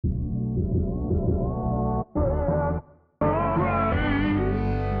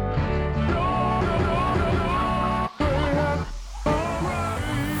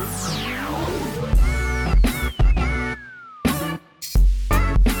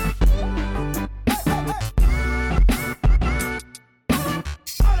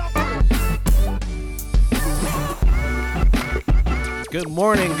Good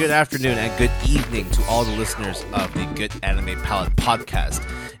morning, good afternoon, and good evening to all the listeners of the Good Anime Palette podcast.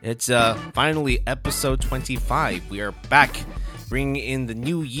 It's finally episode 25. We are back bringing in the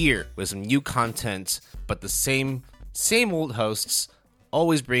new year with some new content, but the same old hosts,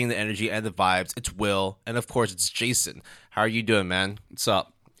 always bringing the energy and the vibes. It's Will, and of course it's Jason. How are you doing, man? What's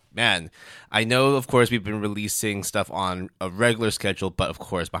up? Man, I know, of course, we've been releasing stuff on a regular schedule, but of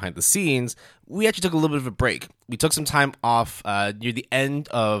course, behind the scenes, we actually took a little bit of a break. We took some time off near the end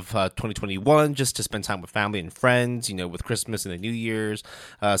of 2021 just to spend time with family and friends, you know, with Christmas and the New Year's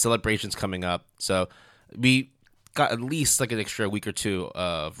celebrations coming up. So we got at least like an extra week or two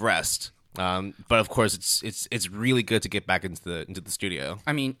of rest. But of course, it's really good to get back into the studio.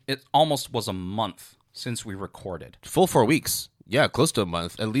 I mean, it almost was a month since we recorded. Full 4 weeks. Yeah, close to a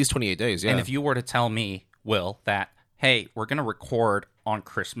month, at least 28 days, yeah. And if you were to tell me, Will, that, hey, we're going to record on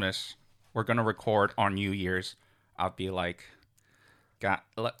Christmas, we're going to record on New Year's, I'd be like,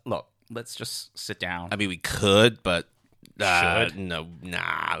 look, let's just sit down. I mean, we could, but let's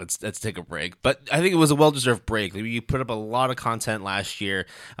take a break. But I think it was a well-deserved break. We put up a lot of content last year,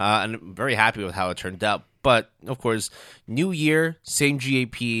 and I'm very happy with how it turned out. But, of course, new year, same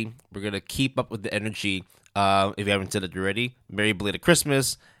GAP, we're going to keep up with the energy. If you haven't said it already, Merry Belated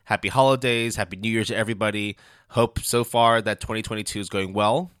Christmas, Happy Holidays, Happy New Year to everybody. Hope so far that 2022 is going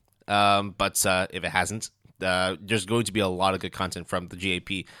well. But if it hasn't, there's going to be a lot of good content from the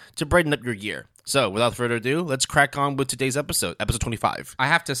GAP to brighten up your year. So without further ado, let's crack on with today's episode 25. I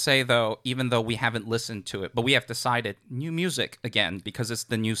have to say, though, even though we haven't listened to it, but we have decided new music again because it's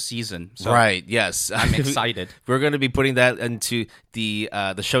the new season. So right, yes. I'm excited. We're going to be putting that into the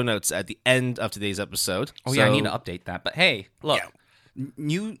show notes at the end of today's episode. Oh, yeah, I need to update that. But hey, look,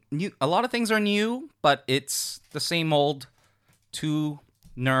 new. A lot of things are new, but it's the same old two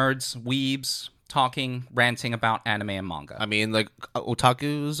nerds, weebs, talking, ranting about anime and manga. I mean, like,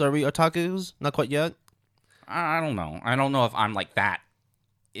 otakus? Are we otakus? Not quite yet? I don't know. I don't know if I'm like that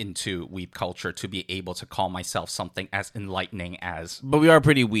into weeb culture to be able to call myself something as enlightening as... But we are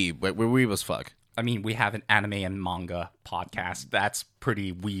pretty weeb. We're weeb as fuck. I mean, we have an anime and manga podcast. That's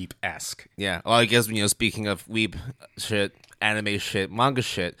pretty weeb-esque. Yeah. Well, I guess, you know, speaking of weeb shit, anime shit, manga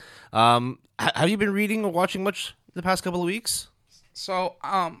shit, have you been reading or watching much the past couple of weeks? So,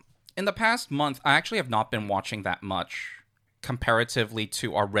 in the past month, I actually have not been watching that much comparatively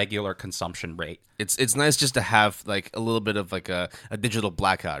to our regular consumption rate. It's nice just to have like a little bit of like a digital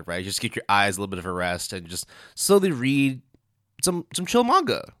blackout, right? Just get your eyes a little bit of a rest and just slowly read some chill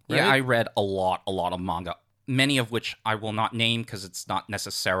manga. Right? Yeah, I read a lot of manga, many of which I will not name because it's not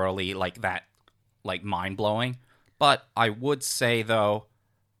necessarily like that, like mind-blowing. But I would say, though,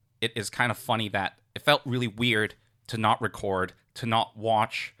 it is kind of funny that it felt really weird to not record, to not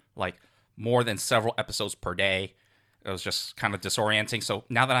watch like more than several episodes per day. It was just kind of disorienting. So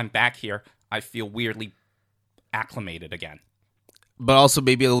now that I'm back here, I feel weirdly acclimated again. But also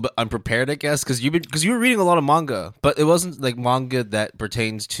maybe a little bit unprepared, I guess, because you were reading a lot of manga, but it wasn't like manga that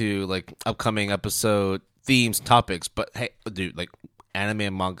pertains to like upcoming episode themes, topics. But hey, dude, like anime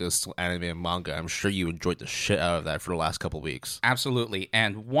and manga is still anime and manga. I'm sure you enjoyed the shit out of that for the last couple of weeks. Absolutely.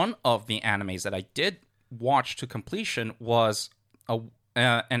 And one of the animes that I did watch to completion was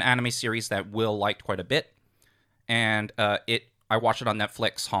an anime series that Will liked quite a bit, and I watched it on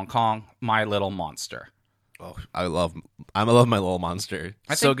Netflix, Hong Kong, My Little Monster. Oh, I love My Little Monster.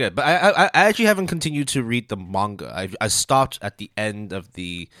 So good. But I actually haven't continued to read the manga. I stopped at the end of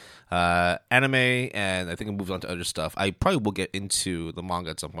the anime, and I think I moved on to other stuff. I probably will get into the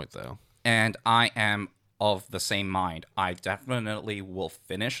manga at some point, though. And I am of the same mind. I definitely will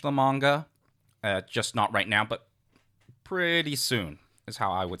finish the manga, just not right now, but pretty soon is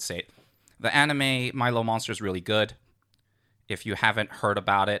how I would say it. The anime My Little Monster is really good. If you haven't heard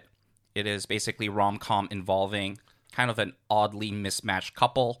about it, it is basically rom-com involving kind of an oddly mismatched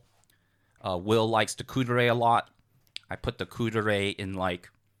couple. Will likes the kudere a lot. I put the kudere in like,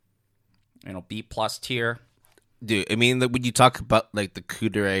 B+ tier. Dude, I mean, like, when you talk about like the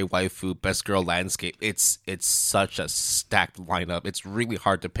kudere waifu best girl landscape, it's such a stacked lineup. It's really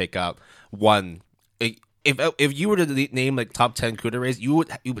hard to pick out one. If you were to name like top 10 kuderes, you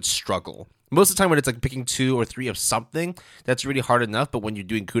would struggle. Most of the time when it's like picking 2 or 3 of something, that's really hard enough. But when you're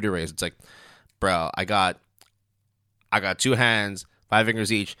doing kuderes, it's like, bro, I got 2 hands, 5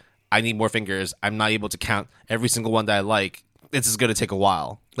 fingers each. I need more fingers. I'm not able to count every single one that I like. This is gonna take a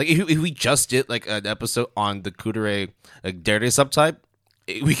while. Like if we just did like an episode on the kudere like Derde subtype,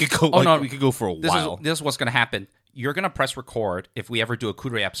 we could go. We could go for a while. This is what's gonna happen. you're gonna press record if we ever do a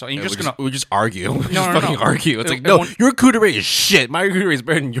Kudere episode, and you're just gonna we just argue. We just no, fucking no. argue. It's It- like, it no, won't- your Kudere is shit. My Kudere is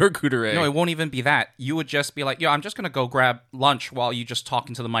better than your Kudere. no, it won't even be that. You would just be like, yo, I'm just gonna go grab lunch while you just talk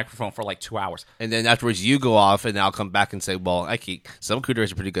into the microphone for like 2 hours. And then afterwards, you go off, and I'll come back and say, well, actually, some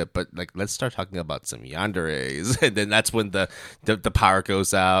Kuderes are pretty good, but like, let's start talking about some yanderes. And then that's when the power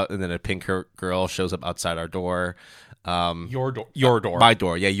goes out, and then a pink girl shows up outside our door. Your door. My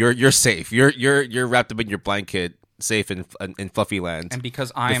door. Yeah, you're safe. You're wrapped up in your blanket, safe in Fluffy Land. And because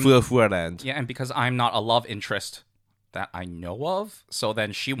the I'm Fuafua Land. yeah, and because I'm not a love interest that I know of, so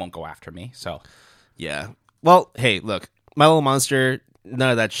then she won't go after me. So Yeah. Well, hey, look, My Little Monster,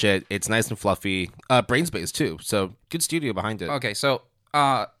 none of that shit. It's nice and fluffy. Brainspace too, so good studio behind it. okay, so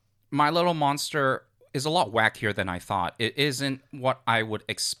My Little Monster is a lot wackier than I thought. It isn't what I would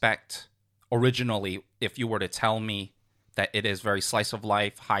expect originally if you were to tell me that it is very slice of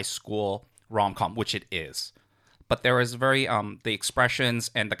life, high school rom-com, which it is. But there is very the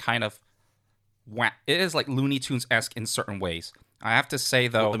expressions and the kind of it is like Looney Tunes-esque in certain ways. I have to say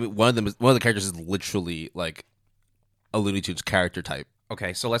though, I mean, one of the characters is literally like a Looney Tunes character type.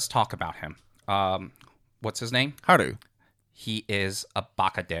 okay, so let's talk about him. What's his name? Haru. He is a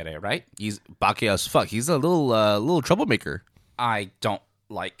bakadere, right? He's Baki as fuck. He's a little troublemaker. I don't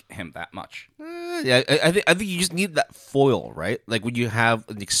like him that much. Yeah, I think you just need that foil, right? Like when you have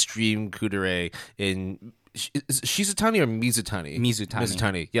an extreme kudere in Shizutani or Mizutani?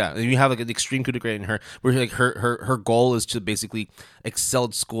 Mizutani. Yeah, and you have like an extreme kudere in her, where like her goal is to basically excel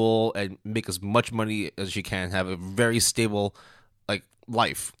at school and make as much money as she can, have a very stable like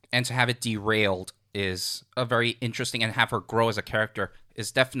life. And to have it derailed is a very interesting, and have her grow as a character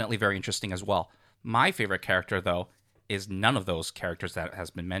is definitely very interesting as well. My favorite character, though, is none of those characters that has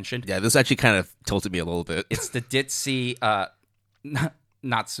been mentioned. Yeah, this actually kind of tilted me a little bit. It's the ditzy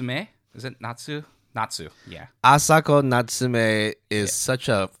Natsume. Is it Natsu? Natsu, yeah. Asako Natsume is such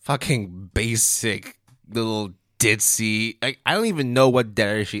a fucking basic little ditzy. I don't even know what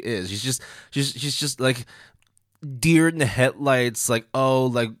dare she is. She's just like deer in the headlights. Like, oh,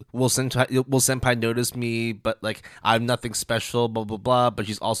 like will senpai notice me? But like I'm nothing special. Blah blah blah. But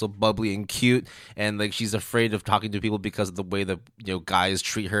she's also bubbly and cute, and like she's afraid of talking to people because of the way that guys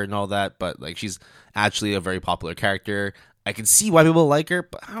treat her and all that. But like she's actually a very popular character. I can see why people like her,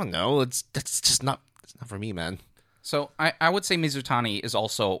 but I don't know. That's just not. It's not for me, man. So I would say Mizutani is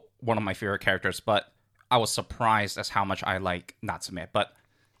also one of my favorite characters, but I was surprised as how much I like Natsume. But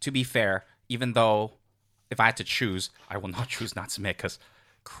to be fair, even though if I had to choose, I will not choose Natsume because,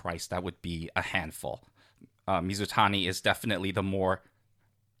 Christ, that would be a handful. Mizutani is definitely the more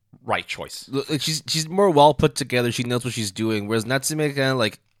right choice. Like she's more well put together. She knows what she's doing. Whereas Natsume kind of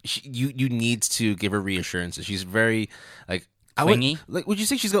like you need to give her reassurances. She's very like Clingy? Would you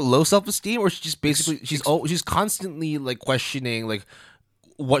say she's got low self esteem, or she's just basically she's constantly like questioning like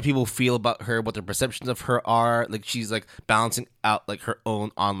what people feel about her, what their perceptions of her are. Like she's like balancing out like her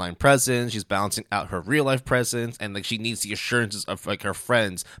own online presence. She's balancing out her real life presence, and like she needs the assurances of like her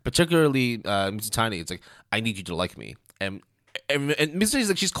friends, particularly Mizutani. It's like I need you to like me, and Mizutani's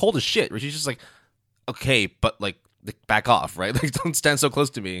like she's cold as shit. Where she's just like okay, but like back off, right? Like don't stand so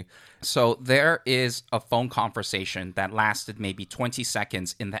close to me. So there is a phone conversation that lasted maybe 20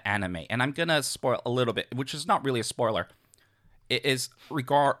 seconds in the anime, and I'm gonna spoil a little bit, which is not really a spoiler. It is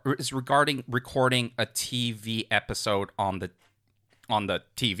regarding recording a TV episode on the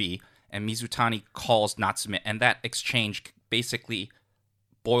TV, and Mizutani calls Natsume, and that exchange basically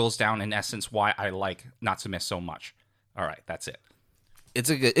boils down in essence why I like Natsume so much. All right, that's it. It's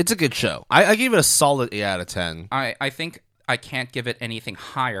a good show. I gave it a solid 8 out of 10. I think I can't give it anything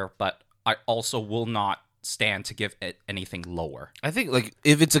higher, but I also will not stand to give it anything lower. I think like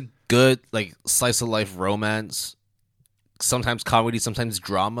if it's a good like slice of life romance, sometimes comedy, sometimes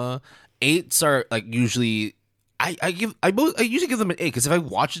drama, 8s are like usually I usually give them an 8 because if I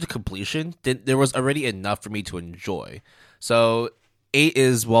watch it to completion, then there was already enough for me to enjoy. So 8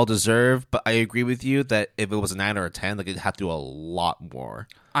 is well deserved, but I agree with you that if it was a 9 or a 10, like it'd have to do a lot more.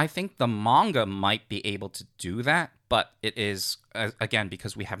 I think the manga might be able to do that, but it is again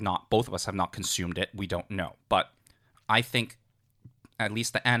because both of us have not consumed it, we don't know. But I think at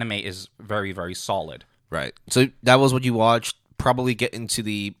least the anime is very, very solid. Right. So that was what you watched. Probably get into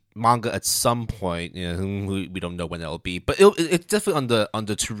the manga at some point. We don't know when that'll be, but it's definitely on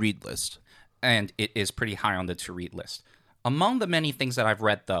the to read list. And it is pretty high on the to read list. Among the many things that I've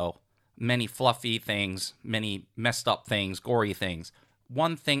read, though, many fluffy things, many messed up things, gory things,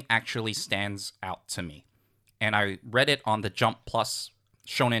 one thing actually stands out to me. And I read it on the Jump Plus,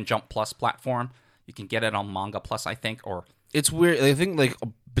 Shonen Jump Plus platform. You can get it on Manga Plus, I think, or It's weird. I think like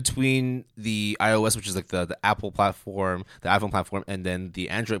between the iOS, which is like the Apple platform, the iPhone platform, and then the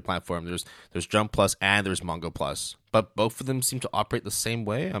Android platform, there's Jump Plus and there's Manga Plus. But both of them seem to operate the same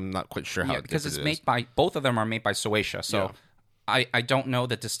way. I'm not quite sure how. Yeah, because it's made by both of them are made by Shueisha. So I don't know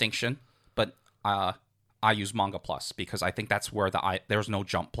the distinction, but I use Manga Plus because I think that's where there's no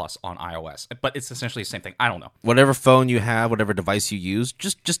Jump Plus on iOS. But it's essentially the same thing. I don't know. Whatever phone you have, whatever device you use,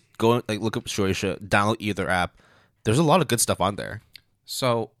 just go like look up Shueisha, download either app. There's a lot of good stuff on there.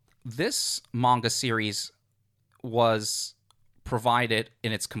 So this manga series was provided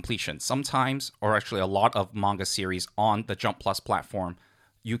in its completion. Sometimes, or actually a lot of manga series on the Jump Plus platform,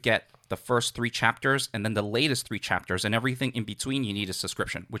 you get the first 3 chapters and then the latest 3 chapters, and everything in between you need a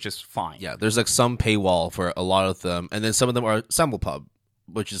subscription, which is fine. Yeah, there's like some paywall for a lot of them, and then some of them are Simulpub,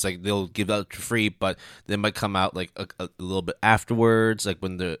 which is like they'll give that for free, but they might come out like a little bit afterwards, like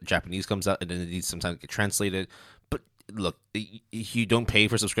when the Japanese comes out, and then it needs sometimes to get translated. But look, if you don't pay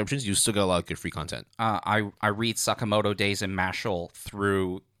for subscriptions, you still get a lot of good free content. I read Sakamoto Days and Mashle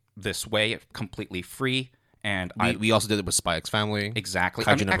through this way, completely free. And we also did it with Spy X Family. Exactly.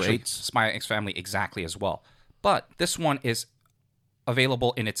 Kaiju number actually, 8. Spy X Family exactly as well. But this one is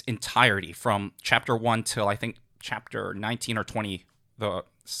available in its entirety from chapter 1 till I think chapter 19 or 20, the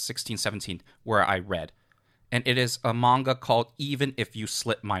 16, 17, where I read. And it is a manga called Even If You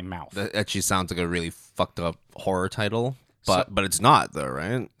Slit My Mouth. That actually sounds like a really fucked up horror title, but it's not though,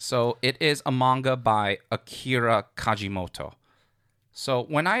 right? So it is a manga by Akira Kajimoto. So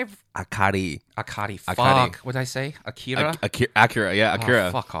when Akari, fuck, what did I say? Akira? Akira, yeah, Akira.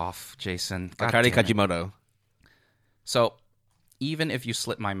 Oh, fuck off, Jason. God Akari damn it. Kajimoto. So, Even If You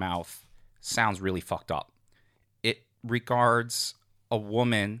Slit My Mouth sounds really fucked up. It regards a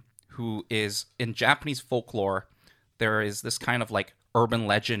woman who is, in Japanese folklore, there is this kind of like urban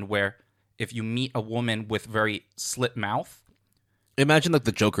legend where if you meet a woman with very slit mouth, Imagine like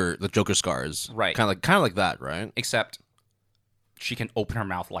the Joker scars, Right. Kind of like that, right? except she can open her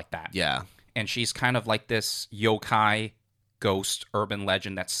mouth like that. Yeah, And she's kind of like this yokai ghost urban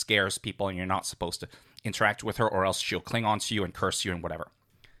legend that scares people, and you're not supposed to interact with her or else she'll cling on to you and curse you and whatever.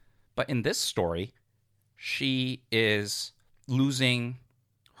 But in this story, she is losing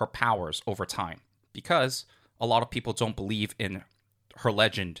her powers over time because a lot of people don't believe in her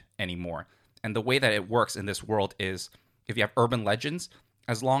legend anymore. And the way that it works in this world is if you have urban legends,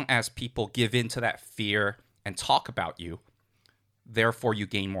 as long as people give in to that fear and talk about you, therefore you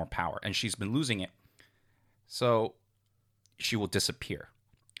gain more power. And she's been losing it. So she will disappear.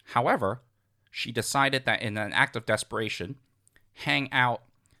 However, she decided that in an act of desperation, hang out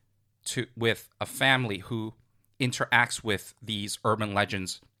with a family who interacts with these urban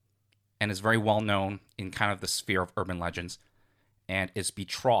legends and is very well known in kind of the sphere of urban legends, and is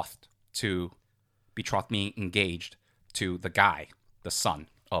betrothed, being engaged to the guy, the son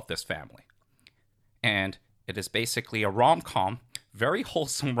of this family. And it is basically a rom-com, very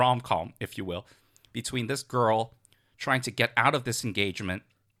wholesome rom-com, if you will, between this girl trying to get out of this engagement,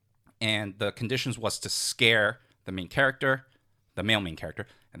 and the conditions was to scare the main character, the male main character,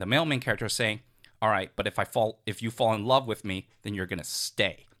 and the male main character is saying, all right, but if you fall in love with me, then you're going to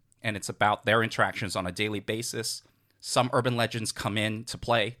stay. And it's about their interactions on a daily basis. Some urban legends come in to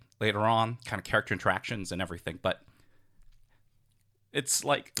play later on, kind of character interactions and everything, but it's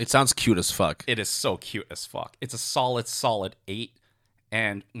like... it sounds cute as fuck. It is so cute as fuck. It's a solid 8.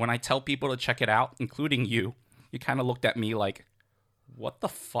 And when I tell people to check it out, including you kind of looked at me like, what the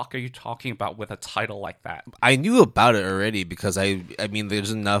fuck are you talking about with a title like that? I knew about it already because I mean,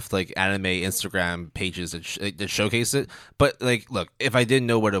 there's enough like anime Instagram pages that showcase it. But like, look, if I didn't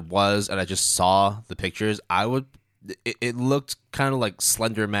know what it was and I just saw the pictures, I would. It looked kind of like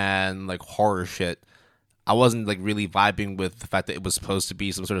Slender Man, like horror shit. I wasn't like really vibing with the fact that it was supposed to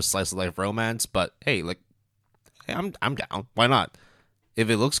be some sort of slice of life romance. But hey, like, hey, I'm down. Why not? If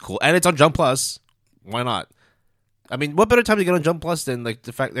it looks cool and it's on Jump Plus, why not? I mean, what better time to get on Jump Plus than like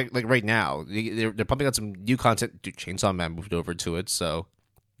the fact that like right now they're pumping out some new content. Dude, Chainsaw Man moved over to it, so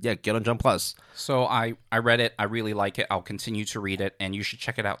yeah, get on Jump Plus. So I read it. I really like it. I'll continue to read it, and you should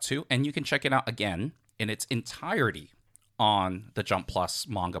check it out too. And you can check it out again in its entirety on the Jump Plus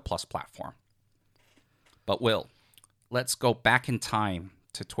Manga Plus platform. But Will, let's go back in time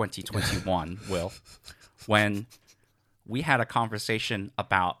to 2021, Will, when we had a conversation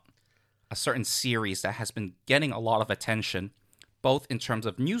about a certain series that has been getting a lot of attention, both in terms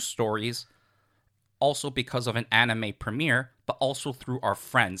of news stories, also because of an anime premiere, but also through our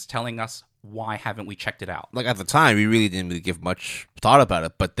friends telling us, why haven't we checked it out? Like at the time, we really didn't really give much thought about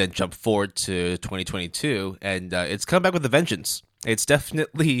it, but then jump forward to 2022, and it's come back with a vengeance. It's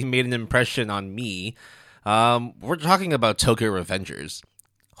definitely made an impression on me. We're talking about Tokyo Revengers.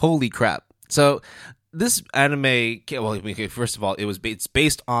 Holy crap! So this anime, well, okay, first of all, it's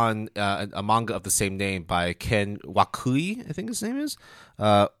based on a manga of the same name by Ken Wakui, I think his name is.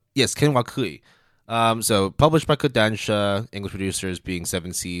 Yes, Ken Wakui. So published by Kodansha, English producers being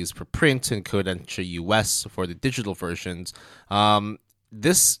Seven Seas for print and Kodansha US for the digital versions.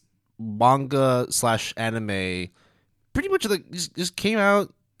 This manga slash anime pretty much like just came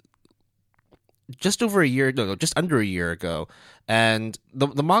out just over a year, no, just under a year ago, and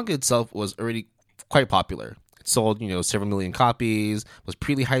the manga itself was already quite popular. It sold, several million copies, was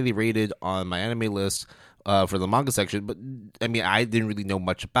pretty highly rated on my anime list for the manga section. But I mean, I didn't really know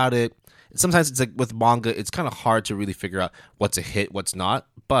much about it. Sometimes it's like with manga, it's kind of hard to really figure out what's a hit, what's not.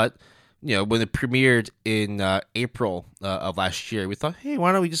 But when it premiered in April of last year, we thought, hey,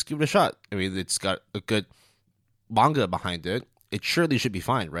 why don't we just give it a shot? I mean, it's got a good manga behind it. It surely should be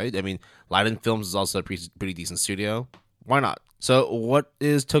fine, right? I mean, Leiden Films is also a pretty decent studio. Why not? So, what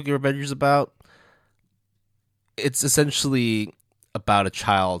is Tokyo Revengers about? It's essentially about a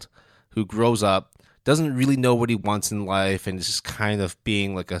child who grows up, doesn't really know what he wants in life, and is just kind of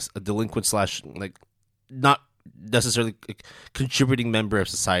being like a delinquent slash like not necessarily a contributing member of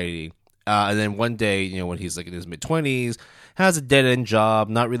society. And then one day, when he's like in his mid-20s, has a dead-end job,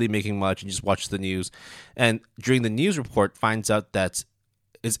 not really making much, and just watches the news. And during the news report, finds out that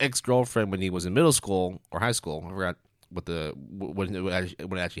his ex-girlfriend, when he was in middle school or high school, I forgot when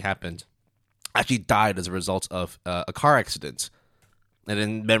it actually happened, actually died as a result of a car accident. And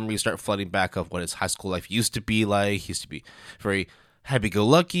then memories start flooding back of what his high school life used to be like. He used to be very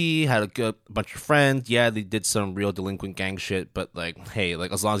happy-go-lucky, had a bunch of friends. Yeah, they did some real delinquent gang shit, but like, hey,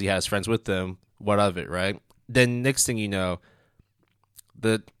 like as long as he has friends with them, what of it, right? Then next thing you know,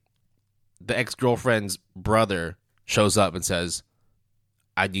 the ex-girlfriend's brother shows up and says,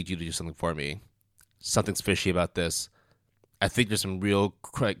 I need you to do something for me. Something's fishy about this. I think there's some real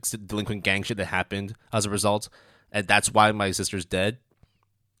delinquent gang shit that happened as a result, and that's why my sister's dead.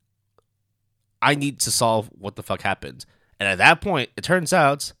 I need to solve what the fuck happened. And at that point, it turns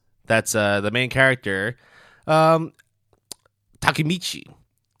out that the main character, Takemichi,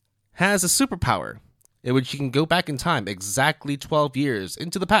 has a superpower in which he can go back in time exactly 12 years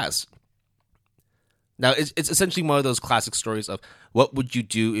into the past. Now, it's essentially one of those classic stories of what would you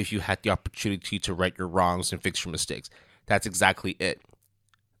do if you had the opportunity to right your wrongs and fix your mistakes. That's exactly it.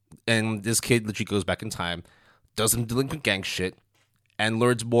 And this kid literally goes back in time, does some delinquent gang shit, and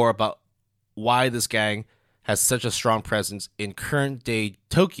learns more about why this gang has such a strong presence in current day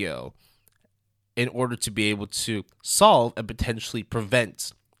Tokyo in order to be able to solve and potentially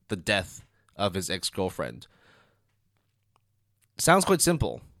prevent the death of his ex-girlfriend. Sounds quite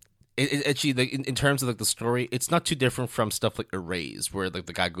simple. It actually, like, in terms of like the story, it's not too different from stuff like Erase, where like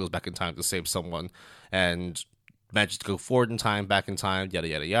the guy goes back in time to save someone and manages to go forward in time, back in time, yada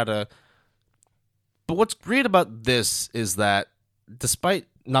yada yada. But what's great about this is that despite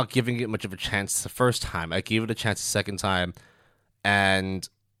not giving it much of a chance the first time, I gave it a chance the second time, and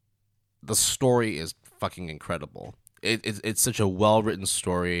the story is fucking incredible. It's such a well-written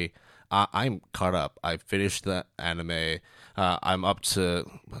story. I'm caught up. I finished the anime. I'm up to,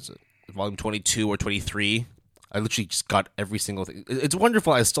 volume 22 or 23. I literally just got every single thing. It's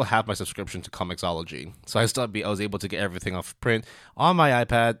wonderful. I still have my subscription to Comixology, so I was able to get everything off print on my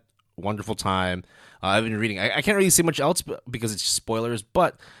iPad. Wonderful time. I've been reading. I can't really say much else because it's spoilers,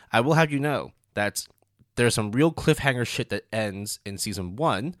 but I will have you know that there's some real cliffhanger shit that ends in season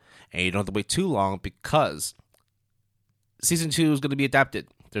 1, and you don't have to wait too long because season 2 is going to be adapted.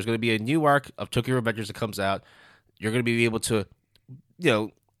 There's going to be a new arc of Tokyo Revengers that comes out. You're going to be able to, wait a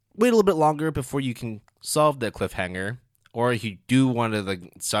little bit longer before you can solve that cliffhanger, or if you do want to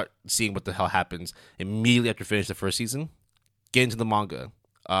like start seeing what the hell happens immediately after you finish the first season, get into the manga.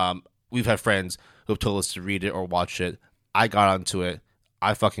 We've had friends who have told us to read it or watch it. I got onto it.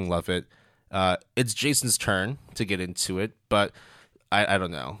 I fucking love it. It's Jason's turn to get into it, but I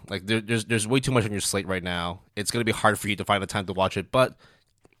don't know. Like there's way too much on your slate right now. It's gonna be hard for you to find the time to watch it, but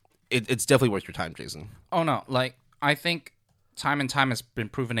it's definitely worth your time, Jason. Oh no, like I think time and time has been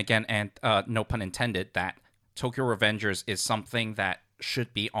proven again, and no pun intended, that Tokyo Revengers is something that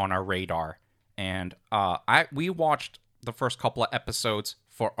should be on our radar. And we watched the first couple of episodes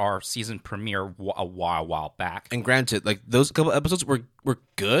for our season premiere a while back. And granted, like those couple episodes were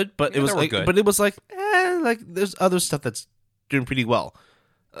good, but Yeah, it was they were like, good. but it was like, like there's other stuff that's doing pretty well.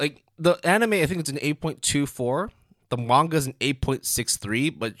 Like the anime, I think it's an 8.24. The manga is an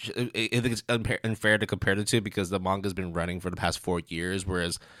 8.63, but I think it's unfair to compare the two because the manga's been running for the past 4 years,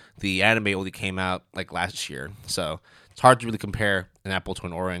 whereas the anime only came out like last year. So it's hard to really compare an apple to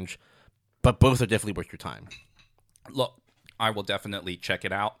an orange, but both are definitely worth your time. Look, I will definitely check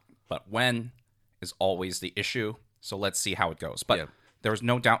it out, but when is always the issue. So let's see how it goes. But Yeah. there's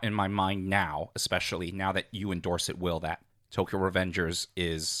no doubt in my mind now, especially now that you endorse it, Will, that Tokyo Revengers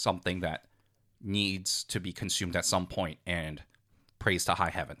is something that needs to be consumed at some point, and praise to high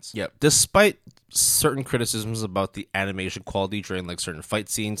heavens. Yeah, despite certain criticisms about the animation quality during like certain fight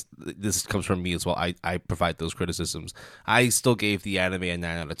scenes, this comes from me as well. I provide those criticisms. I still gave the anime a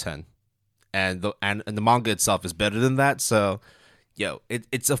 9 out of 10, and the manga itself is better than that. So,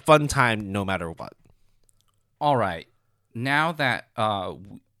 it's a fun time no matter what. All right, now that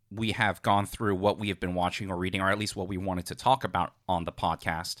we have gone through what we have been watching or reading, or at least what we wanted to talk about on the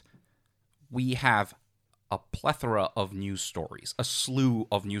podcast, we have a plethora of news stories, a slew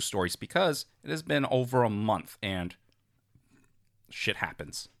of news stories, because it has been over a month and shit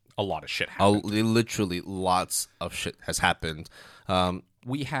happens. A lot of shit happens. Literally, lots of shit has happened.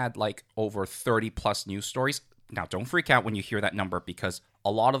 We had like over 30 plus news stories. Now, don't freak out when you hear that number, because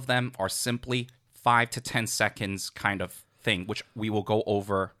a lot of them are simply 5 to 10 seconds kind of thing, which we will go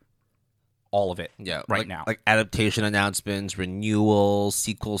over all of it now. Like adaptation announcements, renewals,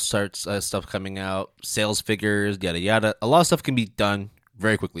 sequel starts, stuff coming out, sales figures, yada yada. A lot of stuff can be done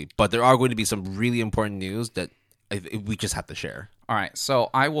very quickly, but there are going to be some really important news that we just have to share. All right, so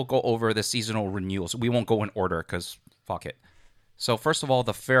I will go over the seasonal renewals. We won't go in order because fuck it. So first of all,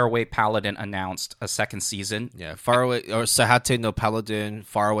 the Faraway Paladin announced a second season. Yeah, Faraway or Sahate no Paladin,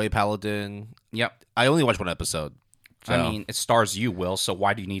 Faraway Paladin. Yep. I only watched one episode. So. I mean, it stars you, Will, so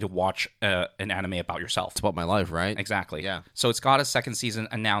why do you need to watch an anime about yourself? It's about my life, right? Exactly. Yeah. So it's got a second season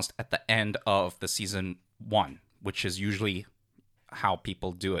announced at the end of the season 1, which is usually how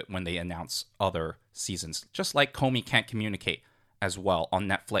people do it when they announce other seasons. Just like Komi Can't Communicate as well on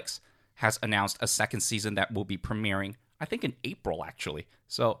Netflix has announced a second season that will be premiering, I think in April, actually.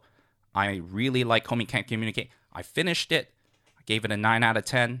 So I really like Komi Can't Communicate. I finished it. I gave it a 9 out of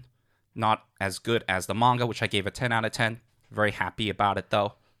 10. Not as good as the manga, which I gave a 10 out of 10. Very happy about it,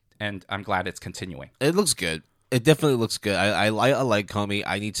 though, and I'm glad it's continuing. It looks good. It definitely looks good. I like Komi.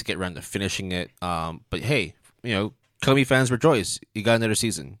 I need to get around to finishing it. But hey, Komi fans rejoice. You got another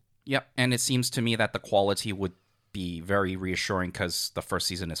season. Yep, and it seems to me that the quality would be very reassuring because the first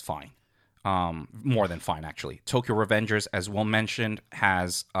season is fine. More than fine, actually. Tokyo Revengers, as Will mentioned,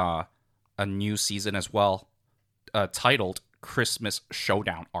 has a new season as well, titled Christmas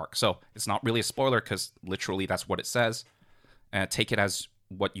Showdown Arc. So it's not really a spoiler because literally that's what it says. Take it as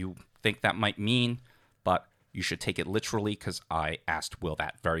what you think that might mean, but you should take it literally because I asked Will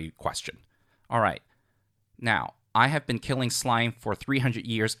that very question. All right. Now, I have been killing slime for 300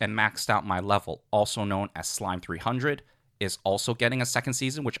 years and maxed out my level, also known as Slime 300, is also getting a second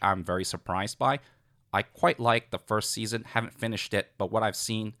season, which I'm very surprised by. I quite like the first season, haven't finished it, but what I've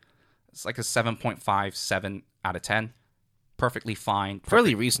seen, it's like a 7.57 out of 10. Perfectly fine.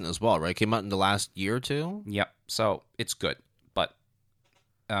 Fairly recent as well, right? Came out in the last year or two. Yep. So it's good, but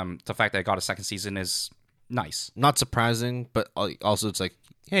the fact that I got a second season is nice. Not surprising, but also it's like,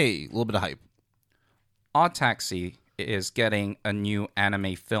 hey, a little bit of hype. Odd Taxi is getting a new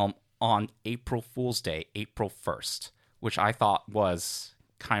anime film on April Fool's Day, April 1st, which I thought was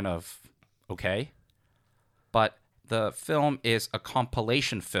kind of okay. But the film is a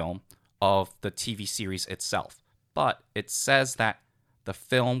compilation film of the TV series itself. But it says that the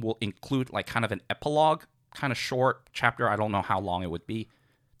film will include like kind of an epilogue, kind of short chapter. I don't know how long it would be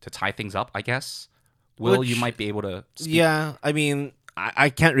to tie things up, I guess. Will, you might be able to speak. Yeah, I mean, I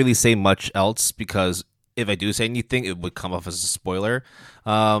can't really say much else because if I do say anything, it would come off as a spoiler.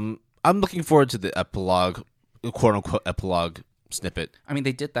 I'm looking forward to the epilogue, quote-unquote epilogue snippet. I mean,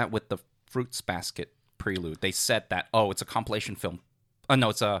 they did that with the Fruits Basket prelude. They said that, it's a compilation film.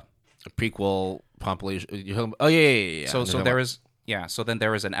 No, it's a prequel compilation. Oh yeah. So there is So then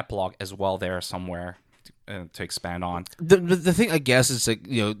there is an epilogue as well there somewhere to expand on. The thing I guess is like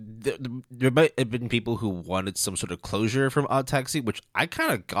there might have been people who wanted some sort of closure from Odd Taxi, which I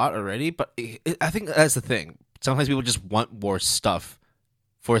kind of got already. But I think that's the thing. Sometimes people just want more stuff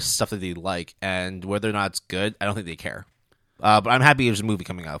for stuff that they like, and whether or not it's good, I don't think they care. But I'm happy there's a movie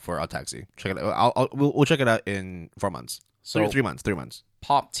coming out for Odd Taxi. Check it out. We'll check it out in 4 months. So 3 months. 3 months.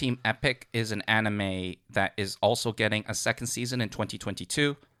 Pop Team Epic is an anime that is also getting a second season in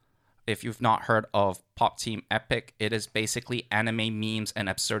 2022. If you've not heard of Pop Team Epic, it is basically anime memes and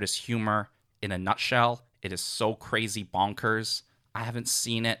absurdist humor in a nutshell. It is so crazy bonkers. I haven't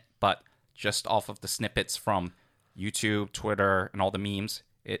seen it, but just off of the snippets from YouTube, Twitter, and all the memes,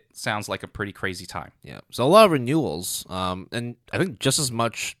 it sounds like a pretty crazy time. Yeah. So a lot of renewals, and I think just as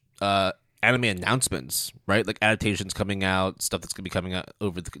much anime announcements, right? Like adaptations coming out, stuff that's going to be coming out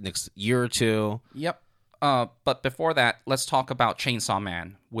over the next year or two. Yep. But before that, let's talk about Chainsaw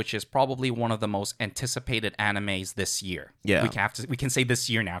Man, which is probably one of the most anticipated animes this year. Yeah. We can say this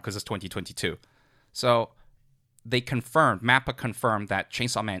year now because it's 2022. So they confirmed, MAPPA confirmed that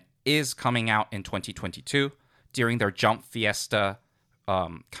Chainsaw Man is coming out in 2022 during their Jump Fiesta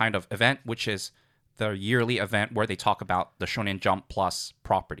kind of event, which is the yearly event where they talk about the Shonen Jump Plus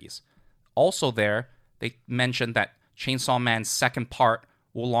properties. Also there, they mentioned that Chainsaw Man's second part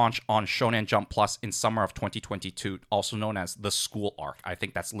will launch on Shonen Jump Plus in summer of 2022, also known as the school arc. I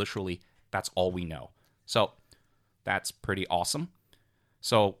think that's all we know. So that's pretty awesome.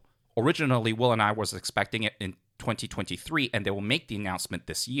 So originally, Will and I was expecting it in 2023, and they will make the announcement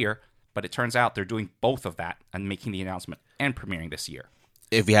this year, but it turns out they're doing both of that and making the announcement and premiering this year.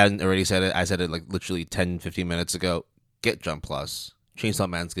 If you hadn't already said it, I said it like literally 10, 15 minutes ago. Get Jump Plus. Chainsaw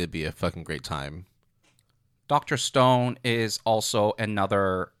Man's going to be a fucking great time. Dr. Stone is also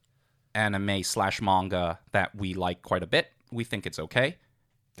another anime/manga that we like quite a bit. We think it's okay.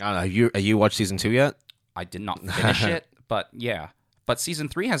 I don't know. Have you watched season 2 yet? I did not finish it, but yeah. But season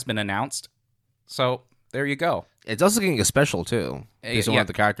 3 has been announced, so there you go. It's also getting a special too. Based on one of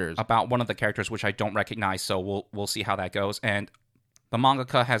the characters. About one of the characters, which I don't recognize, so we'll see how that goes. And the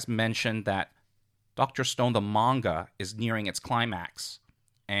mangaka has mentioned that Dr. Stone, the manga, is nearing its climax,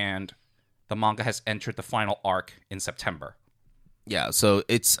 and the manga has entered the final arc in September. Yeah, so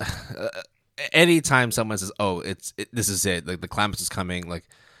it's anytime someone says, "Oh, this is it," like the climax is coming, like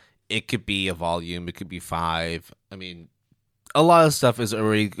it could be a volume, it could be 5. I mean, a lot of stuff is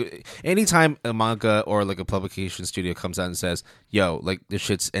already good. Anytime a manga or like a publication studio comes out and says, "Yo, like this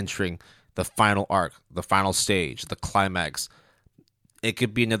shit's entering the final arc, the final stage, the climax," it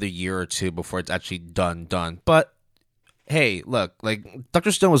could be another year or 2 before it's actually done. But hey, look, like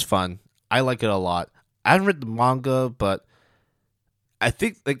Dr. Stone was fun. I like it a lot. I haven't read the manga, but I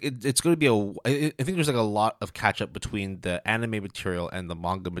think like it's going to be I think there's like a lot of catch up between the anime material and the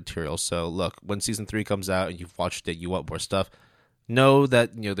manga material. So look, when season 3 comes out and you've watched it, you want more stuff. Know that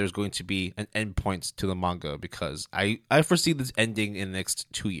there's going to be an endpoint to the manga because I foresee this ending in the next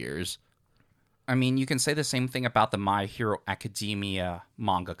 2 years. I mean, you can say the same thing about the My Hero Academia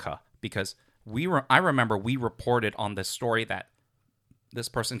mangaka because I remember we reported on this story that this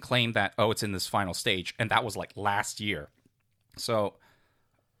person claimed that, it's in this final stage, and that was like last year. So,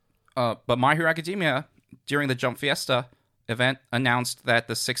 but My Hero Academia, during the Jump Fiesta event, announced that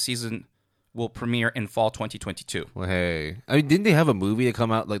the 6th season will premiere in fall 2022. Well, hey, I mean, didn't they have a movie that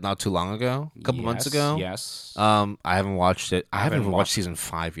come out like not too long ago, a couple months ago? Yes. I haven't watched it. I haven't even watched season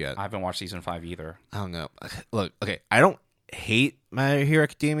 5 yet. I haven't watched season 5 either. I don't know. Look, okay, I don't hate My Hero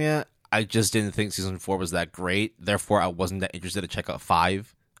Academia. I just didn't think season 4 was that great. Therefore, I wasn't that interested to check out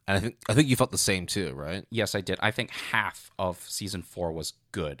 5. And I think you felt the same too, right? Yes, I did. I think half of season 4 was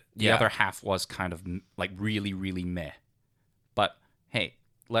good. The Yeah. other half was kind of like really, really meh. But hey,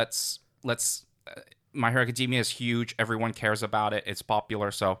 let's. My Hero Academia is huge. Everyone cares about it. It's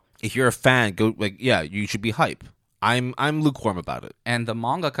popular. So If you're a fan, go you should be hype. I'm lukewarm about it. And the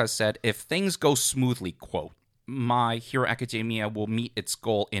mangaka said, if things go smoothly, quote, My Hero Academia will meet its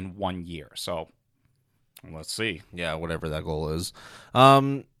goal in 1 year. So let's see. Yeah, whatever that goal is.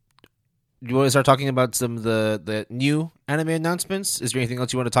 You want to start talking about some of the new anime announcements? Is there anything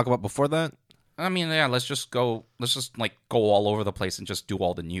else you want to talk about before that? I mean, yeah, let's just go all over the place and just do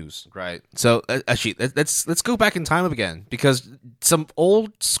all the news. Right. So actually, let's go back in time again because some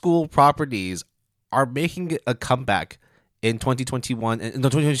old school properties are making a comeback in 2021 and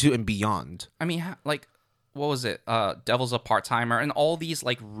 2022 and beyond. I mean, like, what was it? Devil's a Part-Timer and all these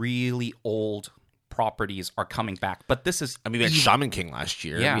like really old properties are coming back. But this is, I mean, we had Shaman King last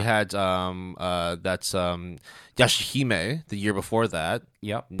year. Yeah. We had Yashihime the year before that.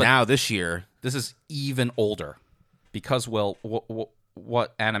 Yep. But Now this year, this is even older because, well,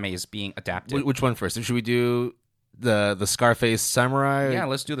 what anime is being adapted? which one first? Should we do the Scarface Samurai? Yeah,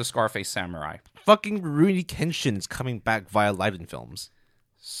 let's do the Scarface Samurai. Fucking Rurouni Kenshin's coming back via Leiden Films.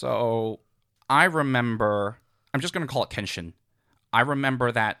 So I remember, I'm just going to call it Kenshin. I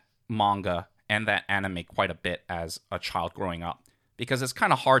remember that manga and that anime quite a bit as a child growing up because it's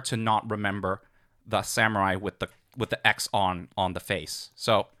kind of hard to not remember the samurai with the X on the face.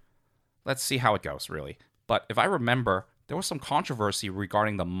 So let's see how it goes, really. But if I remember, there was some controversy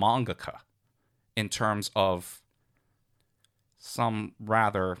regarding the mangaka in terms of some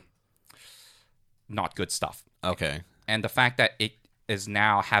rather not good stuff. Okay. And the fact that it is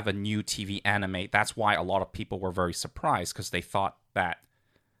now have a new TV anime, that's why a lot of people were very surprised because they thought that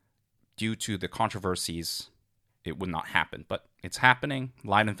due to the controversies, it would not happen. But it's happening.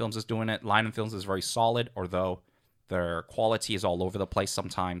 Leiden Films is doing it. Leiden Films is very solid, although their quality is all over the place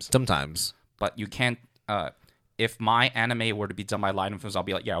sometimes. Sometimes. But you can't If my anime were to be done by Light Films, I'll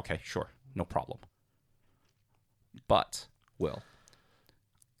be like, yeah, okay, sure, no problem. But, Will,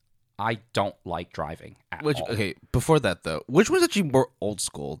 I don't like driving at all. Okay, before that though, which one's actually more old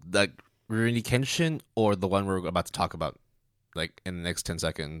school? Like Rurouni Kenshin or the one we're about to talk about, like in the next 10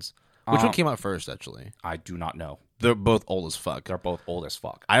 seconds? Which one came out first? Actually, I do not know. they're both old as fuck. They're both old as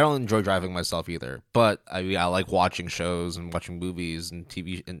fuck. I don't enjoy driving myself either, but I mean, I like watching shows and watching movies and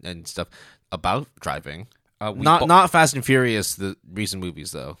TV and stuff about driving. Not Fast and Furious, the recent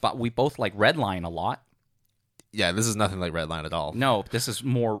movies though. But we both like Redline a lot. Yeah, this is nothing like Redline at all. No, this is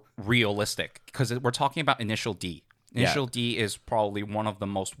more realistic because we're talking about Initial D. Initial D is probably one of the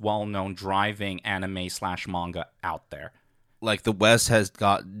most well-known driving anime / manga out there. Like the West has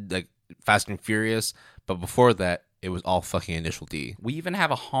got like Fast and Furious, but before that, it was all fucking Initial D. We even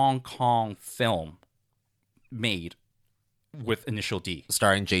have a Hong Kong film made with Initial D,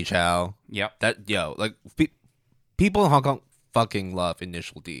 starring Jay Chow. Yep. People in Hong Kong fucking love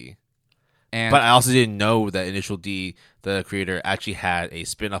Initial D. But I also didn't know that Initial D, the creator, actually had a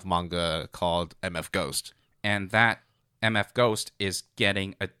spin-off manga called MF Ghost. And that MF Ghost is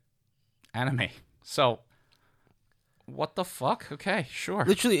getting a anime. So, what the fuck? Okay, sure.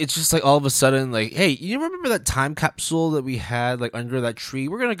 Literally, it's just like all of a sudden, like, hey, you remember that time capsule that we had like under that tree?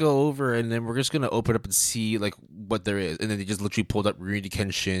 We're gonna go over and then we're just gonna open up and see like what there is. And then they just literally pulled up Rurouni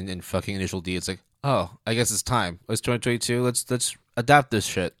Kenshin and fucking Initial D. It's like, oh, I guess it's time. It's 2022. Let's adapt this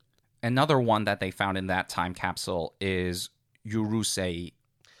shit. Another one that they found in that time capsule is Urusei.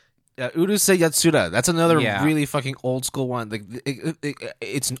 Urusei Yatsura. That's another really fucking old school one. Like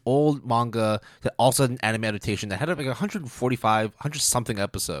it's an old manga that also had an anime adaptation that had like 100 something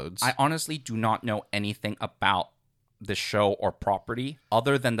episodes. I honestly do not know anything about the show or property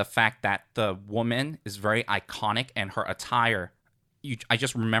other than the fact that the woman is very iconic and her attire. I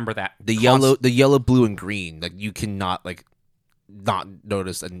just remember that the yellow, blue, and green. Like you cannot like not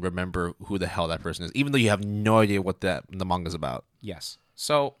notice and remember who the hell that person is, even though you have no idea what the manga's about. Yes.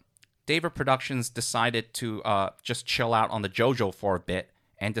 So David Productions decided to just chill out on the JoJo for a bit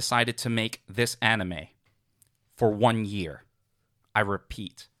and decided to make this anime for 1 year. I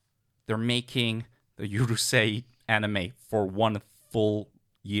repeat, they're making the Urusei anime for 1 full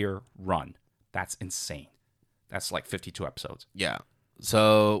year run. That's insane. That's like 52 episodes. Yeah.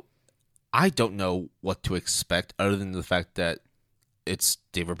 So I don't know what to expect other than the fact that it's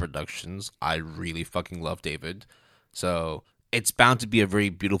David Productions. I really fucking love David. So it's bound to be a very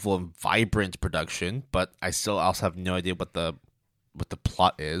beautiful and vibrant production, but I still also have no idea what the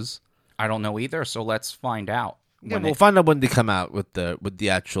plot is. I don't know either, so let's find out. Yeah, we'll find out when they come out with the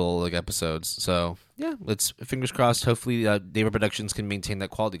actual like episodes. So yeah, let's fingers crossed. Hopefully, David Productions can maintain that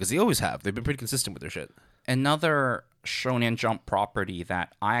quality because they always have. They've been pretty consistent with their shit. Another Shonen Jump property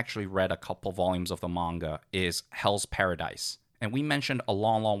that I actually read a couple volumes of the manga is Hell's Paradise, and we mentioned a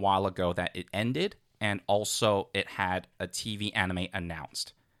long, long while ago that it ended, and also it had a TV anime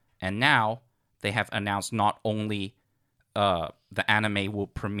announced, and now they have announced not only the anime will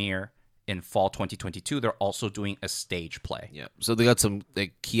premiere in fall 2022, they're also doing a stage play. Yeah, so they got some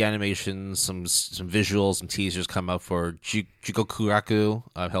like key animations, some visuals, some teasers come out for Jigokuraku,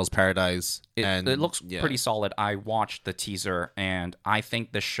 Hell's Paradise. It looks pretty solid. I watched the teaser, and I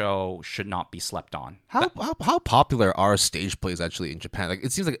think the show should not be slept on. How popular are stage plays actually in Japan? Like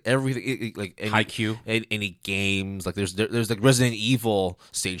it seems like everything, like Haikyuu, any games. Like there's like Resident Evil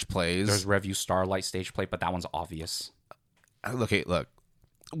stage plays. There's Revue Starlight stage play, but that one's obvious. Okay, look.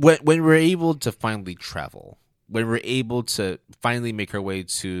 When we're able to finally travel, when we're able to finally make our way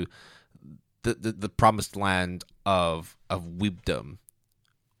to the promised land of weebdom,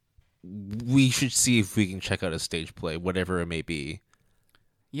 we should see if we can check out a stage play, whatever it may be.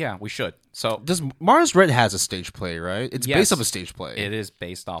 Yeah, we should. So Mars Red has a stage play, right? It's yes, based off a stage play. It is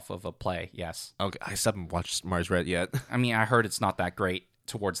based off of a play, yes. Okay, I still haven't watched Mars Red yet. I mean, I heard it's not that great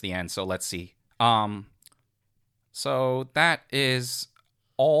towards the end, so let's see. So that is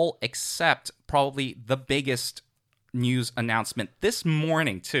all except probably the biggest news announcement this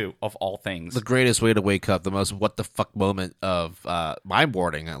morning, too, of all things. The greatest way to wake up, the most what the fuck moment of my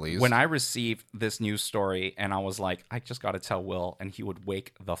morning, at least. When I received this news story, and I was like, I just got to tell Will, and he would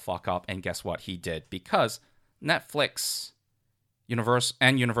wake the fuck up, and guess what? He did. Because Netflix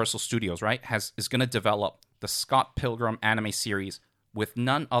Universal Studios, right, is going to develop the Scott Pilgrim anime series with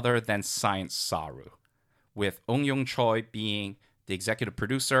none other than Science Saru, with Ong Yong Choi being the executive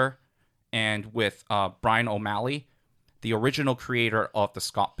producer, and with Brian O'Malley, the original creator of the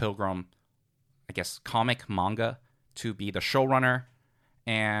Scott Pilgrim, I guess, comic manga, to be the showrunner.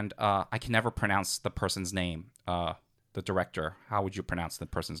 And I can never pronounce the person's name, the director. How would you pronounce the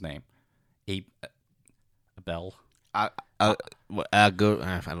person's name? Bell. I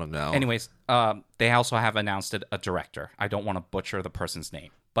don't know. Anyways, they also have announced a director. I don't want to butcher the person's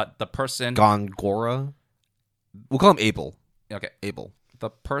name, but the person. Gongora. We'll call him Abel. Okay, Abel. the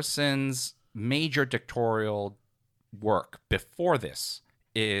person's major directorial work before this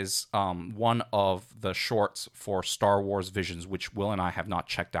is one of the shorts for Star Wars Visions, which Will and I have not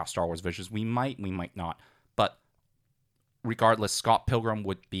checked out. Star Wars Visions, we might not, but regardless, Scott Pilgrim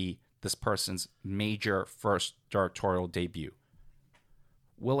would be this person's major first directorial debut.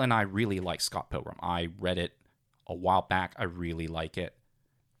 Will and I really like Scott Pilgrim. I read it a while back. I really like it.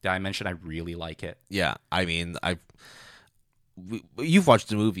 Did I mention I really like it? Yeah, I mean, you've watched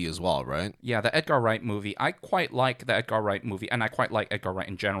the movie as well, right? Yeah, the Edgar Wright movie. I quite like the Edgar Wright movie, and I quite like Edgar Wright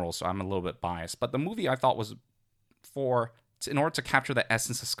in general, so I'm a little bit biased. But the movie I thought was in order to capture the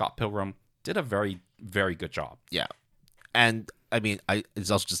essence of Scott Pilgrim, did a very, very good job. Yeah, and I mean, it's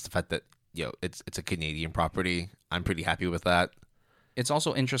also just the fact that it's a Canadian property. I'm pretty happy with that. It's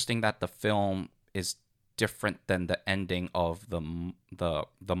also interesting that the film is different than the ending of the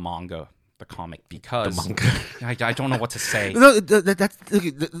manga, the comic, because The manga. I don't know what to say. No,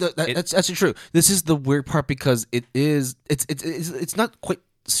 that's true. This is the weird part because it's not quite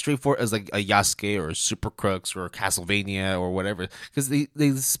straightforward as like a Yasuke or a Super Crooks or a Castlevania or whatever, because they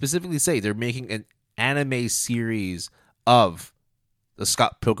specifically say they're making an anime series of the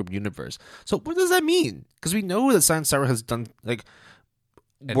Scott Pilgrim universe. So what does that mean? Because we know that Science Sour has done like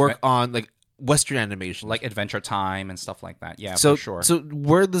work on like Western animation, like Adventure Time and stuff like that. Yeah, so, for sure. So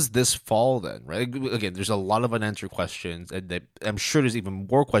where does this fall then, right? Again, there's a lot of unanswered questions, and I'm sure there's even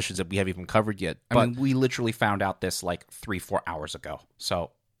more questions that we haven't even covered yet. I mean, we literally found out this like 3-4 hours ago.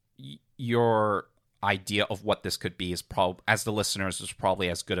 So your idea of what this could be is probably, as the listeners, is probably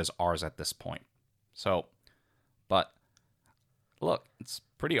as good as ours at this point. So, but look, it's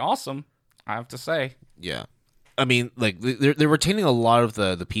pretty awesome, I have to say. Yeah. I mean, like they're retaining a lot of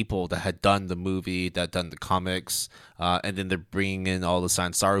the people that had done the movie, that done the comics, and then they're bringing in all the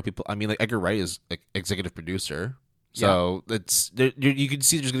Science Saru people. I mean, like Edgar Wright is like executive producer, so it's you can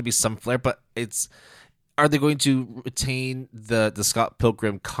see there's going to be some flair, but are they going to retain the Scott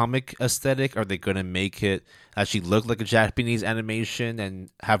Pilgrim comic aesthetic? Are they going to make it actually look like a Japanese animation and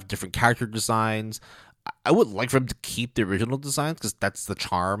have different character designs? I would like for them to keep the original designs because that's the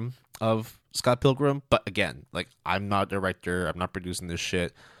charm of Scott Pilgrim. But again, like I'm not a director, I'm not producing this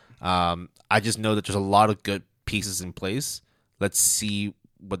shit. I just know that there's a lot of good pieces in place. Let's see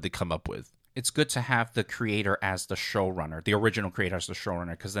what they come up with. It's good to have the creator as the showrunner, the original creator as the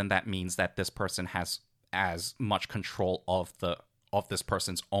showrunner, because then that means that this person has as much control of this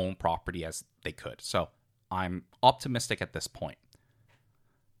person's own property as they could. So I'm optimistic at this point.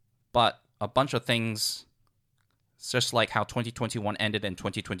 But a bunch of things, just like how 2021 ended and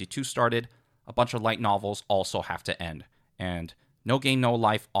 2022 started, a bunch of light novels also have to end. And No Game No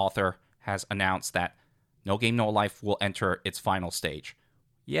Life author has announced that No Game No Life will enter its final stage.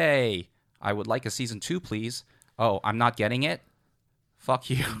 Yay! I would like a season 2, please. Oh, I'm not getting it? Fuck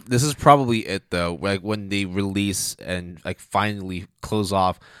you. This is probably it though. Like when they release and like finally close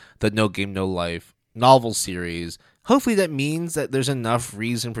off the No Game No Life novel series, hopefully that means that there's enough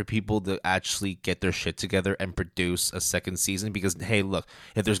reason for people to actually get their shit together and produce a second season. Because hey, look,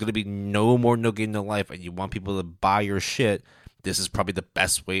 if there's going to be no more No Game No Life and you want people to buy your shit, this is probably the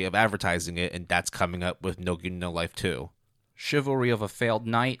best way of advertising it, and that's coming up with No Game No Life 2. Chivalry of a Failed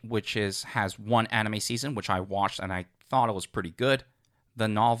Knight, which has one anime season, which I watched and I thought it was pretty good. The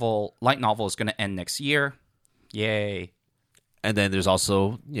light novel is going to end next year. Yay. And then there's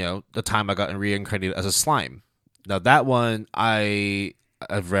also, The Time I Got Reincarnated as a Slime. Now that one I've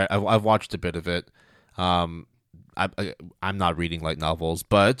watched a bit of it. I'm not reading light novels,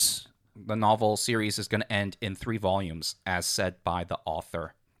 but the novel series is going to end in 3 volumes, as said by the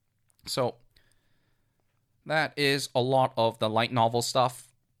author. So that is a lot of the light novel stuff.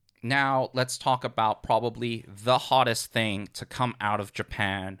 Now let's talk about probably the hottest thing to come out of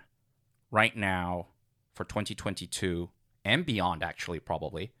Japan right now for 2022 and beyond, actually,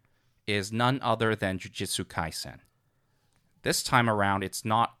 probably, is none other than Jujutsu Kaisen. This time around, it's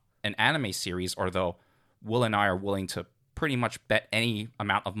not an anime series, although Will and I are willing to pretty much bet any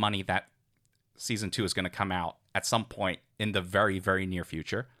amount of money that Season 2 is going to come out at some point in the very, very near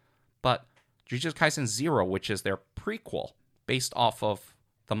future. But Jujutsu Kaisen 0, which is their prequel based off of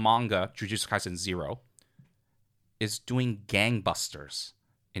the manga Jujutsu Kaisen 0, is doing gangbusters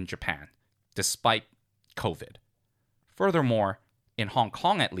in Japan, despite COVID. Furthermore, in Hong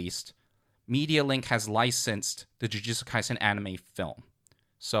Kong at least, MediaLink has licensed the Jujutsu Kaisen anime film.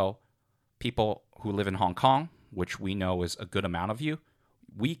 So people who live in Hong Kong, which we know is a good amount of you,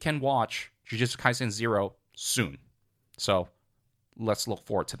 we can watch Jujutsu Kaisen 0 soon. So let's look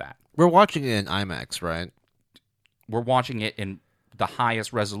forward to that. We're watching it in IMAX, right? We're watching it in the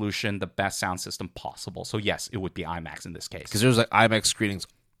highest resolution, the best sound system possible. So yes, it would be IMAX in this case. Because there's like IMAX screenings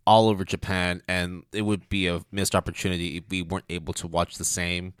all over Japan, and it would be a missed opportunity if we weren't able to watch the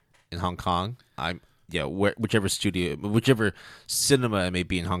same in Hong Kong. Whichever studio, whichever cinema it may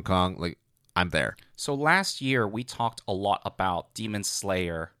be in Hong Kong, like I'm there. So last year we talked a lot about Demon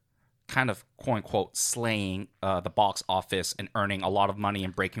Slayer kind of quote unquote slaying the box office and earning a lot of money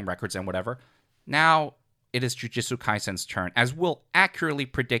and breaking records and whatever. Now it is Jujutsu Kaisen's turn, as Will accurately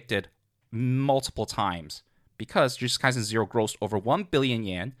predicted multiple times, because Jujutsu Kaisen 0 grossed over 1 billion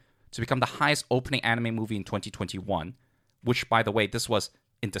yen to become the highest opening anime movie in 2021, which, by the way, this was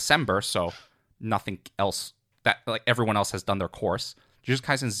in December, so nothing else that like everyone else has done their course. Jujutsu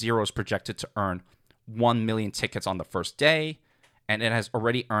Kaisen 0 is projected to earn 1 million tickets on the first day, and it has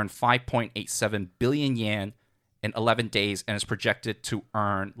already earned 5.87 billion yen in 11 days, and is projected to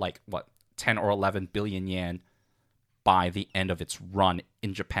earn 10 or 11 billion yen by the end of its run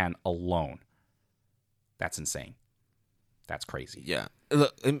in Japan alone. That's insane. That's crazy. Yeah.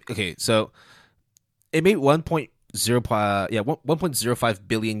 Look, okay, so it made 1.05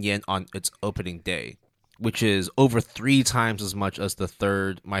 billion yen on its opening day, which is over 3 times as much as the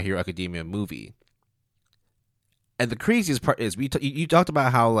third My Hero Academia movie. And the craziest part is you talked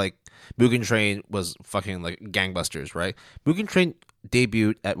about how like Mugen Train was fucking like gangbusters, right? Mugen Train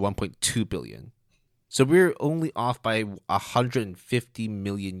debuted at 1.2 billion. So we're only off by 150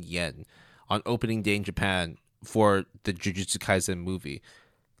 million yen on opening day in Japan for the Jujutsu Kaisen movie.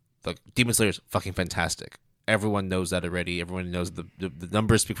 Like, Demon Slayer is fucking fantastic. Everyone knows that already. Everyone knows the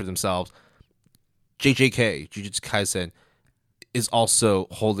numbers speak for themselves. JJK, Jujutsu Kaisen, is also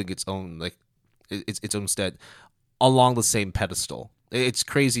holding its own its own stead along the same pedestal. It's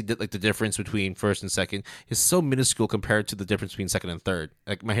crazy that like the difference between first and second is so minuscule compared to the difference between second and third.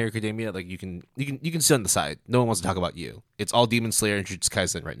 Like My Hero Academia, like you can sit on the side. No one wants to talk about you. It's all Demon Slayer and Jujutsu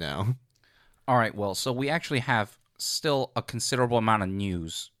Kaisen right now. All right, well, so we actually have still a considerable amount of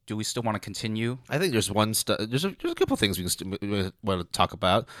news. Do we still want to continue? I think there's there's a couple things we want to talk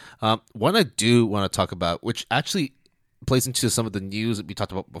about. One I do want to talk about, which actually plays into some of the news that we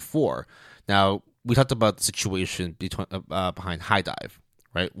talked about before. Now, we talked about the situation behind High Dive,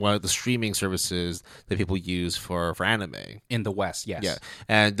 right? One of the streaming services that people use for anime. In the West, yes. Yeah.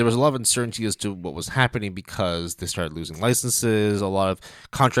 And there was a lot of uncertainty as to what was happening because they started losing licenses, a lot of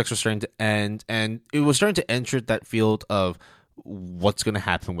contracts were starting to end, and it was starting to enter that field of what's going to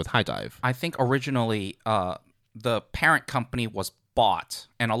happen with High Dive. I think originally the parent company was bought,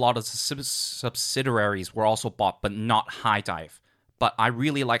 and a lot of the subsidiaries were also bought, but not High Dive. But I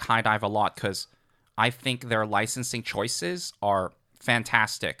really like High Dive a lot because I think their licensing choices are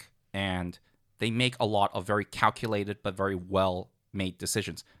fantastic, and they make a lot of very calculated but very well-made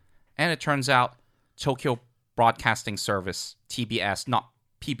decisions. And it turns out Tokyo Broadcasting Service, TBS, not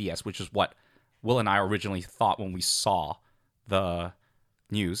PBS, which is what Will and I originally thought when we saw the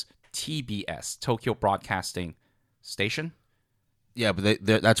news, TBS, Tokyo Broadcasting Station. Yeah, but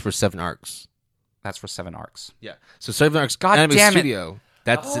that's for 7 Arcs. That's for 7 Arcs. Yeah. So 7 Arcs God Anime damn it. Studio.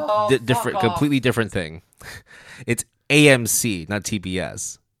 That's a different, completely different thing. It's AMC, not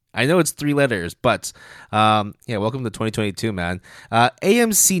TBS. I know it's 3 letters, but welcome to 2022, man.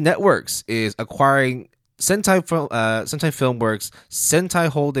 AMC Networks is acquiring Sentai Filmworks, Sentai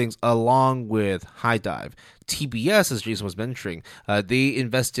Holdings, along with High Dive. TBS, as Jason was mentioning, they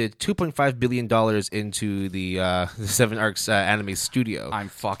invested $2.5 billion into the 7 Arcs anime studio. I'm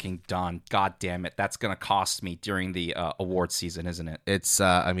fucking done. God damn it. That's going to cost me during the award season, isn't it? It's,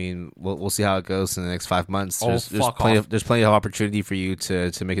 we'll see how it goes in the next 5 months. There's plenty of opportunity for you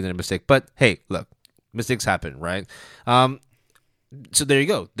to make another mistake. But hey, look, mistakes happen, right? So there you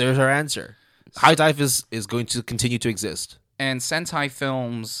go. There's our answer. High Dive is going to continue to exist. And Sentai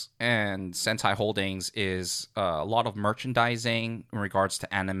Films and Sentai Holdings is a lot of merchandising in regards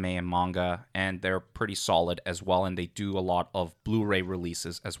to anime and manga, and they're pretty solid as well, and they do a lot of Blu-ray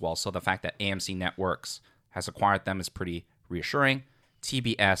releases as well. So the fact that AMC Networks has acquired them is pretty reassuring.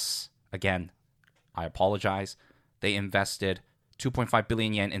 TBS, again, I apologize. They invested 2.5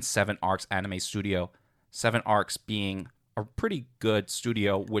 billion yen in 7 Arcs Anime Studio. 7 Arcs being a pretty good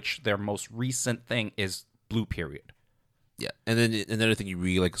studio, which their most recent thing is Blue Period. Yeah, and then another thing you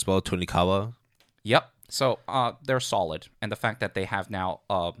really like as well, Tonikawa. Yep. So they're solid, and the fact that they have now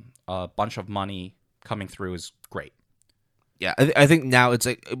a bunch of money coming through is great. Yeah, I think now it's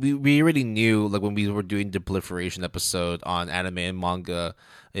like we already knew, like when we were doing the proliferation episode on anime and manga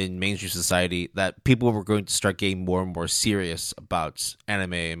in mainstream society, that people were going to start getting more and more serious about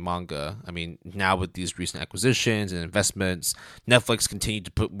anime and manga. I mean, now with these recent acquisitions and investments, Netflix continued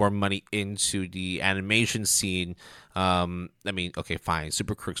to put more money into the animation scene. I mean, okay, fine,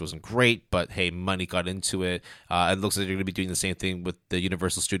 Super Crooks wasn't great, but hey, money got into it. It looks like they're going to be doing the same thing with the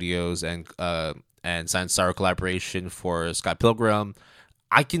Universal Studios and Science Star collaboration for Scott Pilgrim.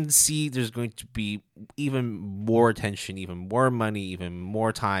 I can see there's going to be even more attention, even more money, even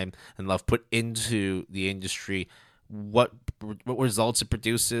more time and love put into the industry. What results it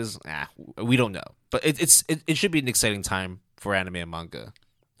produces, we don't know. But it should be an exciting time for anime and manga,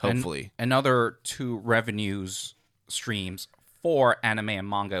 hopefully. And another two revenues streams for anime and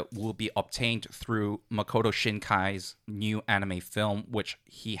manga will be obtained through Makoto Shinkai's new anime film, which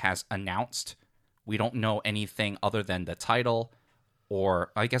he has announced. We don't know anything other than the title,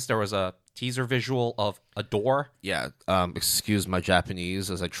 or I guess there was a teaser visual of a door. Yeah, excuse my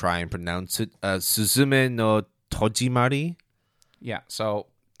Japanese as I try and pronounce it. Suzume no Tojimari. Yeah, so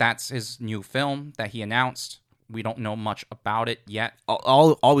that's his new film that he announced. We don't know much about it yet.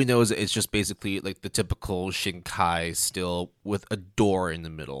 All we know is that it's just basically like the typical Shinkai still with a door in the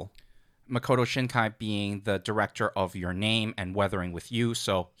middle. Makoto Shinkai being the director of Your Name and Weathering with You,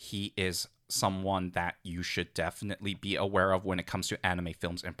 so he is someone that you should definitely be aware of when it comes to anime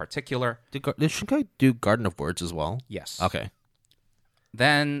films in particular. Did Shinkai do Garden of Words as well? Yes. Okay.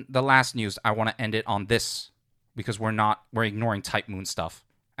 Then the last news, I want to end it on this because we're ignoring Type Moon stuff.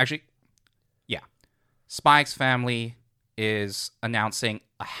 Actually, yeah. Spy X Family is announcing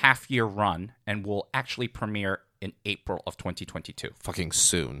a half-year run and will actually premiere in April of 2022. Fucking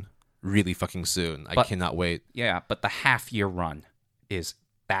soon. Really fucking soon. I cannot wait. Yeah, but the half-year run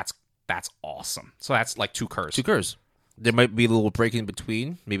that's awesome. So that's like 2 cours. 2 cours. There might be a little break in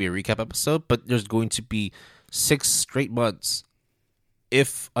between, maybe a recap episode, but there's going to be 6 straight months,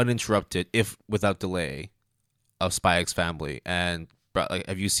 if uninterrupted, if without delay, of Spy X Family. And like,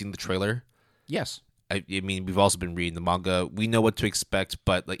 have you seen the trailer? Yes. I mean, we've also been reading the manga. We know what to expect,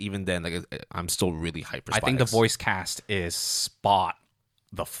 but like even then, like I'm still really hyped for Spy I think X. the voice cast is spot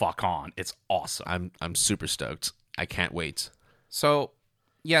the fuck on. It's awesome. I'm super stoked. I can't wait. So,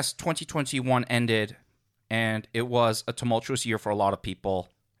 yes, 2021 ended, and it was a tumultuous year for a lot of people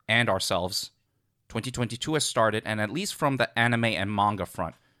and ourselves. 2022 has started, and at least from the anime and manga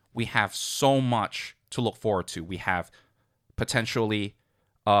front, we have so much to look forward to. We have potentially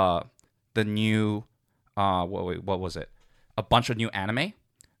the new, what was it? A bunch of new anime.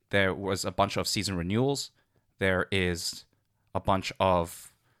 There was a bunch of season renewals. There is a bunch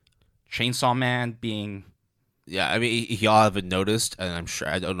of Chainsaw Man being... Yeah, I mean, y'all haven't noticed, and I'm sure,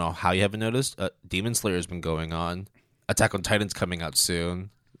 I don't know how you haven't noticed, Demon Slayer has been going on. Attack on Titan's coming out soon.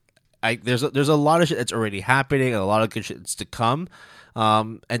 There's a lot of shit that's already happening, and a lot of good shit that's to come.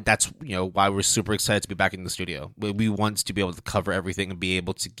 And that's why we're super excited to be back in the studio. We want to be able to cover everything and be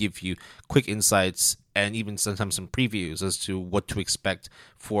able to give you quick insights and even sometimes some previews as to what to expect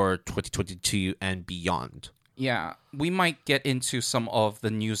for 2022 and beyond. Yeah, we might get into some of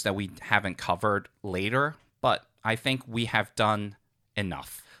the news that we haven't covered later, but I think we have done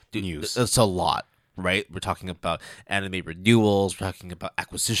enough news. It's a lot, right? We're talking about anime renewals, we're talking about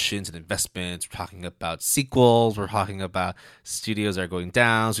acquisitions and investments, we're talking about sequels, we're talking about studios that are going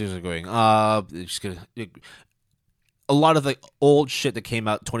down, studios that are going up. It's just a lot of the old shit that came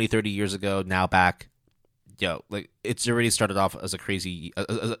out 20, 30 years ago, now back. Like it's already started off as a crazy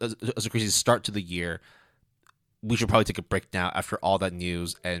start to the year. We should probably take a break now after all that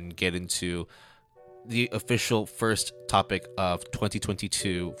news and get into the official first topic of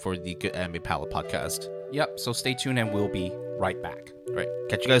 2022 for the Good Anime Palette podcast. Yep, so stay tuned and we'll be right back. All right,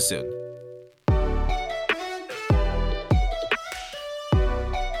 catch you guys soon.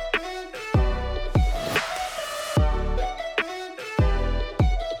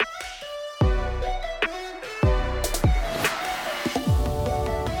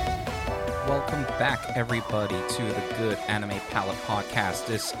 Welcome back, everybody, to the Good Anime Palette podcast.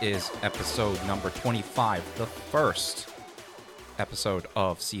 This is episode number 25, the first episode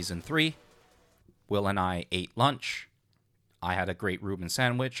of season 3. Will and I ate lunch. I had a great Reuben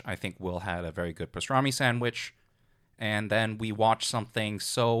sandwich. I think Will had a very good pastrami sandwich. And then we watched something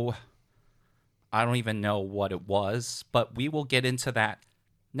so... I don't even know what it was, but we will get into that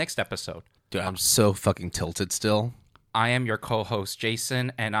next episode. Dude, I'm so fucking tilted still. I am your co-host,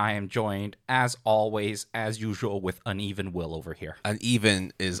 Jason, and I am joined, as always, as usual, with Uneven Will over here.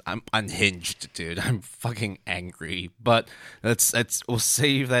 Uneven is I'm unhinged, dude. I'm fucking angry. But we'll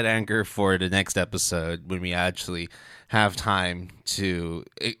save that anger for the next episode when we actually have time to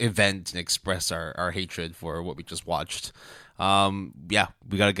event and express our hatred for what we just watched. Yeah,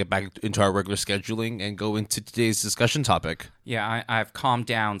 we got to get back into our regular scheduling and go into today's discussion topic. Yeah, I've calmed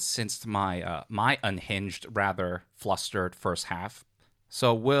down since my my unhinged, rather flustered first half.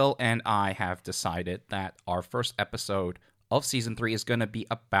 So Will and I have decided that our first episode of season 3 is going to be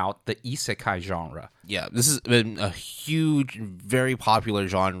about the isekai genre. Yeah, this has been a huge, very popular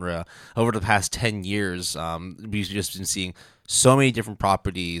genre over the past 10 years. We've just been seeing so many different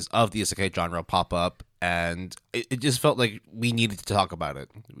properties of the isekai genre pop up, and it just felt like we needed to talk about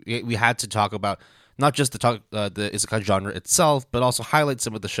it. We had to talk about not just the isekai genre itself, but also highlight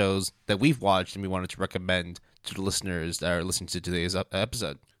some of the shows that we've watched and we wanted to recommend to the listeners that are listening to today's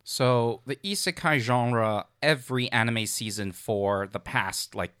episode. So the isekai genre, every anime season for the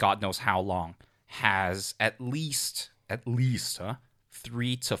past, like, God knows how long, has at least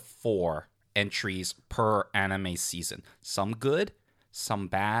 3 to 4 entries per anime season. Some good, some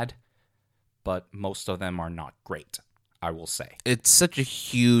bad, but most of them are not great, I will say. It's such a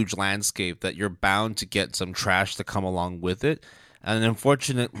huge landscape that you're bound to get some trash to come along with it. And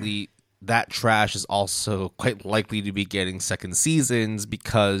unfortunately, that trash is also quite likely to be getting second seasons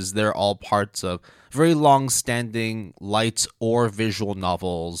because they're all parts of very long-standing light or visual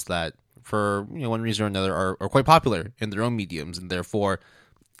novels that, for one reason or another, are quite popular in their own mediums, and therefore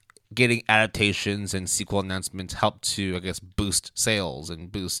getting adaptations and sequel announcements help to, I guess, boost sales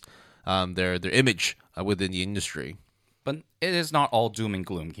and boost their image within the industry. But it is not all doom and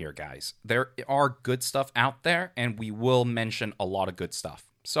gloom here, guys. There are good stuff out there, and we will mention a lot of good stuff.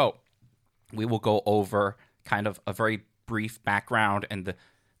 So we will go over kind of a very brief background and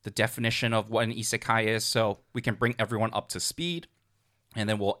the definition of what an isekai is, so we can bring everyone up to speed. And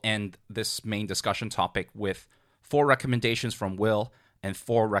then we'll end this main discussion topic with 4 recommendations from Will and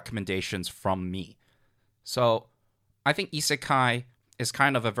 4 recommendations from me. So I think isekai is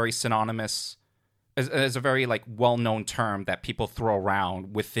kind of a very synonymous, is a very like well-known term that people throw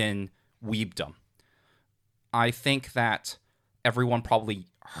around within weebdom. I think that everyone probably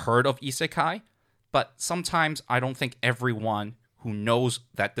heard of isekai, but sometimes I don't think everyone who knows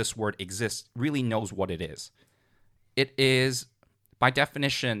that this word exists really knows what it is. It is, by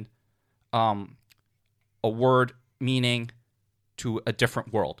definition, a word meaning to a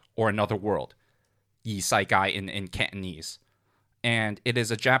different world or another world. Isekai in Cantonese. And it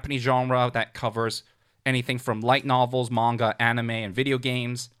is a Japanese genre that covers anything from light novels, manga, anime, and video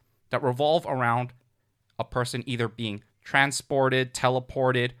games that revolve around a person either being transported,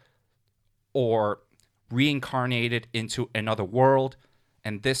 teleported, or reincarnated into another world.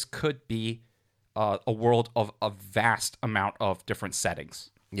 And this could be a world of a vast amount of different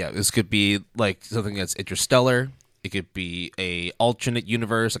settings. Yeah, this could be like something that's interstellar. It could be a alternate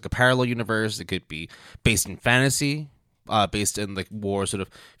universe, like a parallel universe. It could be based in fantasy, based in like more sort of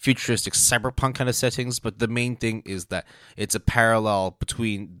futuristic cyberpunk kind of settings. But the main thing is that it's a parallel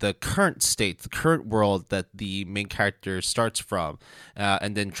between the current state, the current world that the main character starts from,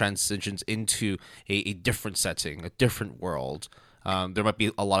 and then transitions into a different setting, a different world. There might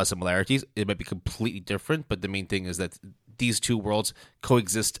be a lot of similarities. It might be completely different, but the main thing is that these two worlds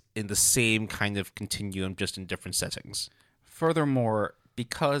coexist in the same kind of continuum, just in different settings. Furthermore,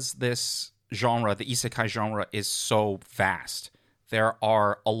 because this genre, the isekai genre, is so vast, there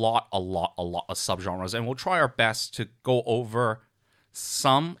are a lot of subgenres, and we'll try our best to go over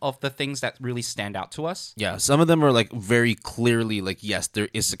some of the things that really stand out to us. Yeah, some of them are like very clearly like, yes, they're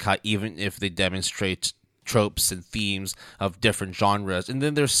isekai, even if they demonstrate tropes and themes of different genres. And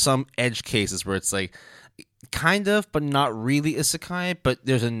then there's some edge cases where it's like kind of, but not really isekai, but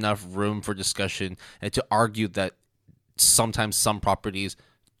there's enough room for discussion and to argue that sometimes some properties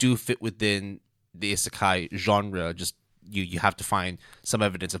do fit within the isekai genre. Just you have to find some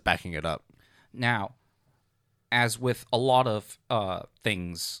evidence of backing it up. Now, as with a lot of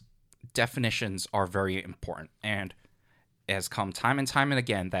things, definitions are very important, and it has come time and time and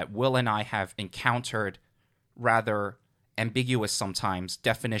again that Will and I have encountered rather ambiguous sometimes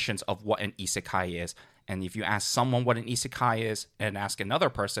definitions of what an isekai is. And if you ask someone what an isekai is and ask another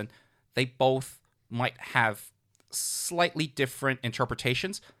person, they both might have slightly different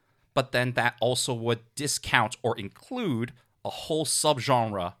interpretations, but then that also would discount or include a whole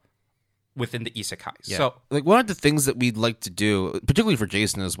subgenre within the isekai. Yeah. So, like, one of the things that we'd like to do, particularly for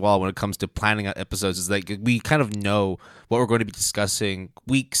Jason as well, when it comes to planning out episodes, is like we kind of know what we're going to be discussing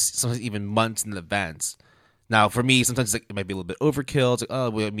weeks, sometimes even months in advance. Now, for me, sometimes like, it might be a little bit overkill. It's like, oh,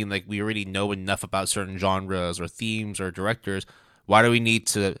 well, I mean, like we already know enough about certain genres or themes or directors. Why do we need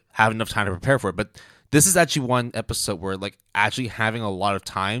to have enough time to prepare for it? But this is actually one episode where like actually having a lot of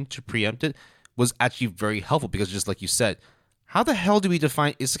time to preempt it was actually very helpful because just like you said, how the hell do we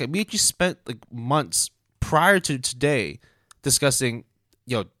define isekai? We actually spent like months prior to today discussing,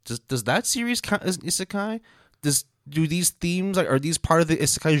 does that series count as isekai? Do these themes are these part of the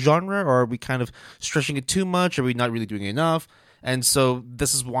isekai genre, or are we kind of stretching it too much? Are we not really doing enough? And so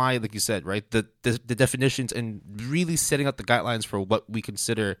this is why, like you said, right, the definitions and really setting up the guidelines for what we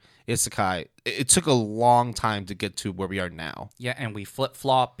consider isekai, it took a long time to get to where we are now. Yeah, and we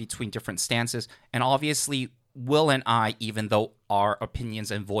flip-flop between different stances. And obviously, Will and I, even though our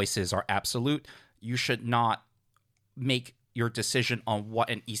opinions and voices are absolute, you should not make your decision on what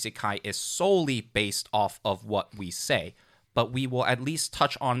an isekai is solely based off of what we say. But we will at least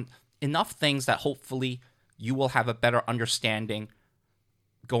touch on enough things that hopefully you will have a better understanding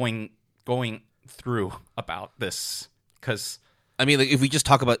going through about this. Because I mean, like if we just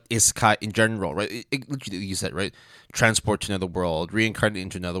talk about isekai in general, right? Literally, you said, right? Transport to another world, reincarnate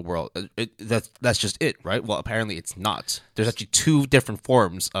into another world. That's just it, right? Well, apparently it's not. There's actually two different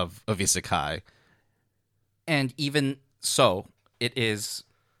forms of isekai. And even so, it is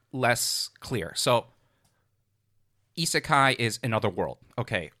less clear. So, isekai is another world,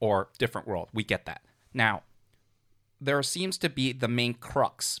 okay, or different world. We get that. Now, there seems to be the main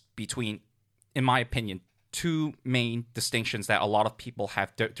crux between, in my opinion, two main distinctions that a lot of people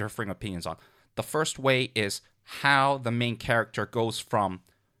have differing opinions on. The first way is how the main character goes from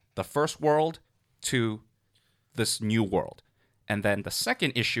the first world to this new world. And then the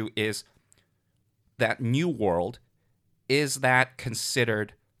second issue is that new world, is that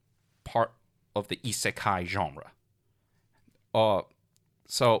considered part of the isekai genre?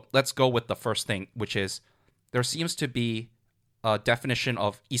 So let's go with the first thing, which is there seems to be a definition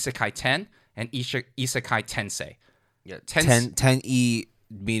of isekai ten and isekai tensei. Yeah, 10e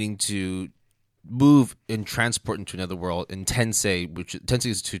meaning to move and transport into another world, and tensei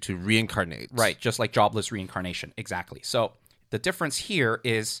is to reincarnate. Right, just like jobless reincarnation. Exactly. So the difference here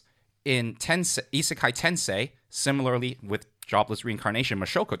is in isekai tensei, similarly with jobless reincarnation,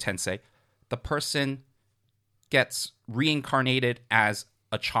 Mashoko tensei, the person gets reincarnated as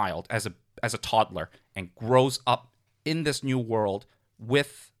a child, as a toddler, and grows up in this new world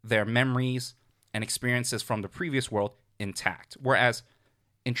with their memories and experiences from the previous world intact. Whereas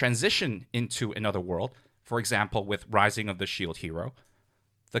in transition into another world, for example, with Rising of the Shield Hero,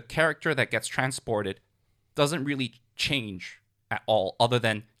 the character that gets transported doesn't really change at all, other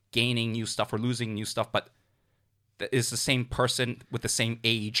than gaining new stuff or losing new stuff, but is the same person with the same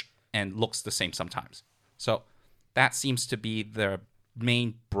age and looks the same sometimes. So that seems to be the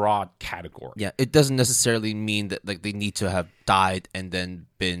main broad category. Yeah, it doesn't necessarily mean that like they need to have died and then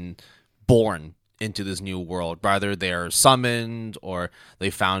been born into this new world. Rather, they're summoned or they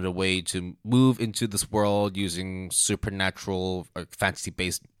found a way to move into this world using supernatural or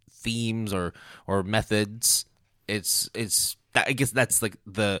fantasy-based themes or methods. It's I guess that's like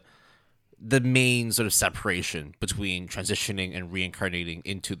the main sort of separation between transitioning and reincarnating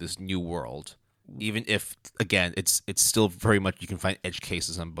into this new world. Even if, again, it's still very much, you can find edge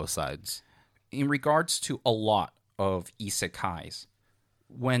cases on both sides. In regards to a lot of isekais,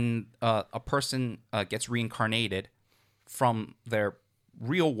 when a person gets reincarnated from their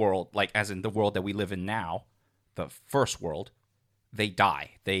real world, like as in the world that we live in now, the first world, they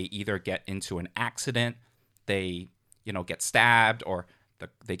die. They either get into an accident, they get stabbed, or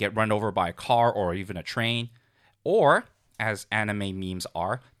they get run over by a car or even a train, or, as anime memes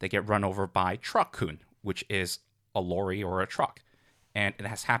are, they get run over by Truck-kun, which is a lorry or a truck. And it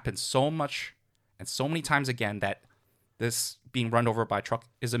has happened so much and so many times again that this being run over by a truck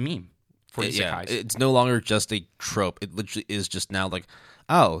is a meme for isekais. Yeah, it's no longer just a trope. It literally is just now like,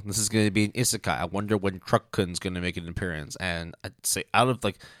 oh, this is going to be an isekai. I wonder when Truck-kun's going to make an appearance. And I'd say out of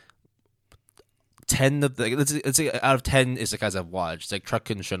like 10 of the, let's say out of 10 isekais I've watched, like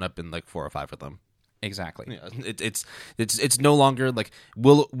Truck-kun shown up in like 4 or 5 of them. Exactly. Yeah, it's no longer like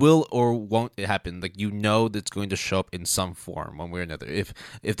will or won't it happen. Like that it's going to show up in some form, one way or another. If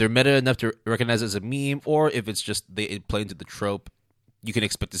they're meta enough to recognize it as a meme, or if it's just it play into the trope, you can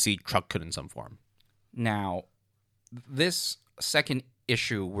expect to see Truck-kun in some form. Now, this second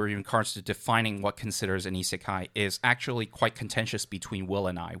issue, where in regards to defining what considers an isekai, is actually quite contentious between Will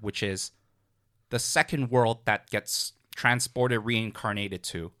and I, which is the second world that gets transported, reincarnated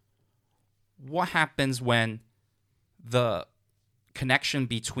to. What happens when the connection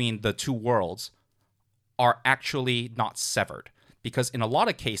between the two worlds are actually not severed? Because in a lot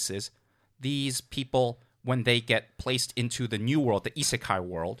of cases, these people when they get placed into the new world, the isekai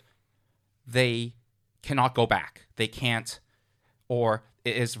world, they cannot go back. They can't, or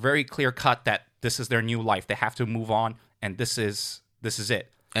it is very clear cut that this is their new life. They have to move on, and this is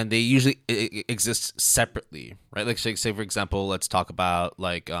it. And they usually exist separately, right? Like, say for example, let's talk about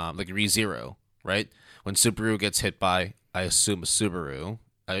like ReZero, right? When Subaru gets hit by, I assume, a Subaru.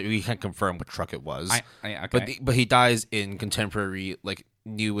 We can't confirm what truck it was. Okay. But he dies in contemporary, like,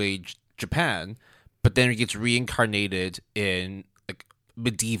 New Age Japan, but then he gets reincarnated in like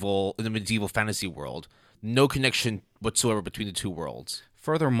the medieval fantasy world. No connection whatsoever between the two worlds.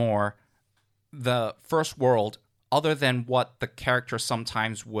 Furthermore, the first world, other than what the character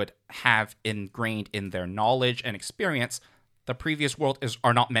sometimes would have ingrained in their knowledge and experience, the previous world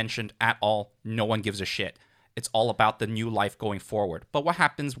are not mentioned at all. No one gives a shit. It's all about the new life going forward. But what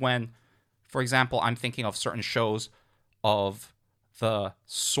happens when, for example, I'm thinking of certain shows of the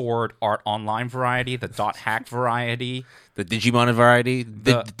Sword Art Online variety, the .hack variety, the Digimon variety,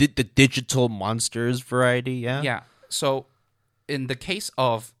 the digital monsters variety, yeah? Yeah. So in the case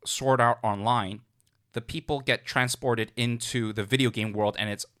of Sword Art Online, the people get transported into the video game world, and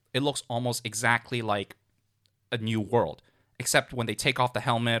it looks almost exactly like a new world, except when they take off the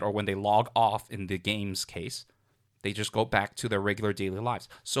helmet or when they log off in the game's case, they just go back to their regular daily lives.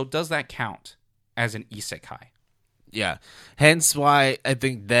 So does that count as an isekai? Yeah. Hence why I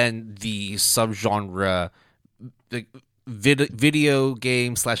think then the subgenre, the video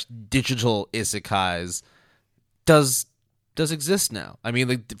game / digital isekais does exist now. I mean,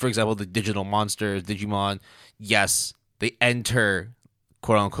 like, for example, the digital monsters, Digimon, yes, they enter,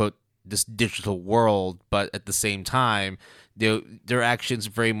 quote unquote, this digital world, but at the same time, their actions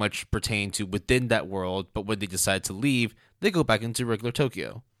very much pertain to within that world, but when they decide to leave, they go back into regular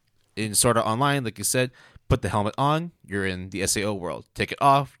Tokyo. In Sword Art Online, like you said, put the helmet on, you're in the SAO world. Take it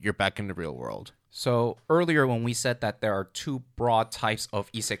off, you're back in the real world. So earlier when we said that there are two broad types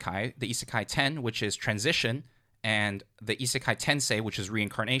of isekai, the Isekai Ten, which is transition, and the Isekai Tensei, which is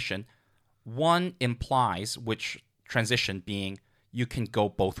reincarnation, one implies, which transition being you can go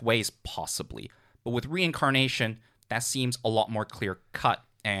both ways possibly. But with reincarnation, that seems a lot more clear cut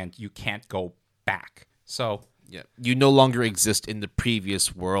and you can't go back. So yeah, you no longer exist in the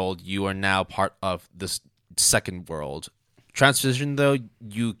previous world. You are now part of this second world. Transition, though,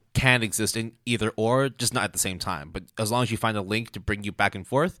 you can exist in either or, just not at the same time. But as long as you find a link to bring you back and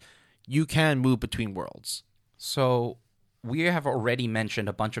forth, you can move between worlds. So we have already mentioned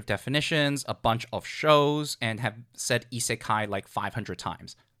a bunch of definitions, a bunch of shows, and have said isekai like 500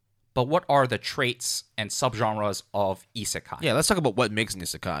 times. But what are the traits and subgenres of isekai? Yeah, let's talk about what makes an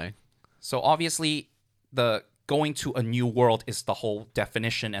isekai. So obviously, the going to a new world is the whole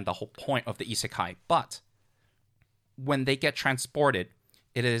definition and the whole point of the isekai. But when they get transported,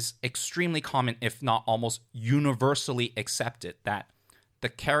 it is extremely common, if not almost universally accepted, that the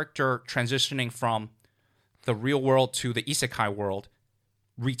character transitioning from the real world to the isekai world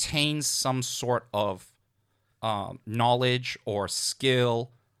retains some sort of knowledge or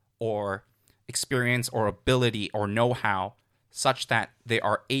skill or experience or ability or know-how such that they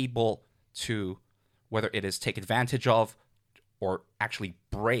are able to, whether it is take advantage of or actually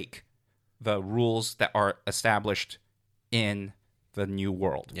break the rules that are established in the new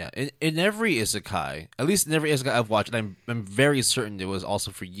world. Yeah, in every isekai, at least in every isekai I've watched, and I'm very certain it was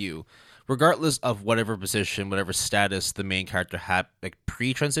also for you, regardless of whatever position, whatever status the main character had, like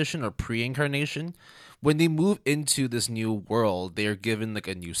pre-transition or pre-incarnation, when they move into this new world, they are given like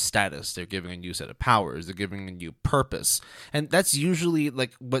a new status. They're given a new set of powers. They're given a new purpose. And that's usually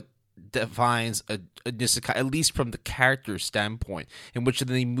like what defines a isekai, at least from the character standpoint, in which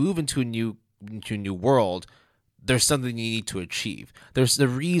they move into a new world. There's something you need to achieve. There's the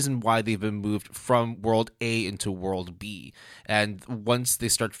reason why they've been moved from world A into world B. And once they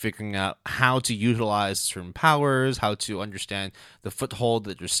start figuring out how to utilize certain powers, how to understand the foothold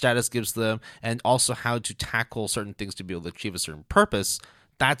that their status gives them, and also how to tackle certain things to be able to achieve a certain purpose,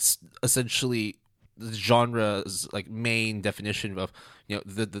 that's essentially the genre's like main definition of, you know,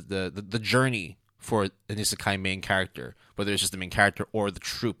 the journey for an isekai main character, whether it's just the main character or the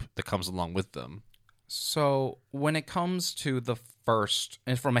troupe that comes along with them. So when it comes to the first,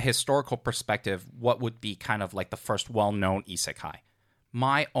 and from a historical perspective, what would be kind of like the first well-known isekai?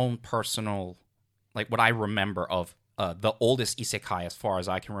 My own personal, like what I remember of the oldest isekai as far as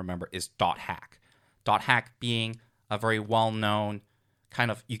I can remember is .hack. .hack being a very well-known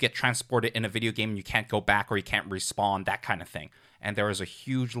kind of, you get transported in a video game and you can't go back or you can't respawn, that kind of thing. And there is a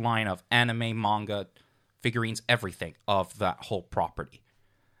huge line of anime, manga, figurines, everything of that whole property.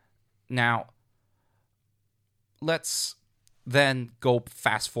 Now, let's then go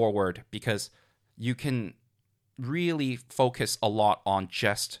fast forward, because you can really focus a lot on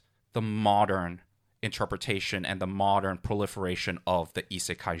just the modern interpretation and the modern proliferation of the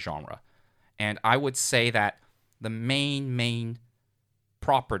isekai genre. And I would say that the main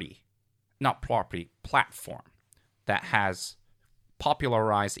platform that has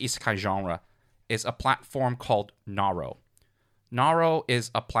popularized isekai genre is a platform called Naro. Naro is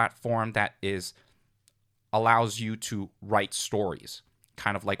a platform that allows you to write stories,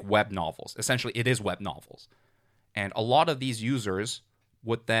 kind of like web novels. Essentially, it is web novels. And a lot of these users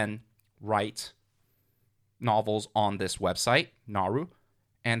would then write novels on this website, Naru,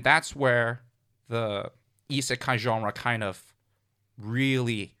 and that's where the isekai genre kind of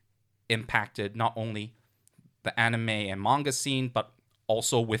really impacted not only the anime and manga scene, but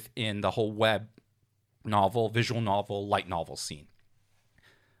also within the whole web novel, visual novel, light novel scene.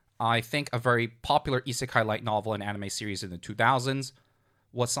 I think a very popular isekai light novel and anime series in the 2000s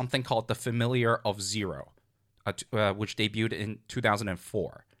was something called The Familiar of Zero, which debuted in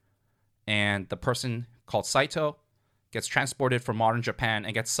 2004. And the person called Saito gets transported from modern Japan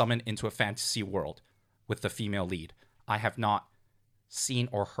and gets summoned into a fantasy world with the female lead. I have not seen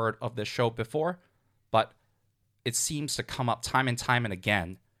or heard of this show before, but it seems to come up time and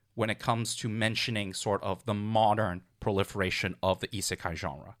again when it comes to mentioning sort of the modern proliferation of the isekai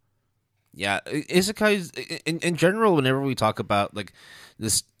genre. Yeah, isekais in general, whenever we talk about like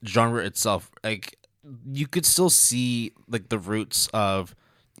this genre itself, like you could still see like the roots of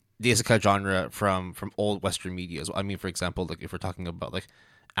the isekai genre from old Western media as well. I mean, for example, like if we're talking about like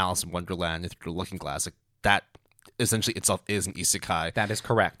Alice in Wonderland, if you're Looking Glass, like that essentially itself is an isekai. That is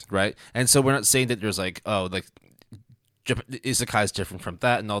correct, right? And so we're not saying that there's like, oh, like isekai is different from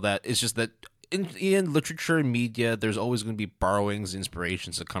that and all that. It's just that in literature and media, there's always going to be borrowings,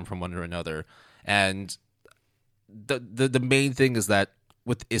 inspirations that come from one or another. And the main thing is that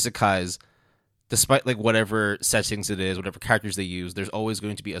with isekais, despite like whatever settings it is, whatever characters they use, there's always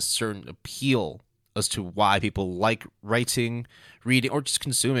going to be a certain appeal as to why people like writing, reading, or just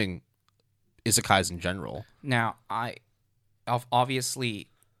consuming isekais in general. Now, obviously,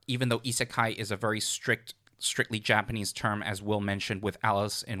 even though isekai is a very strictly Japanese term, as Will mentioned with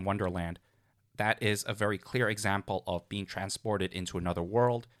Alice in Wonderland, that is a very clear example of being transported into another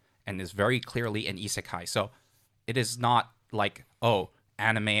world and is very clearly an isekai. So it is not like, oh,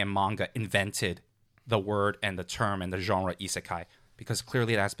 anime and manga invented the word and the term and the genre isekai, because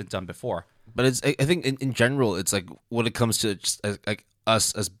clearly that has been done before. But it's, I think in general, it's like when it comes to just like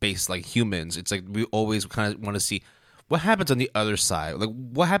us as base like humans, it's like we always kind of want to see what happens on the other side. Like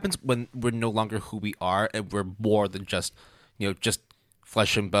what happens when we're no longer who we are and we're more than just, just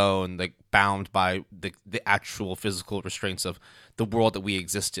flesh and bone, like bound by the actual physical restraints of the world that we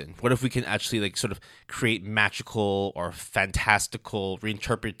exist in. What if we can actually like sort of create magical or fantastical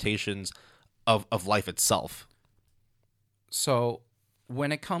reinterpretations of life itself? So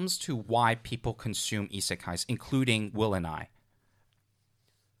when it comes to why people consume isekais, including Will and I,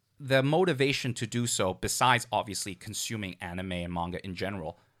 the motivation to do so, besides obviously consuming anime and manga in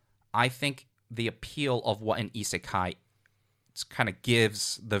general, I think the appeal of what an isekai kind of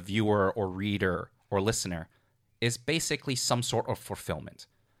gives the viewer or reader or listener is basically some sort of fulfillment.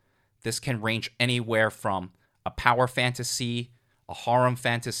 This can range anywhere from a power fantasy, a harem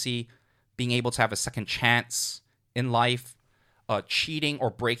fantasy, being able to have a second chance in life, cheating or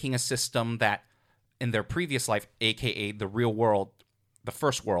breaking a system that in their previous life, aka the real world, the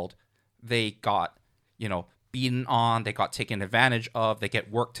first world, they got, beaten on, they got taken advantage of, they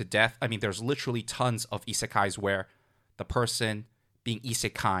get worked to death. I mean, there's literally tons of isekais where the person being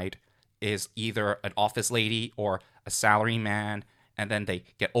isekai'd is either an office lady or a salary man, and then they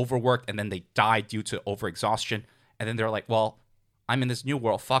get overworked, and then they die due to overexhaustion, and then they're like, well, I'm in this new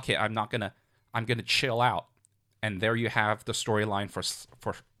world, fuck it, I'm gonna chill out. And there you have the storyline for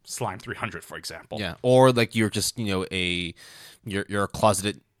Slime 300, for example. Yeah, or like you're just, you're a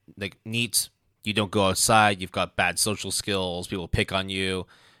closeted like NEET, you don't go outside, you've got bad social skills, people pick on you,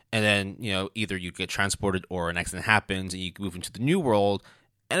 and then, either you get transported or an accident happens and you move into the new world,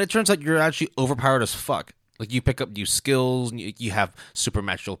 and it turns out you're actually overpowered as fuck. Like, you pick up new skills, and you have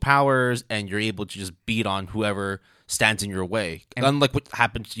supernatural powers, and you're able to just beat on whoever stands in your way. And unlike what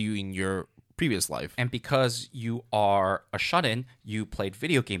happened to you in your previous life. And because you are a shut-in, you played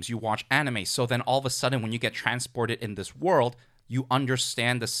video games, you watch anime, so then all of a sudden when you get transported in this world, you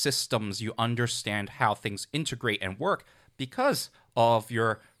understand the systems, you understand how things integrate and work because of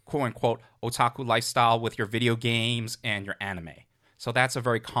your quote-unquote otaku lifestyle with your video games and your anime. So that's a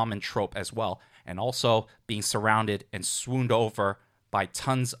very common trope as well. And also being surrounded and swooned over by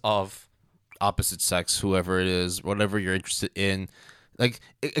tons of opposite sex, whoever it is, whatever you're interested in. Like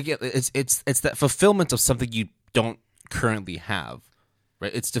again, it's that fulfillment of something you don't currently have,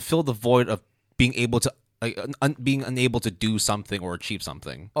 right? It's to fill the void of being able to being unable to do something or achieve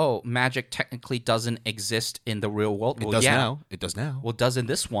something. Oh, magic technically doesn't exist in the real world. It does now. It does now. Well, it does in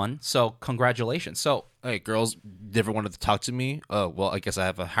this one. So congratulations. So Hey, girls never wanted to talk to me. Oh, well, I guess I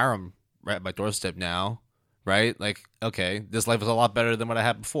have a harem right at my doorstep now, right? Like, okay, this life is a lot better than what I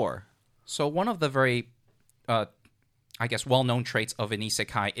had before. So one of the very, I guess, well-known traits of an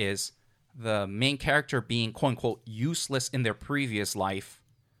isekai is the main character being quote-unquote useless in their previous life,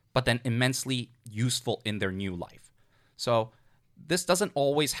 but then immensely useful in their new life. So this doesn't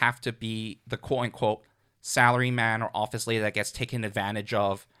always have to be the quote-unquote salaryman or office lady that gets taken advantage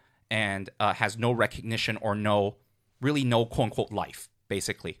of and has no recognition or no quote-unquote life,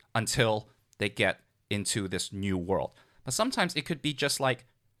 basically, until they get into this new world. But sometimes it could be just like,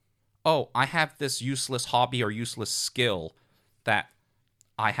 oh, I have this useless hobby or useless skill that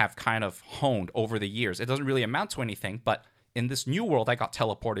I have kind of honed over the years. It doesn't really amount to anything, but in this new world I got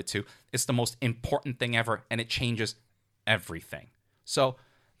teleported to, it's the most important thing ever, and it changes everything. So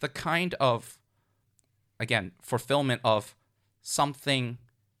the kind of, again, fulfillment of something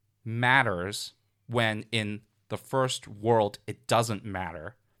matters when in the first world it doesn't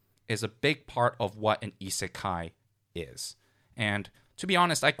matter is a big part of what an isekai is. And to be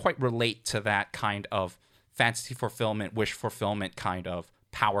honest, I quite relate to that kind of fantasy fulfillment, wish fulfillment kind of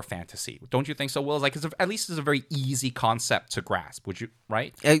power fantasy. Don't you think so, Will? Like, at least it's a very easy concept to grasp. Would you,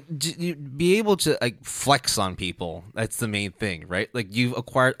 right? You be able to like flex on people. That's the main thing, right? Like you've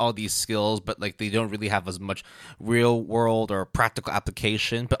acquired all these skills, but like they don't really have as much real world or practical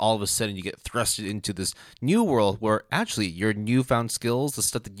application. But all of a sudden, you get thrusted into this new world where actually your newfound skills, the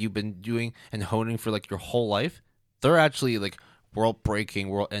stuff that you've been doing and honing for like your whole life, they're actually like world breaking,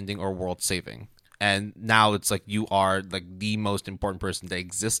 world ending, or world saving. And now it's like you are like the most important person that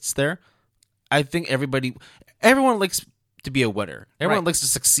exists there. I think everyone likes to be a winner. Everyone likes to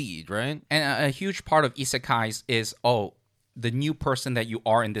succeed, right? And a huge part of isekais is, the new person that you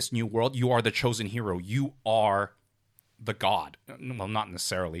are in this new world, you are the chosen hero. You are the god. Well, not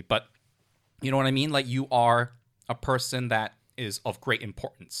necessarily, but you know what I mean? Like you are a person that is of great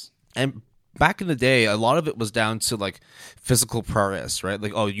importance. And back in the day, a lot of it was down to like physical prowess, right?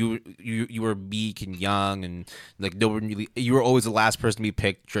 Like, oh, you were meek and young, and like no one really. You were always the last person to be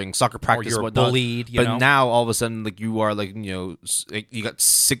picked during soccer practice. Or you're and whatnot. bullied. But now all of a sudden, like you are like you got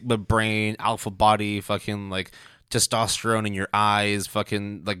sigma brain, alpha body, fucking like testosterone in your eyes,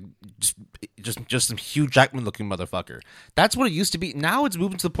 fucking like just some Hugh Jackman looking motherfucker. That's what it used to be. Now it's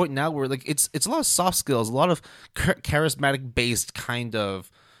moving to the point now where like it's a lot of soft skills, a lot of charismatic based kind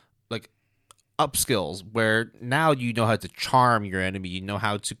of like up skills where now you know how to charm your enemy, you know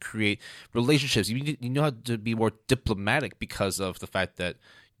how to create relationships, you know how to be more diplomatic because of the fact that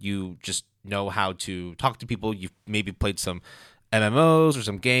you just know how to talk to people. You've maybe played some MMOs or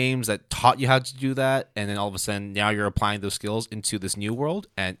some games that taught you how to do that, and then all of a sudden now you're applying those skills into this new world,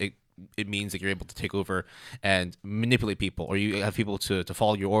 and it means that you're able to take over and manipulate people, or you have people to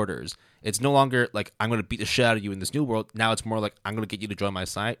follow your orders. It's no longer like, I'm going to beat the shit out of you in this new world. Now it's more like, I'm going to get you to join my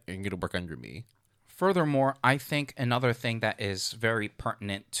side, and you're going to work under me. Furthermore, I think another thing that is very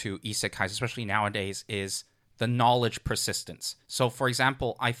pertinent to isekais, especially nowadays, is the knowledge persistence. So, for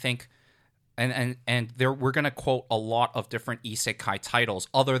example, I think, and there we're going to quote a lot of different isekai titles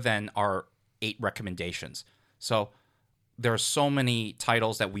other than our 8 recommendations. So there are so many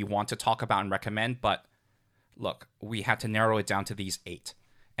titles that we want to talk about and recommend, but look, we had to narrow it down to these 8.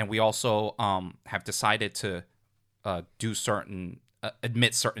 And we also have decided to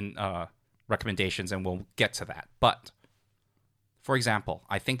admit certain recommendations, and we'll get to that. But, for example,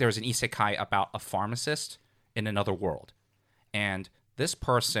 I think there's an isekai about a pharmacist in another world. And this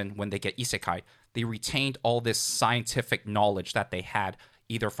person, when they get isekai, they retained all this scientific knowledge that they had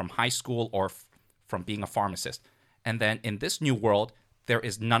either from high school or from being a pharmacist. And then in this new world, there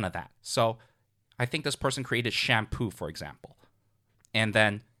is none of that. So I think this person created shampoo, for example. And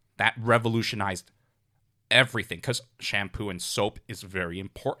then that revolutionized everything, because shampoo and soap is very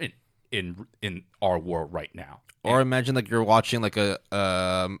important in our world right now. Or imagine like you're watching like an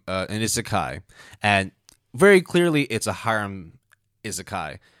isekai, and very clearly it's a harem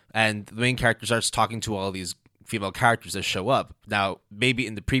isekai, and the main character starts talking to all these female characters that show up. Now, maybe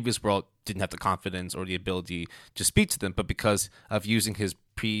in the previous world didn't have the confidence or the ability to speak to them, but because of using his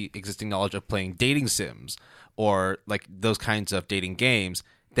pre-existing knowledge of playing dating sims or like those kinds of dating games,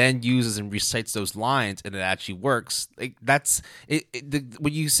 then uses and recites those lines, and it actually works. Like that's it.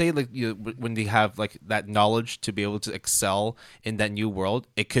 When you say like when they have like that knowledge to be able to excel in that new world,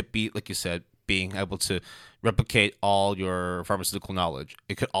 it could be like you said, being able to replicate all your pharmaceutical knowledge.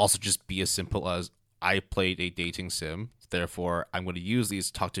 It could also just be as simple as I played a dating sim, therefore I'm going to use these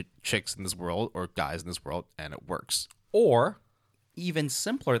to talk to chicks in this world or guys in this world, and it works. Or, even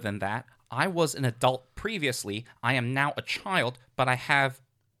simpler than that, I was an adult previously, I am now a child, but I have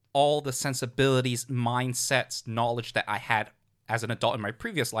all the sensibilities, mindsets, knowledge that I had as an adult in my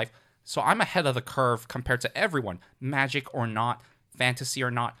previous life. So I'm ahead of the curve compared to everyone, magic or not, fantasy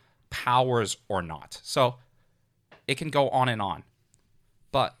or not, powers or not. So it can go on and on.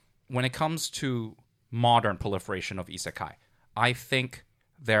 But when it comes to modern proliferation of isekai, I think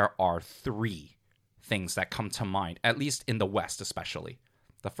there are 3 things that come to mind, at least in the West especially.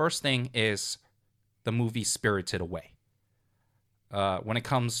 The first thing is the movie Spirited Away. When it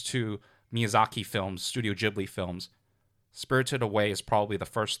comes to Miyazaki films, Studio Ghibli films, Spirited Away is probably the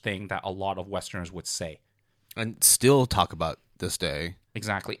first thing that a lot of Westerners would say. And still talk about this day.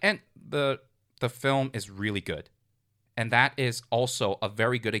 Exactly. And the film is really good. And that is also a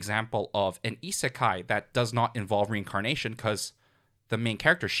very good example of an isekai that does not involve reincarnation, because the main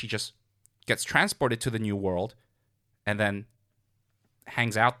character, she just gets transported to the new world and then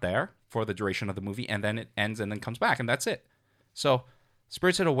hangs out there for the duration of the movie, and then it ends and then comes back, and that's it. So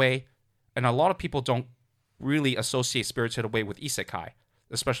Spirited Away, and a lot of people don't really associate Spirited Away with isekai,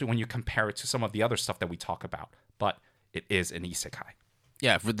 especially when you compare it to some of the other stuff that we talk about, but it is an isekai.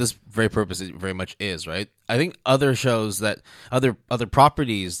 Yeah, for this very purpose, it very much is, right? I think other shows that other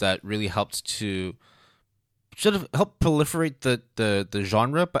properties that really helped to should have helped proliferate the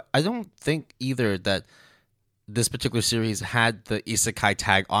genre, but I don't think either that this particular series had the isekai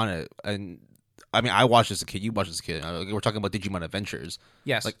tag on it. And I mean, I watched as a kid, you watched as a kid. We're talking about Digimon Adventures.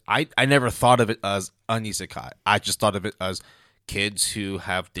 Yes. Like I never thought of it as an isekai. I just thought of it as kids who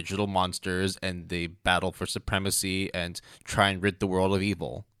have digital monsters and they battle for supremacy and try and rid the world of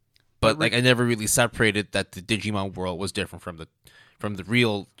evil. But like I never really separated that the Digimon world was different from the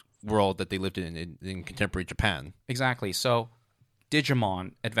real world that they lived in contemporary Japan. Exactly. So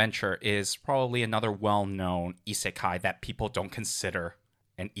Digimon Adventure is probably another well-known isekai that people don't consider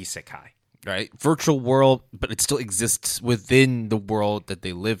an isekai. Right? Virtual world, but it still exists within the world that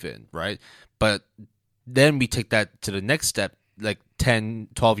they live in, right? But then we take that to the next step, like 10,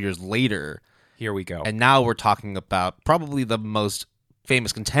 12 years later. Here we go. And now we're talking about probably the most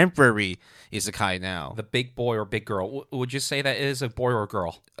famous contemporary isekai now. The big boy or big girl. Would you say that is a boy or a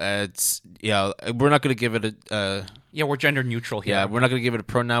girl? It's, yeah, we're not going to give it a... yeah, we're gender neutral here. Yeah, we're not going to give it a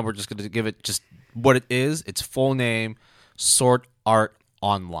pronoun. We're just going to give it just what it is. Its full name, Sword Art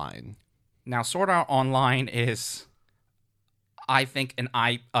Online. Now, Sword Art Online is, I think,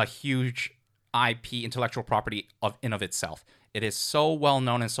 a huge IP, intellectual property of itself. It is so well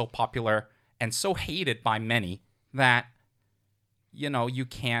known and so popular and so hated by many that, you know, you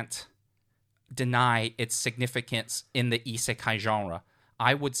can't deny its significance in the isekai genre.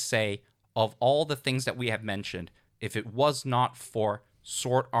 I would say, of all the things that we have mentioned, if it was not for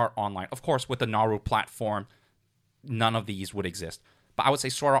Sword Art Online, of course, with the Naru platform, none of these would exist. But I would say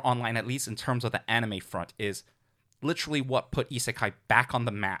Sword Art Online, at least in terms of the anime front, is literally what put isekai back on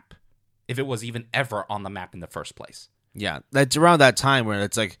the map, if it was even ever on the map in the first place. Yeah, that's around that time where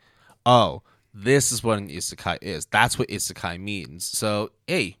it's like, oh, this is what an isekai is. That's what isekai means. So,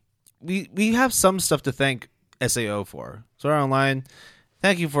 hey, we have some stuff to thank SAO for. Sword Art Online,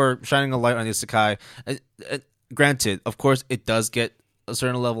 thank you for shining a light on isekai. Granted, of course, it does get a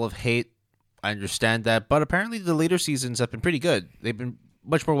certain level of hate. I understand that, but apparently the later seasons have been pretty good. They've been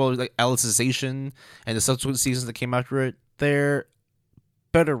much more well, like Alicization and the subsequent seasons that came after it. They're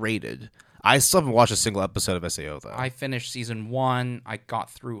better rated. I still haven't watched a single episode of SAO though. I finished season 1. I got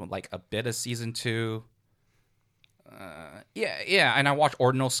through like a bit of season 2. Yeah, and I watched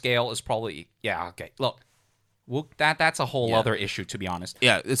Ordinal Scale is probably okay. Look, that's a whole other issue, to be honest.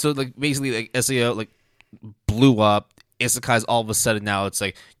 Yeah, so like basically like SAO like blew up. Isekai's all of a sudden now it's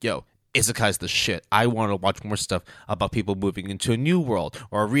like, yo, Isekai's the shit. I want to watch more stuff about people moving into a new world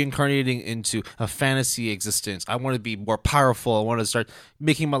or reincarnating into a fantasy existence. I want to be more powerful. I want to start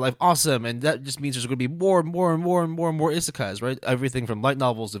making my life awesome. And that just means there's going to be more and more and more and more and more Isekais, right? Everything from light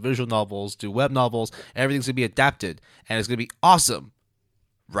novels to visual novels to web novels. Everything's going to be adapted. And it's going to be awesome.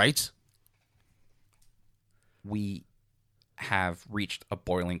 Right? We have reached a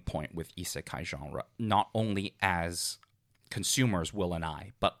boiling point with isekai genre, not only as consumers, Will and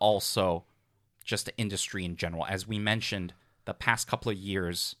I, but also just the industry in general. As we mentioned, the past couple of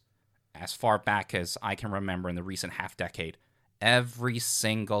years, as far back as I can remember in the recent half decade, every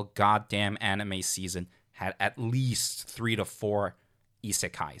single goddamn anime season had at least 3 to 4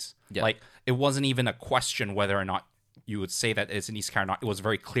 isekais. Yeah. Like, it wasn't even a question whether or not you would say that it's an isekai or not. It was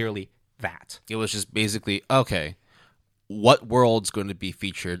very clearly, that. It was just basically, okay, what world's going to be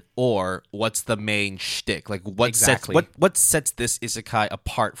featured, or what's the main shtick? Like, Exactly. what sets this isekai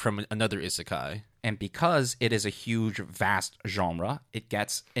apart from another isekai? And because it is a huge, vast genre, it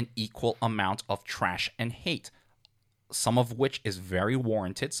gets an equal amount of trash and hate. Some of which is very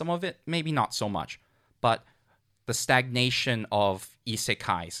warranted, some of it maybe not so much. But the stagnation of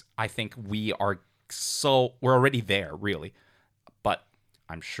isekais, I think we're already there, really. But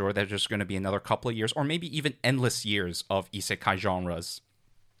I'm sure there's just going to be another couple of years, or maybe even endless years of isekai genres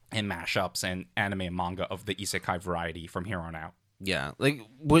and mashups and anime and manga of the isekai variety from here on out. Yeah, like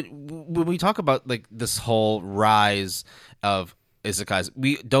when we talk about like this whole rise of isekais,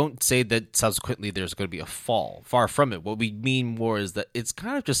 we don't say that subsequently there's going to be a fall. Far from it. What we mean more is that it's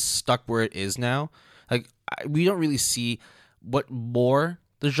kind of just stuck where it is now. Like, we don't really see what more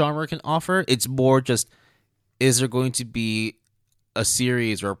the genre can offer. It's more just, is there going to be a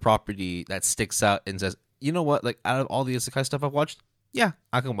series or a property that sticks out and says, you know what, like, out of all the isekai stuff I've watched, yeah,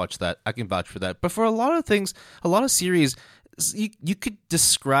 I can watch that. I can vouch for that. But for a lot of things, a lot of series, you could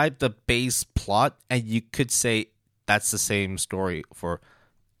describe the base plot and you could say that's the same story for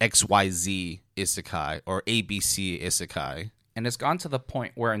XYZ isekai or ABC isekai. And it's gone to the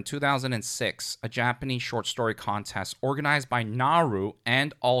point where in 2006, a Japanese short story contest organized by Naru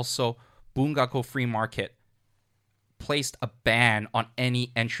and also Bungaku Free Market placed a ban on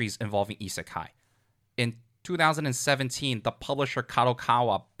any entries involving isekai. In 2017, the publisher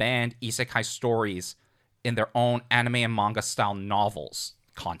Kadokawa banned isekai stories in their own anime and manga style novels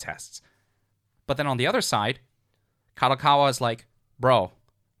contests. But then on the other side, Kadokawa is like, bro,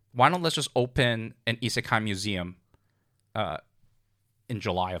 why don't let's just open an isekai museum in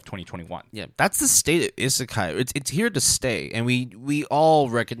July of 2021. Yeah, that's the state of isekai. It's here to stay, and we all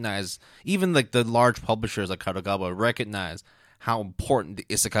recognize, even like the large publishers like Kadokawa recognize how important the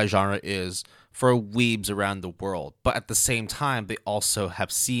isekai genre is for weebs around the world. But at the same time, they also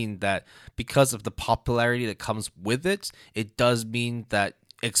have seen that because of the popularity that comes with it, it does mean that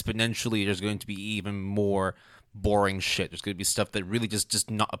exponentially there's going to be even more boring shit. There's going to be stuff that really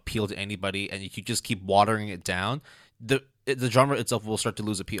just not appeal to anybody, and if you just keep watering it down, the genre itself will start to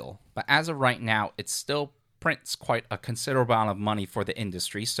lose appeal. But as of right now, it still prints quite a considerable amount of money for the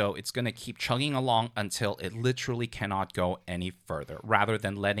industry, so it's going to keep chugging along until it literally cannot go any further, rather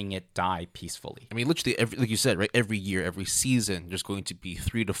than letting it die peacefully. I mean, literally, like you said, right? Every year, every season, there's going to be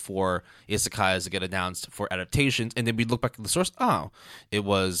 3 to 4 isekais that get announced for adaptations, and then we look back at the source. Oh, it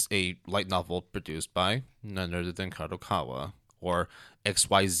was a light novel produced by none other than Kadokawa or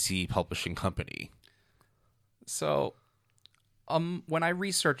XYZ Publishing Company. So, when I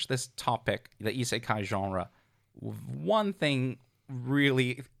researched this topic, the isekai genre, one thing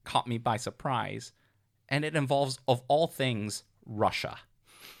really caught me by surprise, and it involves, of all things, Russia.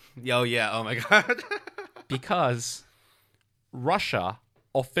 Oh, yeah. Oh, my God. Because Russia,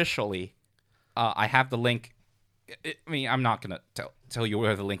 officially, I have the link. I'm not going to tell you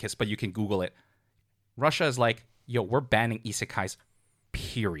where the link is, but you can Google it. Russia is like, yo, we're banning isekais,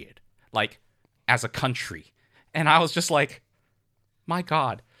 period. Like, as a country. And I was just like, my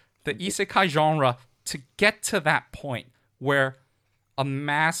God, the isekai genre, to get to that point where a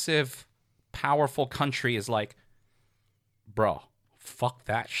massive, powerful country is like, bro, fuck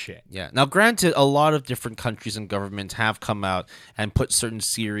that shit. Yeah. Now, granted, a lot of different countries and governments have come out and put certain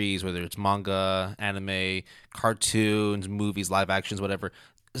series, whether it's manga, anime, cartoons, movies, live actions, whatever.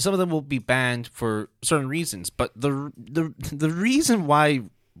 Some of them will be banned for certain reasons. But the reason why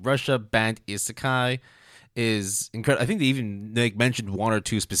Russia banned isekai is incredible. I think they even mentioned 1 or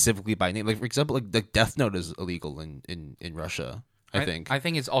 2 specifically by name. Like, for example, like Death Note is illegal in Russia. I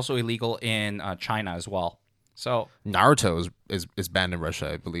think it's also illegal in China as well. So Naruto is banned in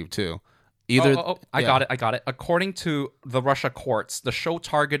Russia, I believe, too. I got it. According to the Russia courts, the show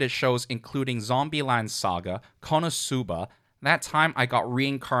targeted shows including Zombieland Saga, Konosuba, That Time I Got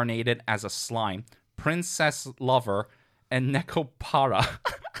Reincarnated as a Slime, Princess Lover, and Nekopara.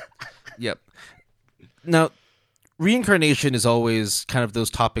 Yep. Now, reincarnation is always kind of those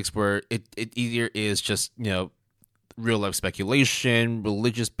topics where it either is just, real life speculation,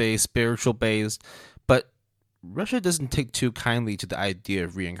 religious based, spiritual based, but Russia doesn't take too kindly to the idea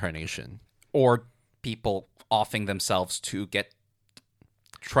of reincarnation. Or people offing themselves to get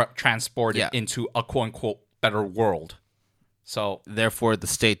transported into a quote unquote better world. So therefore, the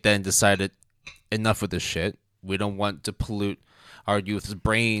state then decided, enough with this shit. We don't want to pollute our youth's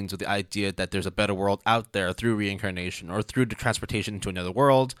brains with the idea that there's a better world out there through reincarnation or through the transportation into another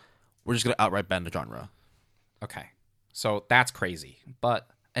world. We're just going to outright ban the genre. Okay. So that's crazy. But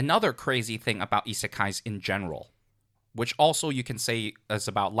another crazy thing about isekais in general, which also you can say is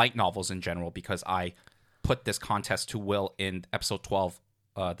about light novels in general, because I put this contest to Will in episode 12,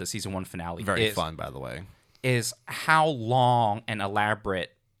 the season 1 finale. Very fun, by the way. Is how long and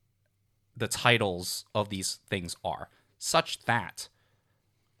elaborate the titles of these things are, such that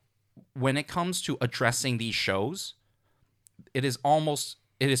when it comes to addressing these shows, it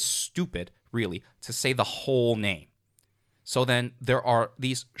is stupid, really, to say the whole name. So then there are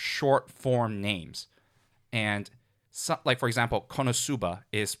these short form names. And like, for example, Konosuba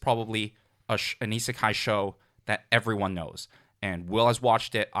is probably an isekai show that everyone knows. And Will has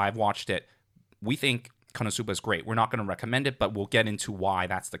watched it. I've watched it. We think Konosuba is great. We're not going to recommend it, but we'll get into why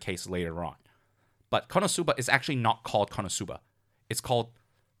that's the case later on. But Konosuba is actually not called Konosuba. It's called,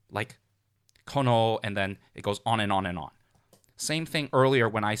 like, Kono, and then it goes on and on and on. Same thing earlier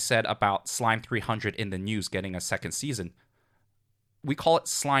when I said about Slime 300 in the news getting a second season. We call it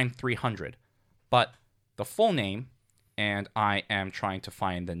Slime 300. But the full name, and I am trying to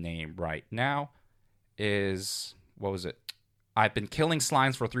find the name right now, is, what was it? I've been killing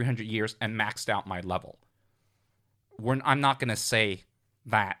slimes for 300 years and maxed out my level. I'm not going to say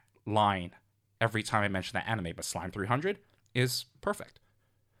that line every time I mention that anime, but Slime 300 is perfect.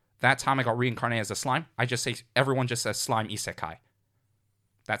 That time I got reincarnated as a slime, everyone just says slime isekai.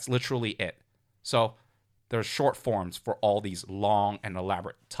 That's literally it. So there's short forms for all these long and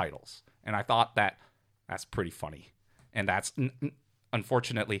elaborate titles. And I thought that's pretty funny. And that's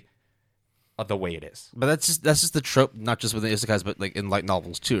unfortunately the way it is. But that's just the trope, not just with the isekais, but like in light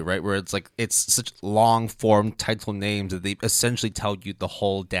novels too, right? Where it's like it's such long form title names that they essentially tell you the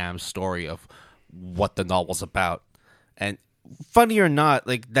whole damn story of what the novel's about. And funny or not,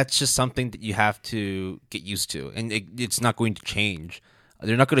 like that's just something that you have to get used to, and it's not going to change.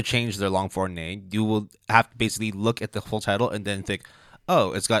 They're not going to change their long form name. You will have to basically look at the full title and then think,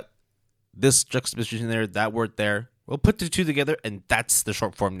 oh, it's got this juxtaposition there, that word there. We'll put the two together, and that's the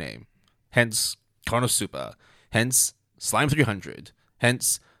short form name. Hence Konosuba, hence Slime 300,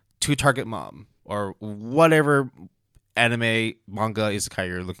 hence Two Target Mom, or whatever anime, manga, isekai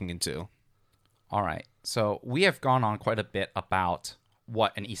you're looking into. All right, so we have gone on quite a bit about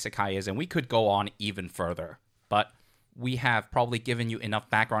what an isekai is, and we could go on even further, but we have probably given you enough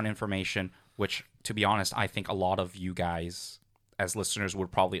background information, which, to be honest, I think a lot of you guys as listeners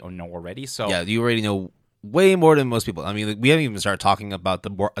would probably know already. So yeah, you already know way more than most people. I mean, like, we haven't even started talking about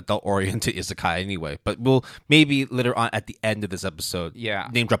the more adult-oriented isekai anyway, but we'll maybe later on at the end of this episode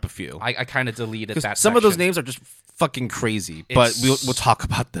name drop a few. I kind of deleted that some of those names are just fucking crazy, but we'll talk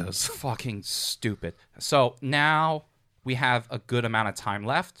about those. Fucking stupid. So now we have a good amount of time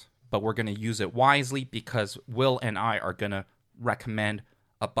left, but we're going to use it wisely because Will and I are going to recommend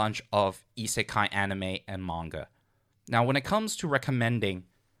a bunch of isekai anime and manga. Now, when it comes to recommending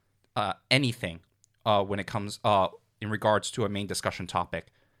anything, when it comes in regards to a main discussion topic,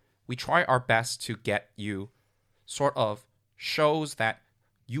 we try our best to get you sort of shows that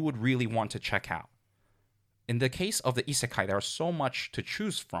you would really want to check out. In the case of the isekai, there is so much to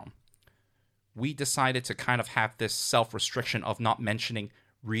choose from. We decided to kind of have this self-restriction of not mentioning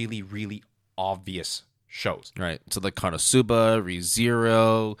really, really obvious shows. Right. So like Konosuba,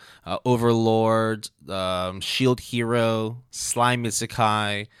 Re:Zero, Overlord, Shield Hero, Slime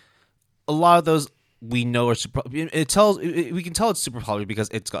Isekai. A lot of those we know are super. We can tell it's super popular because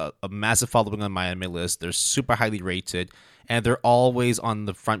it's got a massive following on my anime list. They're super highly rated, and they're always on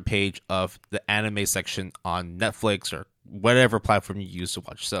the front page of the anime section on Netflix or whatever platform you use to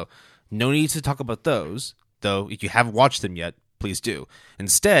watch. So no need to talk about those, though. If you haven't watched them yet, please do.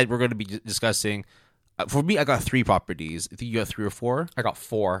 Instead, we're going to be discussing. For me, I got 3 properties. I think you got 3 or 4. I got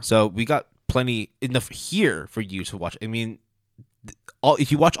 4. So we got plenty enough here for you to watch. I mean,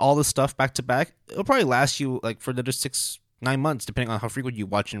 if you watch all this stuff back to back, it'll probably last you like for another 6-9 months, depending on how frequent you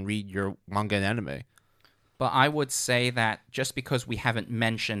watch and read your manga and anime. But I would say that just because we haven't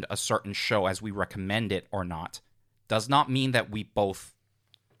mentioned a certain show as we recommend it or not, does not mean that we both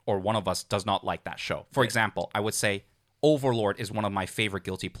or one of us does not like that show. For example, I would say Overlord is one of my favorite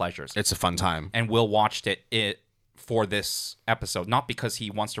guilty pleasures. It's a fun time. And Will watched it for this episode, not because he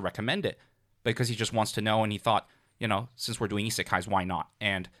wants to recommend it, but because he just wants to know, and he thought, since we're doing isekais, why not?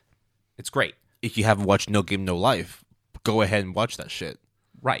 And it's great. If you haven't watched No Game No Life, go ahead and watch that shit.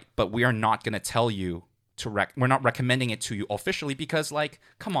 Right, but we are not going to tell you we're not recommending it to you officially because, like,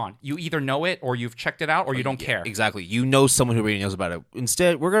 come on, you either know it or you've checked it out or you don't care. Exactly. You know someone who already knows about it.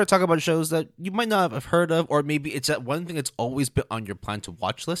 Instead, we're going to talk about shows that you might not have heard of, or maybe it's that one thing that's always been on your plan to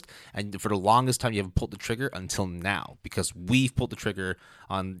watch list, and for the longest time you haven't pulled the trigger until now, because we've pulled the trigger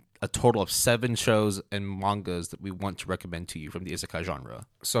on a total of 7 shows and mangas that we want to recommend to you from the isekai genre.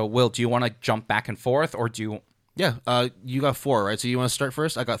 So, Will, do you want to jump back and forth, or do you Yeah, you got 4, right? So you want to start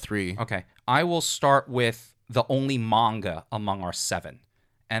first? I got 3. Okay. I will start with the only manga among our 7.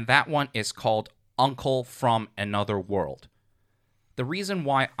 And that one is called Uncle from Another World. The reason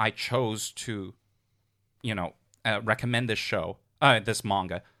why I chose to, recommend this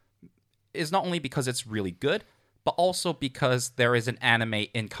manga, is not only because it's really good, but also because there is an anime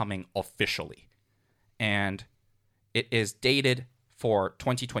incoming officially. And it is dated for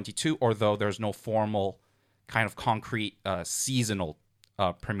 2022, although there's no formal kind of concrete seasonal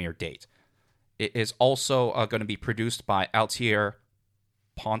premiere date. It is also going to be produced by Altier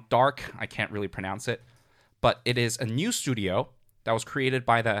Pontdark. I can't really pronounce it. But it is a new studio that was created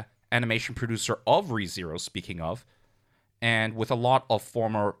by the animation producer of ReZero, speaking of, and with a lot of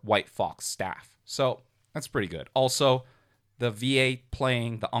former White Fox staff. So that's pretty good. Also, the VA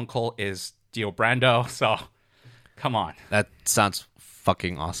playing the uncle is Dio Brando, so come on. That sounds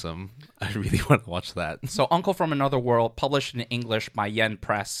fucking awesome. I really want to watch that. So Uncle from Another World, published in English by Yen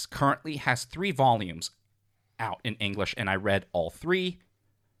Press, currently has 3 volumes out in English, and I read all 3.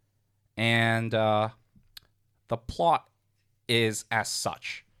 And the plot is as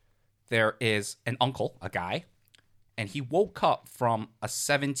such. There is an uncle, a guy, and he woke up from a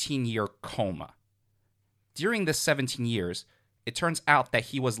 17-year coma. During this 17 years, it turns out that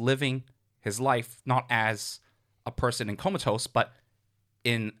he was living his life not as a person in comatose, but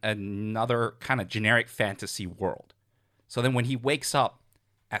in another kind of generic fantasy world. So then when he wakes up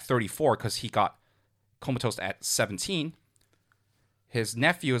at 34, because he got comatose at 17, his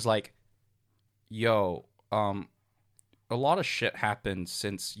nephew is like, yo, a lot of shit happened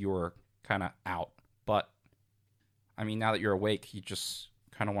since you were kind of out, but I mean, now that you're awake, you just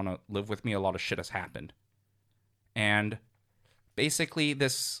kind of want to live with me. A lot of shit has happened. And basically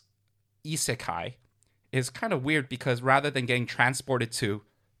this isekai is kind of weird because rather than getting transported to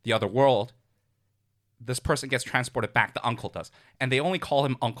the other world, this person gets transported back. The uncle does. And they only call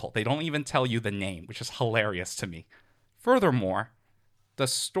him uncle. They don't even tell you the name, which is hilarious to me. Furthermore, the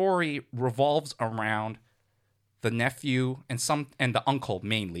story revolves around the nephew and the uncle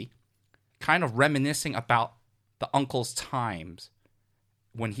mainly, kind of reminiscing about the uncle's times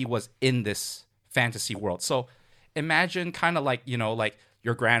when he was in this fantasy world. So imagine kind of like, like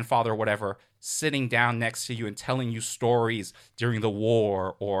your grandfather or whatever sitting down next to you and telling you stories during the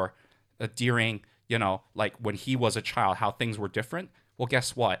war or during, like when he was a child, how things were different. Well,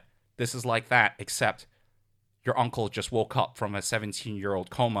 guess what? This is like that, except your uncle just woke up from a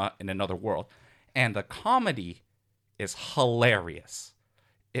 17-year-old coma in another world. And the comedy is hilarious.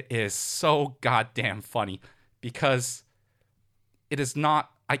 It is so goddamn funny because it is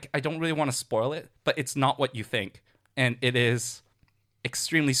not, I don't really want to spoil it, but it's not what you think. And it is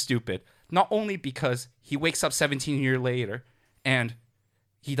extremely stupid. Not only because he wakes up 17 years later and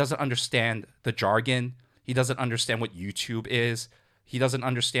he doesn't understand the jargon, he doesn't understand what YouTube is, he doesn't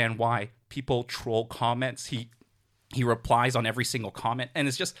understand why people troll comments, he replies on every single comment, and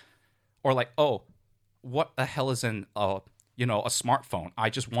it's just, or like, oh, what the hell is a smartphone? I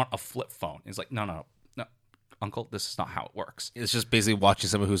just want a flip phone. It's like, no, uncle, this is not how it works. It's just basically watching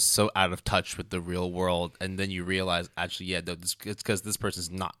someone who's so out of touch with the real world, and then you realize, actually, yeah, no, it's because this person's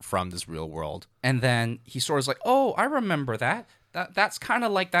not from this real world. And then he sort of is like, oh, I remember that. That's kind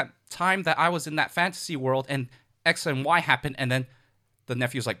of like that time that I was in that fantasy world, and X and Y happened, and then the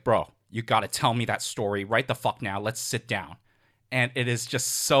nephew's like, bro, you got to tell me that story right the fuck now. Let's sit down. And it is just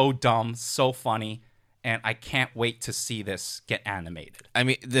so dumb, so funny. And I can't wait to see this get animated. I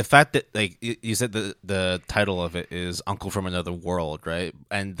mean, the fact that, like, you said the title of it is Uncle from Another World, right?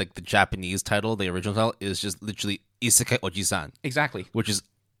 And, like, the Japanese title, the original title, is just literally Isekai Oji-san. Exactly. Which is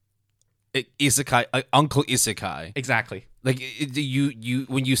Isekai, Uncle Isekai. Exactly. Like, you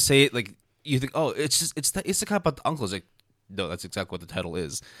when you say it, like, you think, oh, it's the Isekai about the uncle. It's like, no, that's exactly what the title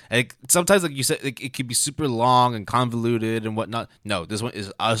is. And sometimes, like you said, it could be super long and convoluted and whatnot. No, this one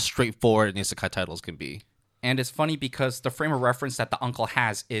is as straightforward as isekai titles can be. And it's funny because the frame of reference that the uncle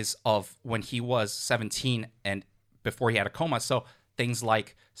has is of when he was 17 and before he had a coma. So things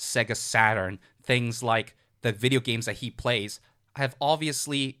like Sega Saturn, things like the video games that he plays have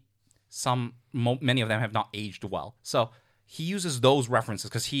obviously many of them have not aged well. So he uses those references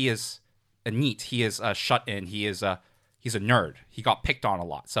because he is a NEET. He is a shut-in. He's a nerd. He got picked on a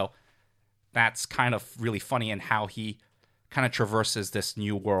lot. So that's kind of really funny in how he kind of traverses this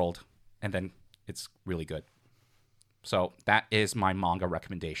new world. And then it's really good. So that is my manga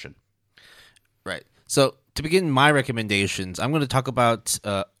recommendation. Right. So to begin my recommendations, I'm going to talk about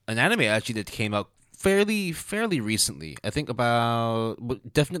an anime actually that came out fairly recently. I think about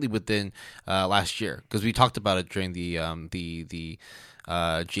definitely within last year because we talked about it during the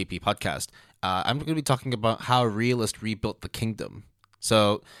JP podcast. I'm going to be talking about how Realist rebuilt the kingdom.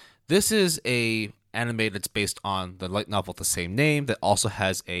 So this is a anime that's based on the light novel of the same name that also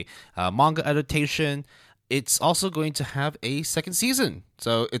has a manga adaptation. It's also going to have a second season.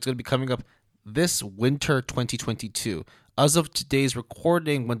 So it's going to be coming up this winter 2022. As of today's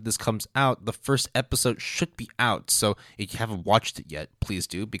recording, when this comes out, the first episode should be out. So if you haven't watched it yet, please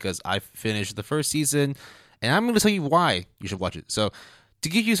do, because I finished the first season, and I'm going to tell you why you should watch it. So to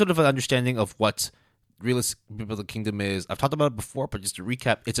give you sort of an understanding of what Realist Rebuild the Kingdom is, I've talked about it before, but just to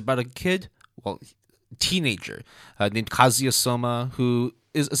recap, it's about a kid, teenager, named Kazuya Soma, who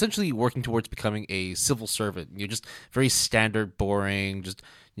is essentially working towards becoming a civil servant. Just very standard, boring, just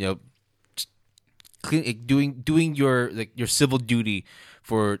doing your civil duty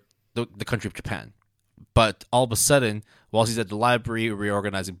for the country of Japan. But all of a sudden, while he's at the library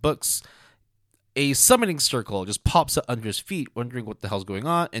reorganizing books, a summoning circle just pops up under his feet, wondering what the hell's going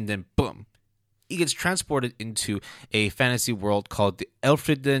on, and then boom, he gets transported into a fantasy world called the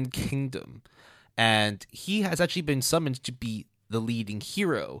Elfriden Kingdom. And he has actually been summoned to be the leading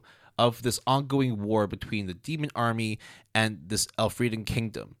hero of this ongoing war between the demon army and this Elfriden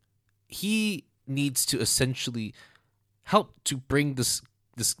Kingdom. He needs to essentially help to bring this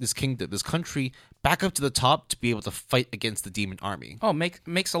kingdom, this country, back up to the top to be able to fight against the demon army. Oh,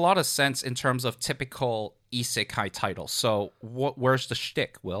 makes a lot of sense in terms of typical isekai titles. So where's the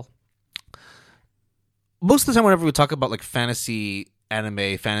shtick, Will? Most of the time, whenever we talk about like fantasy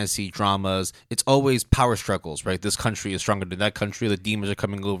anime, fantasy dramas, it's always power struggles, right? This country is stronger than that country. The demons are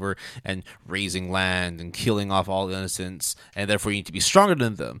coming over and raising land and killing off all the innocents, and therefore you need to be stronger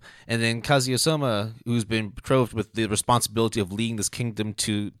than them. And then Kazuya Soma, who's been betrothed with the responsibility of leading this kingdom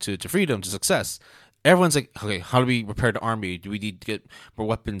to freedom, to success. Everyone's like, okay, how do we repair the army? Do we need to get more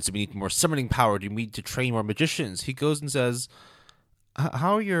weapons? Do we need more summoning power? Do we need to train more magicians? He goes and says,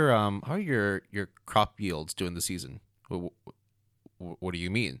 how are your crop yields doing this season? What do you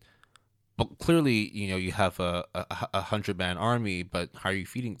mean? But clearly, you have a 100-man army, but how are you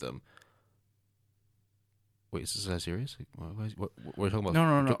feeding them? Wait, is this that serious? What we're talking about?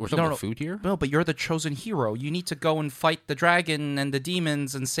 No. We're talking about food here? No, but you're the chosen hero. You need to go and fight the dragon and the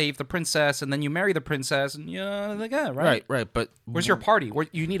demons and save the princess, and then you marry the princess, and right? Right. But where's your party?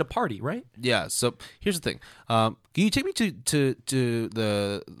 You need a party, right? Yeah. So here's the thing. Can you take me to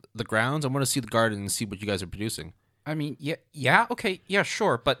the grounds? I want to see the garden and see what you guys are producing. I mean, yeah, okay, yeah,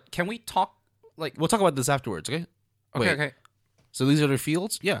 sure, but can we talk, We'll talk about this afterwards, okay? Okay. So these are the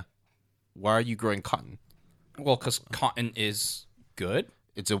fields? Yeah. Why are you growing cotton? Well, because cotton is good.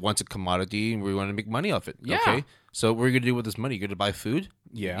 It's a commodity, and we want to make money off it. Yeah. Okay? So what are you going to do with this money? You're going to buy food?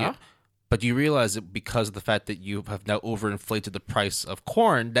 Yeah. But do you realize that because of the fact that you have now overinflated the price of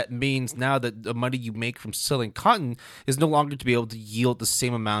corn, that means now that the money you make from selling cotton is no longer to be able to yield the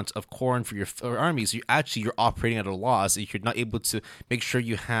same amount of corn for your army. So you're operating at a loss. If you're not able to make sure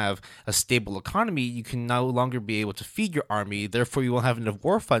you have a stable economy, you can no longer be able to feed your army. Therefore, you won't have enough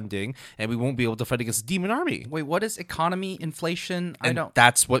war funding, and we won't be able to fight against the demon army. Wait, what is economy, inflation?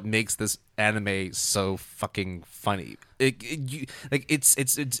 That's what makes this anime so fucking funny. It's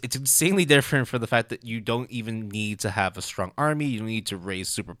insanely different for the fact that you don't even need to have a strong army. You don't need to raise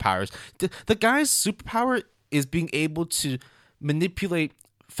superpowers. The guy's superpower is being able to manipulate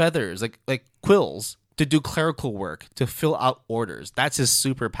feathers, like quills, to do clerical work, to fill out orders. That's his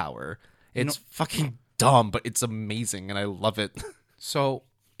superpower. It's fucking dumb, but it's amazing, and I love it. So,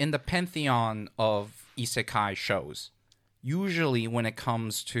 in the pantheon of isekai shows, usually when it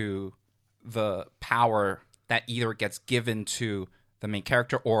comes to the power that either gets given to the main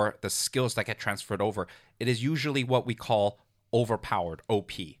character or the skills that get transferred over, it is usually what we call overpowered,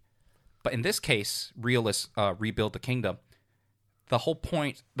 OP. But in this case, Realist Rebuild the Kingdom, the whole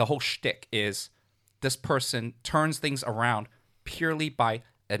point, the whole shtick is this person turns things around purely by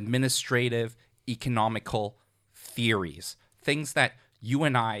administrative, economical theories. Things that you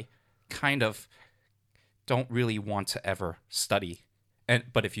and I kind of don't really want to ever study.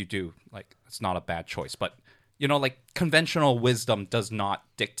 But if you do, it's not a bad choice. But, conventional wisdom does not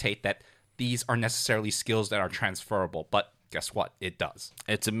dictate that these are necessarily skills that are transferable. But guess what? It does.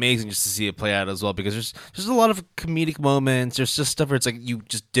 It's amazing just to see it play out as well, because there's a lot of comedic moments. There's just stuff where it's like you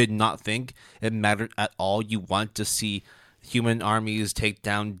just did not think it mattered at all. You want to see human armies take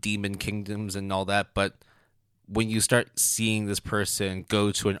down demon kingdoms and all that, but when you start seeing this person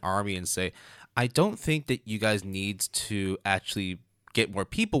go to an army and say, I don't think that you guys need to actually get more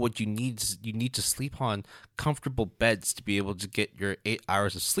people. What you need is you need to sleep on comfortable beds to be able to get your 8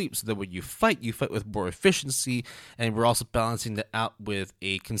 hours of sleep, so that when you fight with more efficiency. And we're also balancing that out with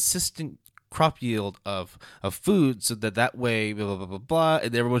a consistent crop yield of food, so that way blah blah blah blah blah,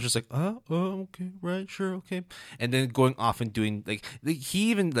 and everyone's just like, okay, right, sure, okay, and then going off and doing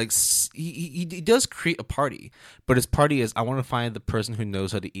he even he does create a party, but his party is, I want to find the person who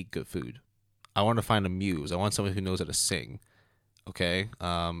knows how to eat good food. I want to find a muse. I want someone who knows how to sing. Okay,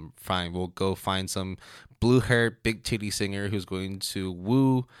 fine. We'll go find some blue-haired, big titty singer who's going to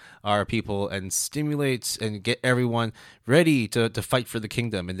woo our people and stimulate and get everyone ready to fight for the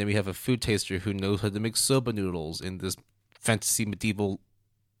kingdom. And then we have a food taster who knows how to make soba noodles in this fantasy medieval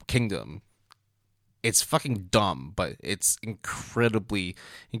kingdom. It's fucking dumb, but it's incredibly,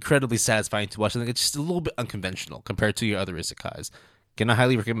 incredibly satisfying to watch. I think it's just a little bit unconventional compared to your other isekais. Cannot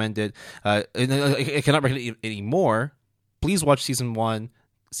highly recommend it. And I cannot recommend it anymore. Please watch season 1.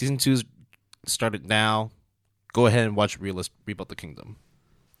 Season 2's started now. Go ahead and watch Rebuild the Kingdom.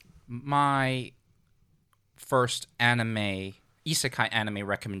 My first isekai anime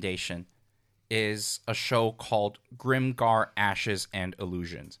recommendation is a show called Grimgar Ashes and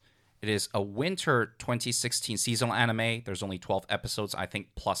Illusions. It is a winter 2016 seasonal anime. There's only 12 episodes, I think,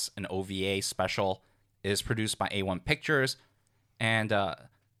 plus an OVA special. It is produced by A1 Pictures, and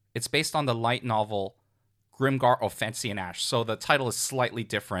it's based on the light novel Grimgar of Fantasy and Ash. So the title is slightly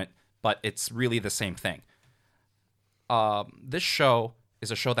different, but it's really the same thing. This show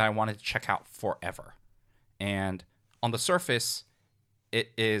is a show that I wanted to check out forever. And on the surface,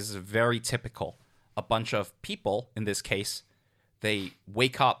 it is very typical. A bunch of people, in this case, they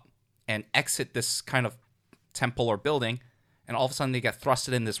wake up and exit this kind of temple or building, and all of a sudden they get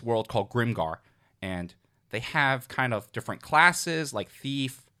thrusted in this world called Grimgar. And they have kind of different classes, like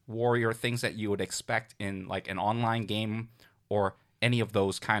thief, warrior, things that you would expect in like an online game or any of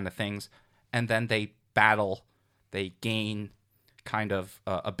those kind of things. And then they battle, they gain kind of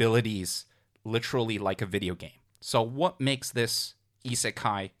abilities, literally like a video game. So what makes this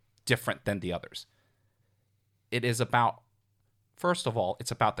isekai different than the others? It is about, first of all,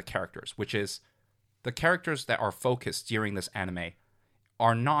 it's about the characters, which is the characters that are focused during this anime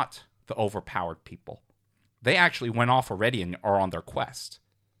are not the overpowered people. They actually went off already and are on their quest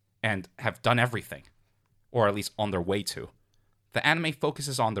and have done everything, or at least on their way to. The anime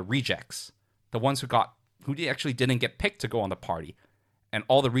focuses on the rejects, the ones who actually didn't get picked to go on the party. And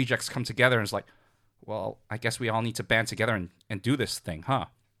all the rejects come together and it's like, well, I guess we all need to band together and do this thing, huh?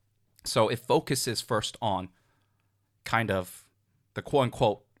 So it focuses first on kind of the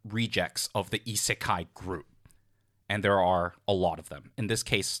quote-unquote rejects of the isekai group. And there are a lot of them. In this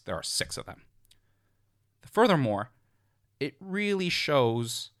case, there are 6 of them. Furthermore, it really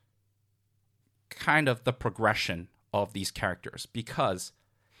shows kind of the progression of these characters because,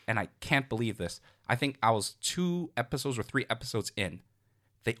 and I can't believe this, I think I was 2 episodes or 3 episodes in,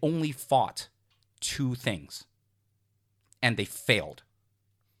 they only fought 2 things and they failed.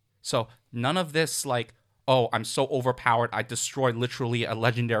 So none of this like, oh, I'm so overpowered, I destroyed literally a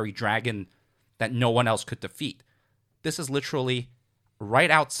legendary dragon that no one else could defeat. This is literally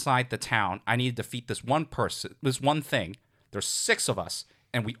right outside the town. I need to defeat this one person, this one thing. There's 6 of us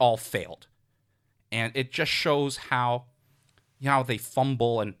and we all failed. And it just shows how they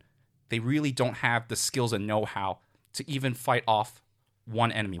fumble and they really don't have the skills and know-how to even fight off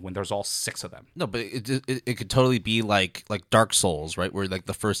one enemy when there's all 6 of them. No, but it could totally be like Dark Souls, right? Where like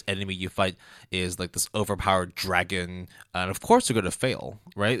the first enemy you fight is like this overpowered dragon, and of course you're going to fail,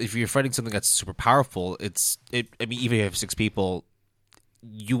 right? If you're fighting something that's super powerful, I mean, even if you have 6 people,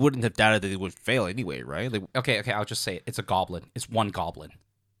 you wouldn't have doubted that it would fail anyway, right? Like, okay, I'll just say it. It's a goblin. It's one goblin.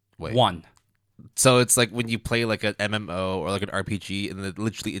 Wait. One. So it's like when you play like an MMO or like an RPG, and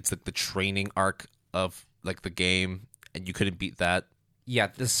literally it's like the training arc of like the game, and you couldn't beat that. Yeah,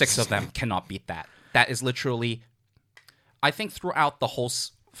 the 6 of them cannot beat that. That is literally, I think throughout the whole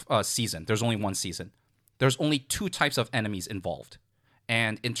season, there's only 1 season. There's only 2 types of enemies involved.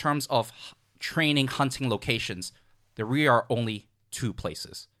 And in terms of training, hunting locations, there really are only 2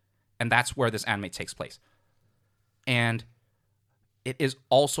 places. And that's where this anime takes place. And it is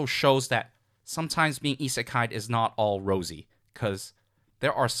also shows that sometimes being isekai'd is not all rosy, because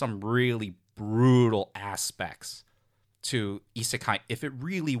there are some really brutal aspects to isekai if it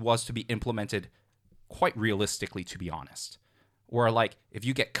really was to be implemented quite realistically, to be honest. Where, like, if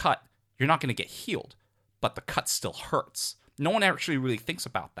you get cut, you're not going to get healed, but the cut still hurts. No one actually really thinks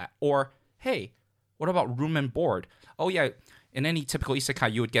about that. Or, hey, what about room and board? Oh, yeah, in any typical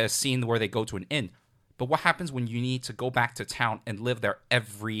isekai, you would get a scene where they go to an inn. But what happens when you need to go back to town and live there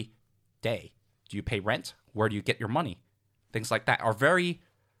every day? Do you pay rent? Where do you get your money? Things like that are very,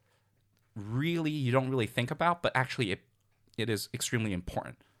 really, you don't really think about, but actually it is extremely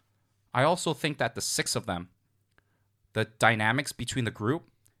important. I also think that the 6 of them, the dynamics between the group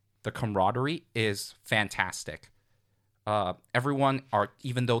The camaraderie is fantastic. Everyone are,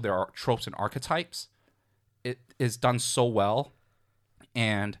 even though there are tropes and archetypes, it is done so well.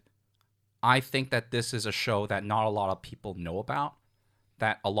 And I think that this is a show that not a lot of people know about,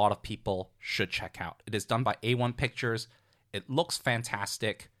 that a lot of people should check out. It is done by A1 Pictures. It looks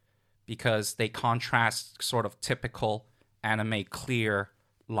fantastic because they contrast sort of typical anime clear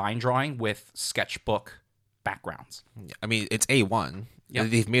line drawing with sketchbook backgrounds. I mean, it's A1. Yep.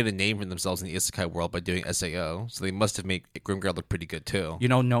 They've made a name for themselves in the isekai world by doing SAO, so they must have made Grimgar look pretty good too. You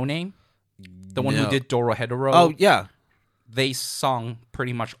know No Name? The one who did Dorohedoro? Oh, yeah. They sung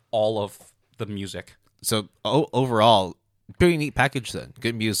pretty much all of the music. So overall, pretty neat package then.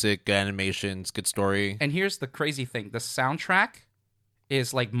 Good music, good animations, good story. And here's the crazy thing. The soundtrack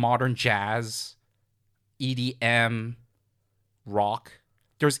is like modern jazz, EDM, rock.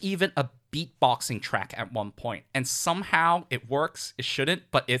 There's even a beatboxing track at one point. And somehow it works. It shouldn't,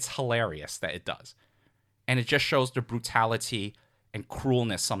 but it's hilarious that it does. And it just shows the brutality and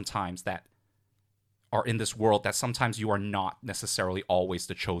cruelness sometimes that are in this world, that sometimes you are not necessarily always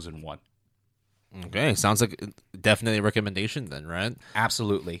the chosen one. Okay, sounds like definitely a recommendation then, right?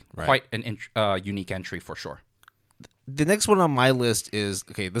 Absolutely. Right. Quite an unique entry for sure. The next one on my list is,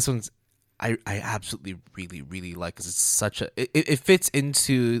 okay, this one's I absolutely really, really like, because it's such a it fits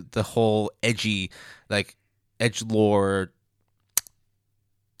into the whole edgy, like, edgelord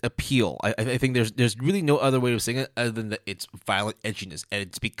appeal. I think there's really no other way of saying it other than that it's violent edginess, and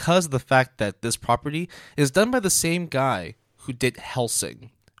it's because of the fact that this property is done by the same guy who did Hellsing.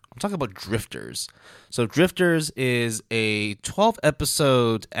 I'm talking about Drifters. So Drifters is a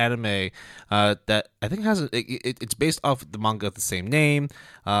 12-episode anime that I think has it's based off the manga of the same name.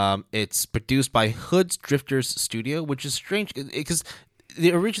 It's produced by Hood's Drifters Studio, which is strange because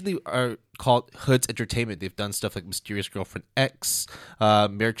they originally are called Hood's Entertainment. They've done stuff like Mysterious Girlfriend X,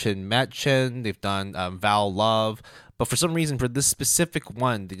 Merchant Madchen. They've done Val Love. But for some reason, for this specific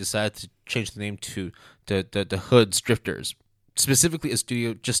one, they decided to change the name to the Hood's Drifters. Specifically a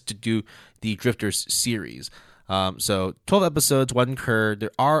studio just to do the Drifters series. So 12 episodes, one cur.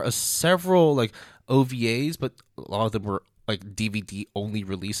 There are several like OVAs, but a lot of them were like DVD only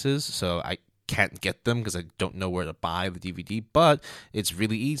releases, so I can't get them because I don't know where to buy the DVD, but it's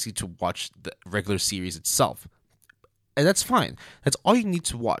really easy to watch the regular series itself. And that's fine. That's all you need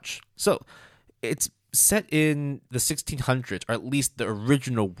to watch. So it's set in the 1600s, or at least the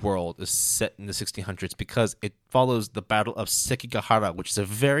original world is set in the 1600s, because it follows the Battle of Sekigahara, which is a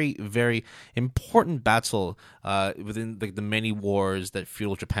very, very important battle within the many wars that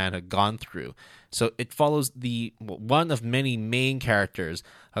feudal Japan had gone through. So it follows one of many main characters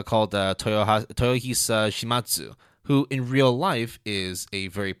called Toyohisa Shimatsu, who in real life is a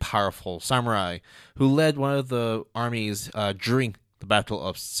very powerful samurai who led one of the armies during the Battle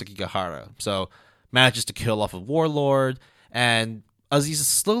of Sekigahara. So manages to kill off a warlord, and as he's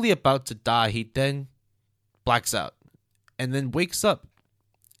slowly about to die, he then blacks out, and then wakes up,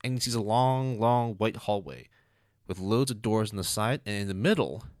 and he sees a long, long white hallway with loads of doors on the side, and in the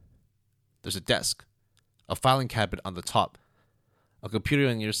middle, there's a desk, a filing cabinet on the top, a computer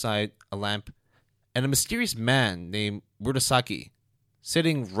on your side, a lamp, and a mysterious man named Murasaki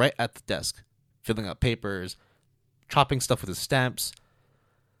sitting right at the desk, filling out papers, chopping stuff with his stamps,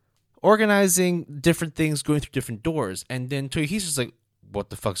 organizing different things, going through different doors. And then Toyohisa's like,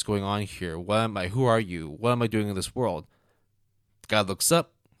 what the fuck's going on here? What am I? Who are you? What am I doing in this world? The guy looks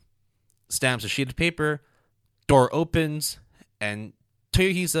up, stamps a sheet of paper, door opens, and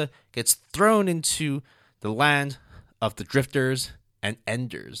Toyohisa gets thrown into the land of the Drifters and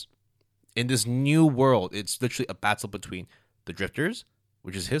Enders. In this new world, it's literally a battle between the Drifters,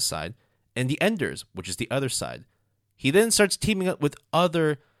 which is his side, and the Enders, which is the other side. He then starts teaming up with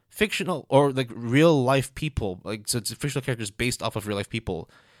other fictional or like real life people, so it's fictional characters based off of real life people,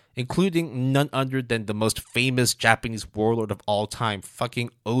 including none other than the most famous Japanese warlord of all time, fucking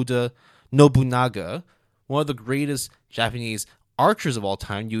Oda Nobunaga, one of the greatest Japanese archers of all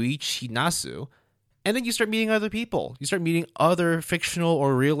time, Yuichi Nasu. And then you start meeting other people. You start meeting other fictional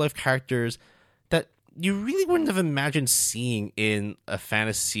or real life characters that you really wouldn't have imagined seeing in a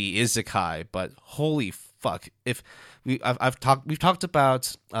fantasy isekai, but holy fuck, if we've talked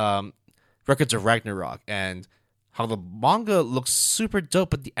about Records of Ragnarok and how the manga looks super dope,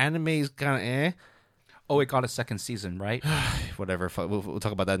 but the anime is kind of eh. Oh, it got a second season, right? Whatever, we'll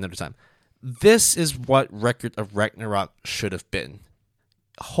talk about that another time. This is what Record of Ragnarok should have been.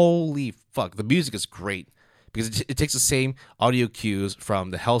 Holy fuck, the music is great because it takes the same audio cues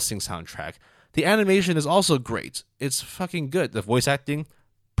from the Hellsing soundtrack. The animation is also great. It's fucking good. The voice acting,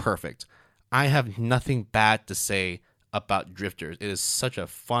 perfect. I have nothing bad to say about Drifters. It is such a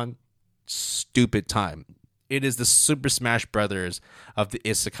fun, stupid time. It is the Super Smash Brothers of the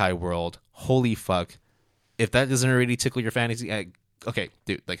isekai world. Holy fuck. If that doesn't already tickle your fantasy, okay,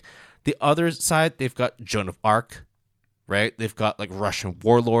 dude, like the other side, they've got Joan of Arc, right? They've got like Russian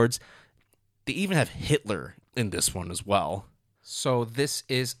warlords. They even have Hitler in this one as well. So this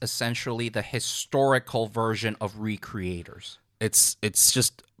is essentially the historical version of Recreators. It's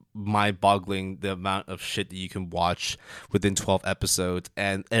just mind-boggling the amount of shit that you can watch within 12 episodes,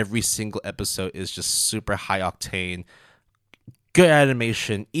 and every single episode is just super high octane, good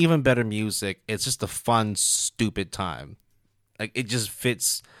animation, even better music. It's just a fun, stupid time. Like, it just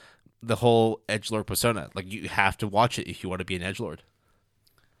fits the whole edgelord persona. Like, you have to watch it if you want to be an edgelord.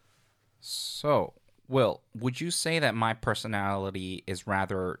 So, Will, would you say that my personality is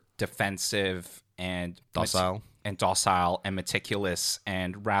rather defensive and Docile and meticulous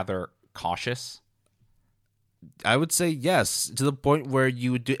and rather cautious? I would say yes, to the point where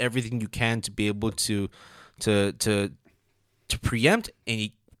you would do everything you can to be able to preempt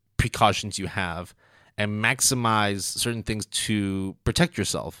any precautions you have and maximize certain things to protect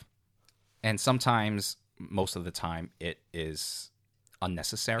yourself. And sometimes, most of the time, it is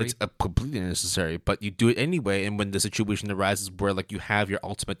unnecessary. It's completely unnecessary, but you do it anyway. And when the situation arises where like you have your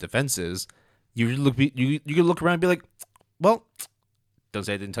ultimate defenses, you can look around and be like, well, don't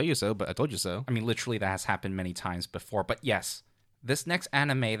say I didn't tell you so, but I told you so. I mean, literally, that has happened many times before. But yes, this next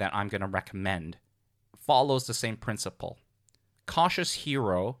anime that I'm going to recommend follows the same principle. Cautious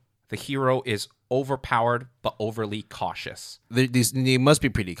hero. The hero is overpowered but overly cautious. They must be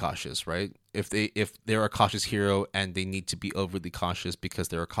pretty cautious, right? If they're a cautious hero and they need to be overly cautious because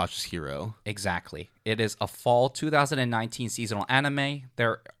they're a cautious hero. Exactly. It is a fall 2019 seasonal anime.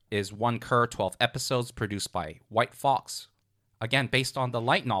 There is one cur, 12 episodes, produced by White Fox. Again, based on the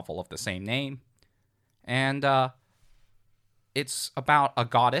light novel of the same name. And it's about a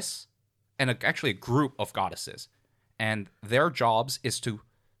goddess and actually a group of goddesses. And their jobs is to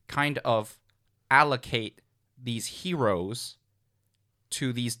kind of allocate these heroes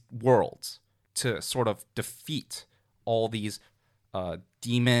to these worlds to sort of defeat all these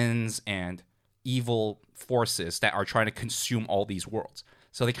demons and evil forces that are trying to consume all these worlds.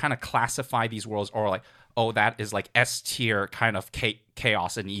 So they kind of classify these worlds, or like, oh, that is like S tier kind of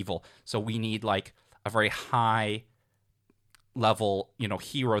chaos and evil. So we need like a very high level,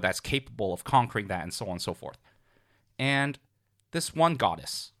 hero that's capable of conquering that, and so on and so forth. And this one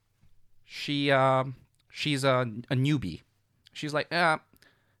goddess, she's a newbie. She's like, I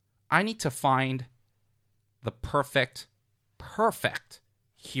need to find the perfect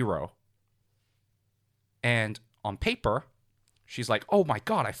hero. And on paper, she's like, oh my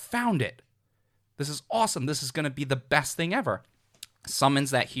god, I found it. This is awesome. This is going to be the best thing ever. Summons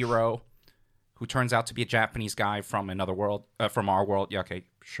that hero, who turns out to be a Japanese guy from another world, from our world. Yeah, okay,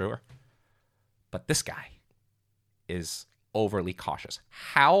 sure. But this guy is overly cautious.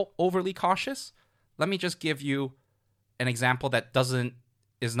 How overly cautious? Let me just give you an example that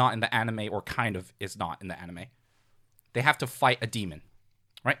is not in the anime, or kind of is not in the anime. They have to fight a demon,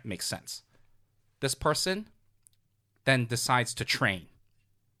 right? Makes sense. This person then decides to train.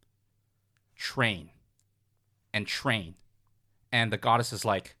 And the goddess is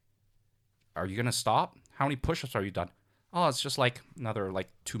like, are you going to stop? How many push-ups are you done? Oh, it's just like another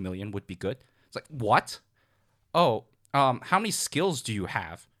 2 million would be good. It's like, what? Oh, how many skills do you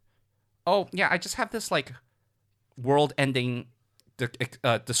have? Oh, yeah, I just have this world-ending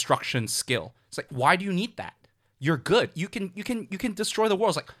destruction skill. It's like, why do you need that? You're good. You can destroy the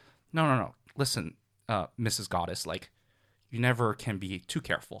world. It's like, no. Listen, Mrs. Goddess, you never can be too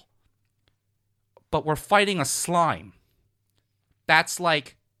careful. But we're fighting a slime. That's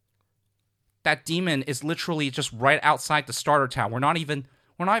that demon is literally just right outside the starter town. We're not even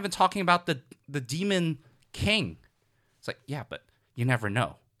talking about the demon king. It's like, yeah, but you never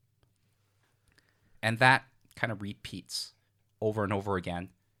know. And that kind of repeats over and over again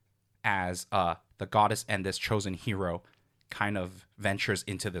as the goddess and this chosen hero kind of ventures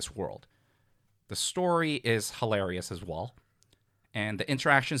into this world. The story is hilarious as well. And the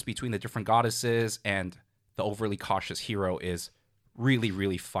interactions between the different goddesses and the overly cautious hero is really,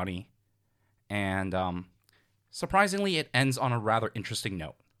 really funny. And surprisingly, it ends on a rather interesting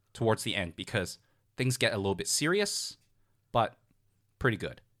note towards the end, because things get a little bit serious, but pretty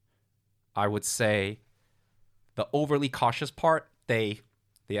good. I would say the overly cautious part, they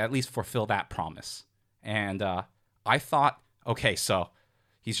at least fulfill that promise. And I thought, okay, so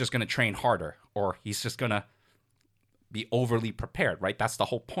he's just going to train harder, or he's just going to be overly prepared, right? That's the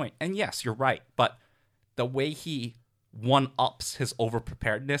whole point. And yes, you're right. But the way he one-ups his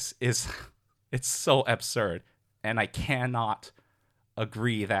over-preparedness is, it's so absurd. and I cannot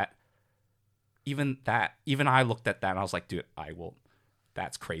agree that even I looked at that and I was like, dude,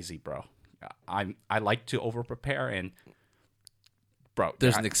 that's crazy, bro. I like to over prepare, and bro,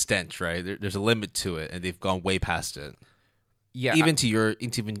 There's an extent, right? There's a limit to it, and they've gone way past it. yeah, Even to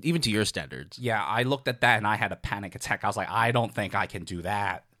your standards. yeah, I looked at that and I had a panic attack. I was like, I don't think I can do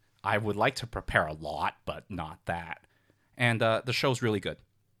that. I would like to prepare a lot, but not that. And the show's really good.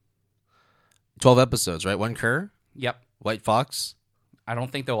 12 episodes, right? One Cur, Yep. White Fox. I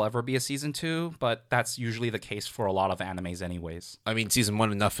don't think there'll ever be a season 2, but that's usually the case for a lot of animes anyways. I mean, season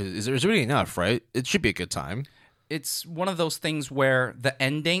 1 enough is really enough, right? It should be a good time. It's one of those things where the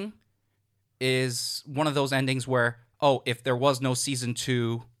ending is one of those endings where, oh, if there was no season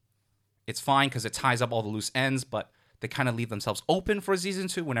 2, it's fine because it ties up all the loose ends, but they kind of leave themselves open for season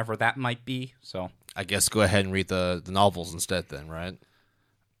 2 whenever that might be. So I guess go ahead and read the novels instead then, right?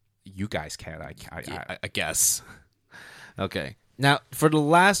 you guys can. I guess. Okay. Now, for the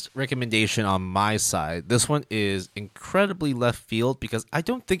last recommendation on my side, this one is incredibly left field because I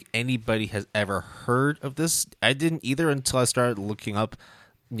don't think anybody has ever heard of this. I didn't either until I started looking up,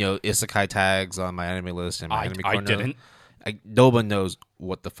 isekai tags on my anime list and my anime corner. I didn't. No one knows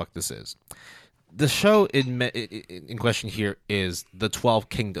what the fuck this is. The show in question here is The 12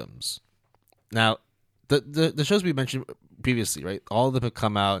 Kingdoms. Now, the shows we mentioned previously, right? All of them have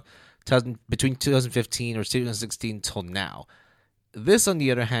come out between 2015 or 2016 till now. This, on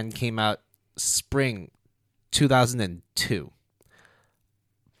the other hand, came out spring 2002.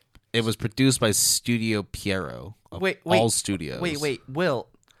 It was produced by Studio Pierrot of all studios. Wait, Will.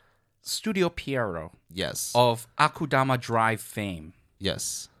 Studio Pierrot Yes. of Akudama Drive fame.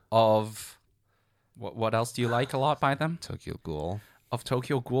 Yes. Of what else do you like a lot by them? Tokyo Ghoul. Of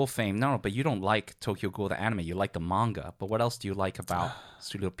Tokyo Ghoul fame. No, but you don't like Tokyo Ghoul the anime. You like the manga. But what else do you like about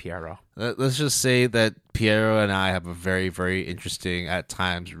Studio Pierrot? Let's just say that Pierrot and I have a very, very interesting, at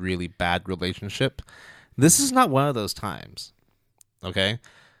times, really bad relationship. This is not one of those times. Okay?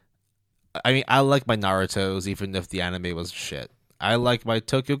 I mean, I like my Narutos, even if the anime was shit. I like my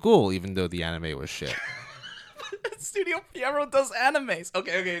Tokyo Ghoul, even though the anime was shit. Studio Pierrot does animes.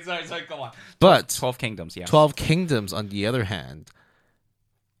 Okay, sorry, go on. But 12 Kingdoms, yeah. 12 Kingdoms, on the other hand.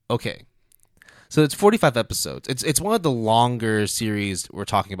 Okay. So it's 45 episodes. It's one of the longer series we're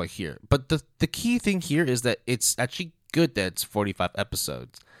talking about here. But the key thing here is that it's actually good that it's 45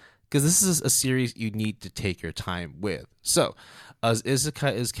 episodes. Because this is a series you need to take your time with. So, as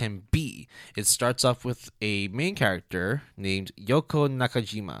isekai as can be, it starts off with a main character named Yoko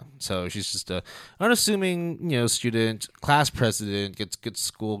Nakajima. So she's just a unassuming, student, class president, gets good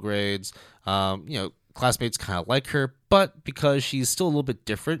school grades. Classmates kind of like her, but because she's still a little bit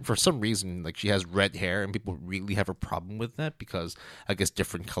different, for some reason, like she has red hair, and people really have a problem with that because I guess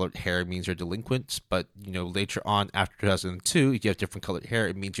different colored hair means you're delinquent. But later on, after 2002, if you have different colored hair,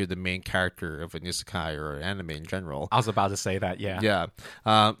 it means you're the main character of an isekai or an anime in general. I was about to say that, yeah.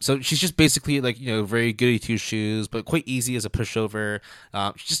 Yeah. So she's just basically like very goody two shoes, but quite easy as a pushover.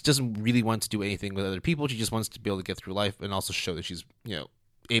 She just doesn't really want to do anything with other people. She just wants to be able to get through life and also show that she's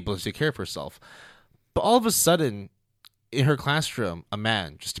able to take care of herself. But all of a sudden, in her classroom, a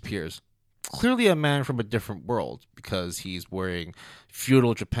man just appears. Clearly a man from a different world because he's wearing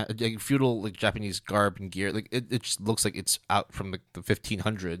feudal Japanese garb and gear. Like it just looks like it's out from the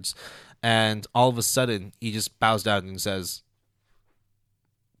 1500s. And all of a sudden, he just bows down and says,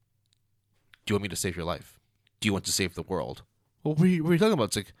 "Do you want me to save your life? Do you want to save the world?" Well, what are you talking about?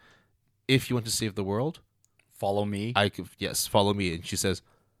 It's like, if you want to save the world, follow me. Yes, follow me. And she says,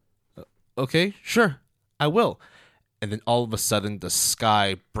 "Okay, sure, I will." And then all of a sudden, the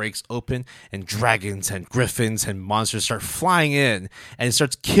sky breaks open, and dragons and griffins and monsters start flying in, and it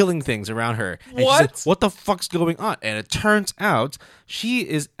starts killing things around her. And what? She said, "What the fuck's going on?" And it turns out she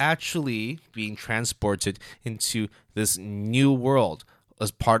is actually being transported into this new world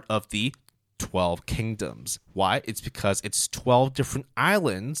as part of the 12 Kingdoms. Why? It's because it's 12 different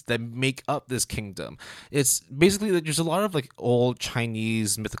islands that make up this kingdom. It's basically there's a lot of like old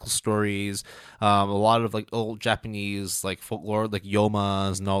Chinese mythical stories, a lot of like old Japanese like folklore, like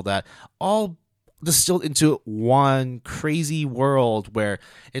yomas and all that, all distilled into one crazy world where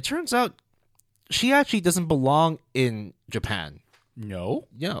it turns out she actually doesn't belong in Japan. No.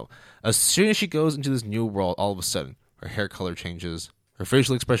 As soon as she goes into this new world, all of a sudden her hair color changes. Her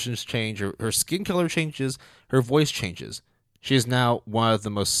facial expressions change, her skin color changes, her voice changes. She is now one of the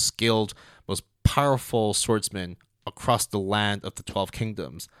most skilled, most powerful swordsmen across the land of the 12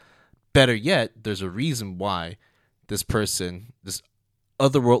 Kingdoms. Better yet, there's a reason why this person, this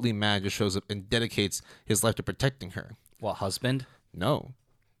otherworldly man, just shows up and dedicates his life to protecting her. What, husband? No.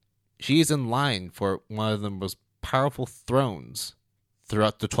 She is in line for one of the most powerful thrones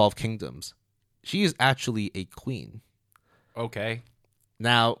throughout the 12 kingdoms. She is actually a queen. Okay.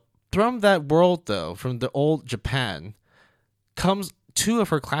 Now, from that world, though, from the old Japan, comes two of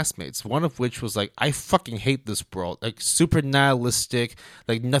her classmates, one of which was like, I fucking hate this world. Like, super nihilistic,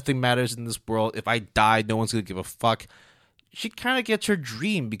 like, nothing matters in this world. If I die, no one's gonna give a fuck. She kind of gets her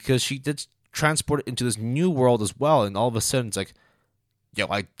dream because she did transport it into this new world as well, and all of a sudden it's like, yo,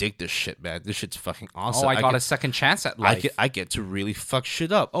 I dig this shit, man. This shit's fucking awesome. Oh, I got a second chance at life. I get to really fuck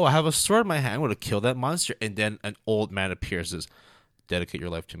shit up. Oh, I have a sword in my hand. I'm going to kill that monster. And then an old man appears and says, dedicate your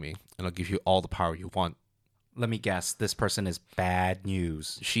life to me, and I'll give you all the power you want. Let me guess. This person is bad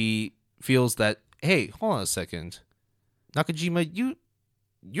news. She feels that, hey, hold on a second. Nakajima,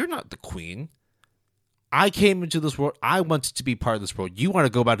 you're not the queen. I came into this world. I wanted to be part of this world. You want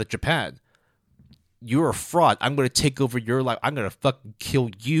to go back to Japan. You're a fraud. I'm going to take over your life. I'm going to fucking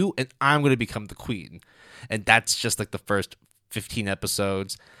kill you, and I'm going to become the queen. And that's just like the first 15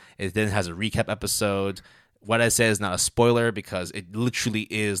 episodes. It then has a recap episode. What I say is not a spoiler because it literally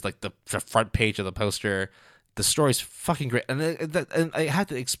is like the front page of the poster. The story's fucking great. And I have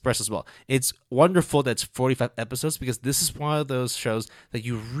to express as well. It's wonderful that it's 45 episodes because this is one of those shows that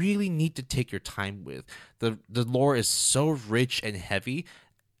you really need to take your time with. The lore is so rich and heavy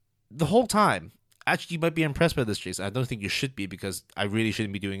the whole time. Actually, you might be impressed by this, Jason. I don't think you should be because I really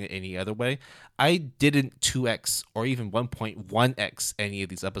shouldn't be doing it any other way. I didn't 2x or even 1.1x any of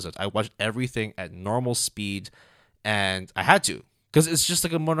these episodes. I watched everything at normal speed, and I had to because it's just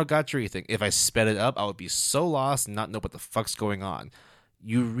like a Monogatari thing. If I sped it up, I would be so lost and not know what the fuck's going on.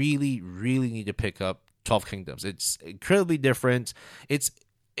 You really, really need to pick up 12 Kingdoms. It's incredibly different. It's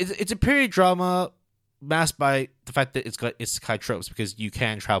a period drama masked by the fact that it's got isekai tropes because you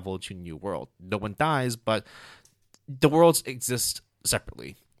can travel to a new world. No one dies, but the worlds exist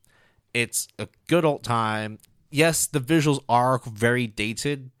separately. It's a good old time. Yes, the visuals are very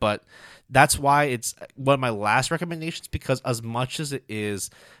dated, but that's why it's one of my last recommendations because as much as it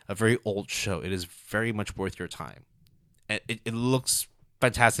is a very old show, it is very much worth your time. And it looks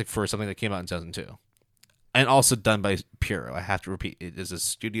fantastic for something that came out in 2002. And also done by Pierrot. I have to repeat, it is a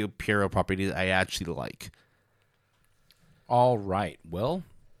Studio Pierrot property that I actually like. All right. Well,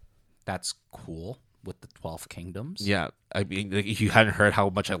 that's cool with the 12 Kingdoms. Yeah. I mean, like, if you hadn't heard how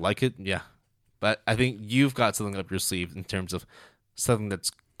much I like it, yeah. But I think you've got something up your sleeve in terms of something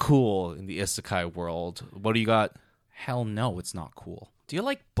that's cool in the isekai world. What do you got? Hell no, it's not cool. Do you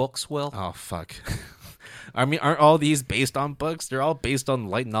like books, Will? Oh, fuck. I mean, aren't all these based on books? They're all based on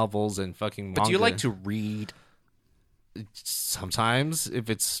light novels and fucking manga. But do you like to read? Sometimes, if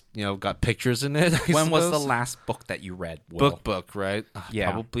it's, got pictures in it. When was the last book that you read, Will? Book, right?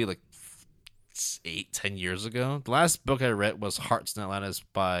 Yeah. Probably like 8-10 years ago. The last book I read was Hearts in Atlantis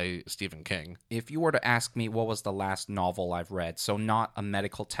by Stephen King. If you were to ask me what was the last novel I've read, so not a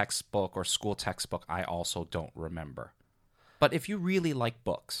medical textbook or school textbook, I also don't remember. But if you really like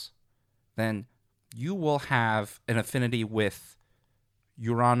books, then you will have an affinity with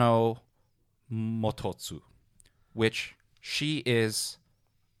Urano Mototsu, which she is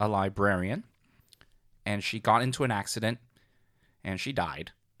a librarian, and she got into an accident, and she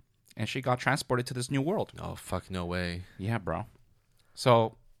died, and she got transported to this new world. Oh, fuck, no way. Yeah, bro.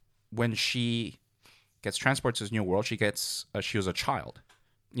 So when she gets transported to this new world, she was a child,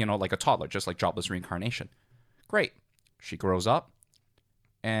 like a toddler, just like Jobless Reincarnation. Great. She grows up,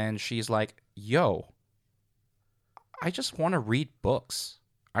 and she's like, yo, I just want to read books.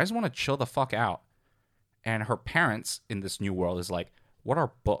 I just want to chill the fuck out. And her parents in this new world is like, what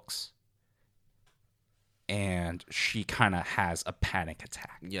are books? And she kind of has a panic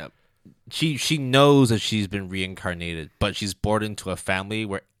attack. Yeah. She knows that she's been reincarnated, but she's born into a family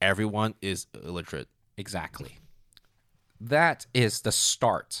where everyone is illiterate. Exactly. That is the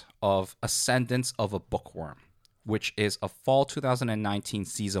start of Ascendance of a Bookworm, which is a fall 2019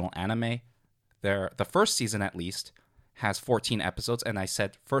 seasonal anime. The first season, at least, has 14 episodes, and I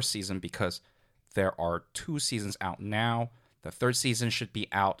said first season because there are 2 seasons out now. The third season should be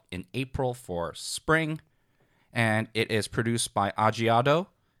out in April for spring, and it is produced by Agiado,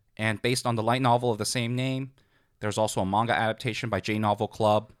 and based on the light novel of the same name. There's also a manga adaptation by J Novel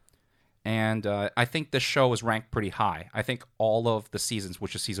Club, and I think this show is ranked pretty high. I think all of the seasons,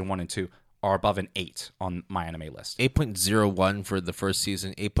 which is season 1 and 2, are above an 8 on my anime list. 8.01 for the first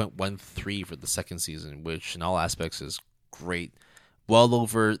season, 8.13 for the second season, which in all aspects is great. Well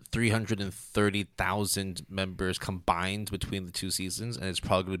over 330,000 members combined between the 2 seasons, and it's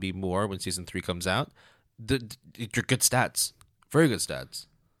probably going to be more when season 3 comes out. They're good stats. Very good stats.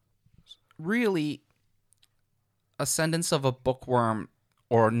 Really, Ascendance of a Bookworm,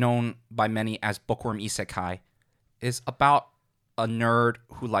 or known by many as Bookworm Isekai, is about a nerd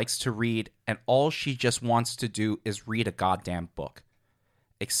who likes to read, and all she just wants to do is read a goddamn book.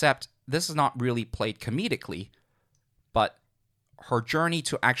 Except this is not really played comedically, but her journey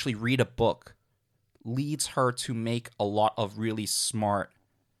to actually read a book leads her to make a lot of really smart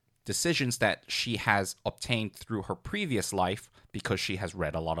decisions that she has obtained through her previous life because she has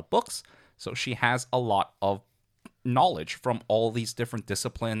read a lot of books. So she has a lot of knowledge from all these different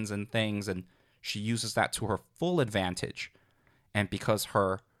disciplines and things, and she uses that to her full advantage. And because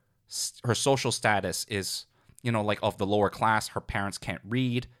her social status is, like of the lower class, her parents can't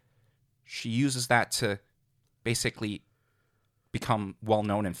read, she uses that to basically become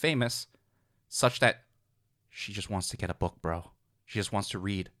well-known and famous, such that she just wants to get a book, bro. She just wants to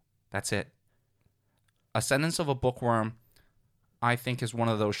read. That's it. Ascendance of a Bookworm, I think, is one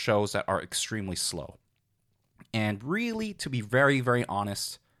of those shows that are extremely slow. And really, to be very, very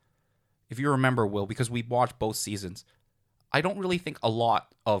honest, if you remember, Will, because we watched both seasons, I don't really think a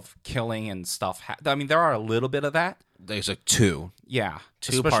lot of killing and stuff. I mean, there are a little bit of that. There's like two. Yeah.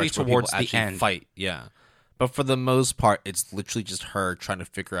 Two especially parts where towards people the end. fight, yeah. But for the most part, it's literally just her trying to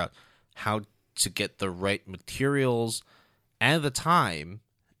figure out how to get the right materials and the time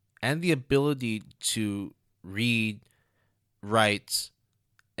and the ability to read, write,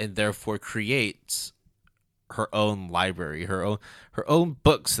 and therefore create her own library, her own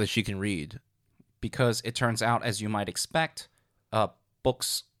books that she can read. Because it turns out, as you might expect,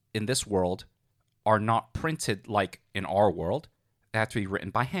 books in this world are not printed like in our world. They have to be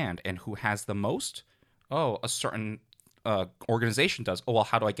written by hand. And who has the most? Oh, a certain organization does. Oh, well,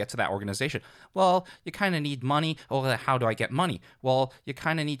 how do I get to that organization? Well, you kind of need money. Oh, how do I get money? Well, you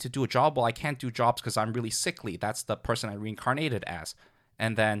kind of need to do a job. Well, I can't do jobs because I'm really sickly. That's the person I reincarnated as.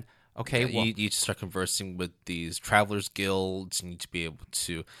 And then, okay, well, you need to start conversing with these travelers guilds. You need to be able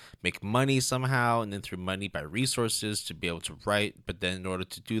to make money somehow, and then through money buy resources to be able to write. But then in order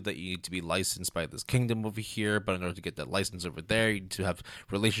to do that, you need to be licensed by this kingdom over here. But in order to get that license over there, you need to have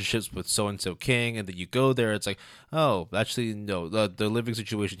relationships with so-and-so king. And then you go there, it's like, oh, actually, no, the living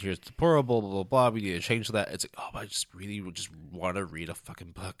situation here is deplorable, blah, blah, blah. We need to change that. It's like, oh, I just really just want to read a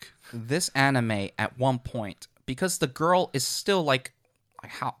fucking book. This anime, at one point, because the girl is still like,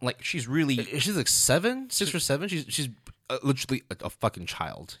 how, like, she's really, she's like 6 or 7. She's literally a fucking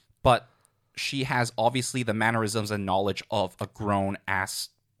child, but she has obviously the mannerisms and knowledge of a grown ass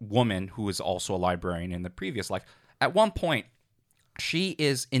woman who is also a librarian in the previous life. At one point, she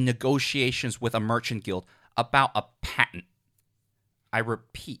is in negotiations with a merchant guild about a patent. I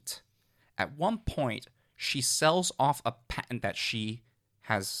repeat, at one point, she sells off a patent that she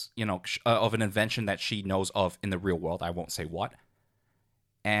has, of an invention that she knows of in the real world. I won't say what.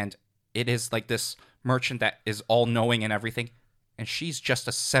 And it is like this merchant that is all-knowing and everything, and she's just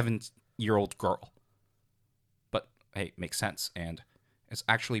a 7-year-old girl. But, hey, makes sense, and it's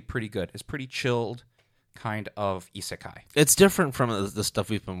actually pretty good. It's pretty chilled kind of isekai. It's different from the stuff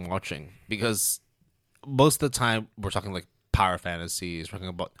we've been watching, because most of the time we're talking like power fantasies, we're talking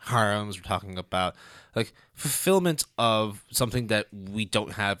about harems, we're talking about like fulfillment of something that we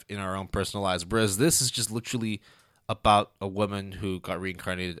don't have in our own personal lives, whereas this is just literally about a woman who got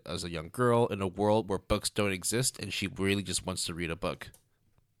reincarnated as a young girl in a world where books don't exist, and she really just wants to read a book.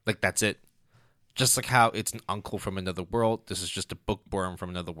 Like, that's it. Just like how it's an uncle from another world, this is just a bookworm from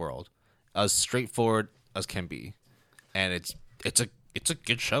another world. As straightforward as can be. And it's a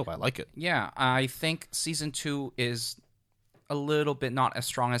good show. I like it. Yeah, I think season 2 is a little bit not as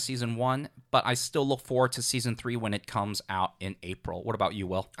strong as season 1, but I still look forward to season 3 when it comes out in April. What about you,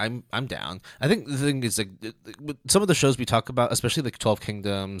 Will? I'm down. I think the thing is, like, with some of the shows we talk about, especially like 12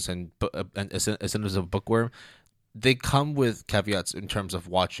 Kingdoms and Ascendance of a Bookworm, they come with caveats in terms of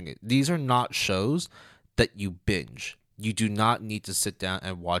watching it. These are not shows that you binge. You do not need to sit down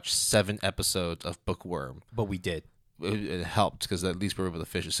and watch 7 episodes of Bookworm. But we did. It helped because at least we were able to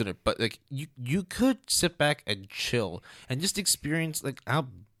finish it sooner. But like you could sit back and chill and just experience like how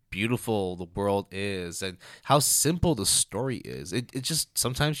beautiful the world is and how simple the story is. It just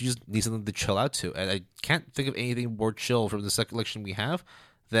sometimes you just need something to chill out to, and I can't think of anything more chill from the selection we have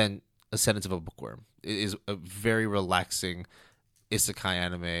than Ascendance of a Bookworm. It is a very relaxing isekai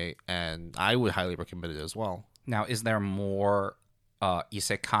anime, and I would highly recommend it as well. Now, is there more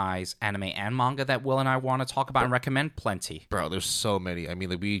isekais, anime, and manga that Will and I want to talk about and recommend? Plenty. Bro, there's so many. I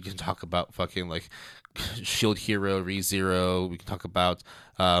mean, like, we can talk about fucking, like, Shield Hero, ReZero. We can talk about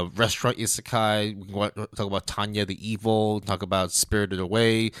Restaurant Isekai. We can talk about Tanya the Evil. We can talk about Spirited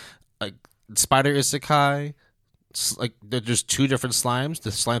Away. Like, Spider Isekai. Like, there's 2 different slimes.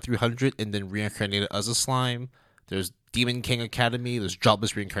 The Slime 300 and then reincarnated as a slime. There's Demon King Academy. There's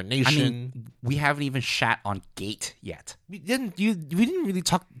Jobless Reincarnation. We haven't even shat on Gate yet. We didn't really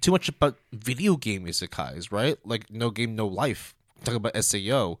talk too much about video game isekais, right? Like No Game No Life. We talk about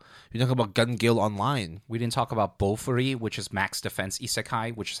SAO. We talk about Gun Gale Online. We didn't talk about Bofuri, which is Max Defense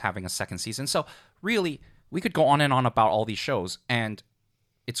Isekai, which is having a second season. So really, we could go on and on about all these shows, and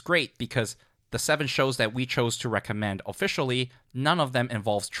it's great because the 7 shows that we chose to recommend officially, none of them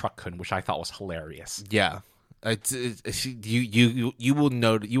involves Truck-kun, which I thought was hilarious. Yeah, you will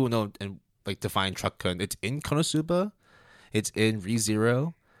know and like define Truck-kun. It's in Konosuba, it's in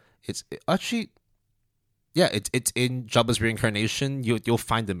ReZero, it's actually it's in Jobless Reincarnation. You'll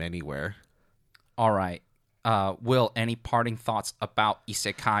find them anywhere. All right, Will, any parting thoughts about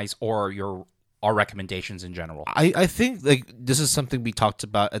isekais or our recommendations in general? I think like this is something we talked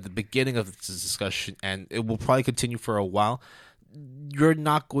about at the beginning of this discussion, and it will probably continue for a while. You're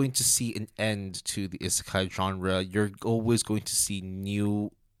not going to see an end to the isekai genre. You're always going to see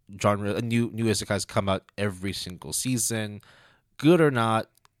new isekais come out every single season. Good or not,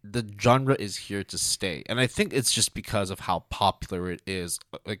 the genre is here to stay. And I think it's just because of how popular it is,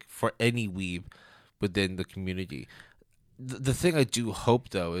 like for any weeb within the community. The thing I do hope,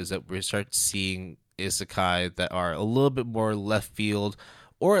 though, is that we start seeing isekai that are a little bit more left field,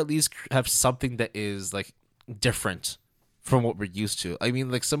 or at least have something that is like different from what we're used to. I mean,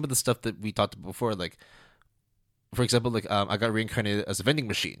 like some of the stuff that we talked about before, like for example, like I got reincarnated as a vending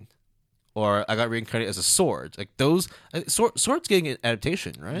machine, or I got reincarnated as a sword. Like those sword's getting an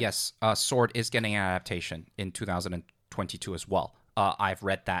adaptation, right? Yes, Sword is getting an adaptation in 2022 as well. I've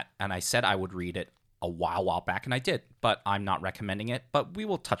read that, and I said I would read it a while back, and I did, but I'm not recommending it, but we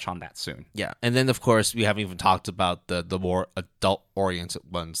will touch on that soon. Yeah, and then of course we haven't even talked about the more adult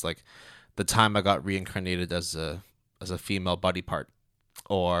oriented ones, like the time I got reincarnated as a female body part,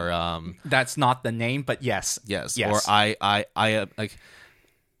 or that's not the name, but yes, or I am like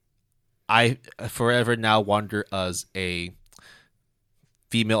I forever now wander as a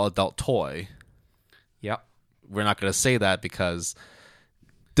female adult toy. Yep. We're not gonna say that because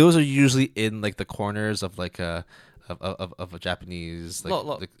those are usually in like the corners of like a Japanese like,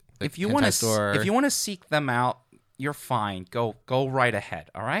 look, like if you want store. If you want to seek them out, you're fine. Go right ahead.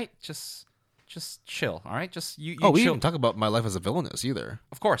 All right, just chill. All right, just you. We chill. didn't talk about my life as a villainous either.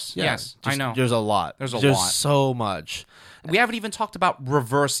 Of course, Yeah, yes, I know. There's a lot. There's a lot. So much. We haven't even talked about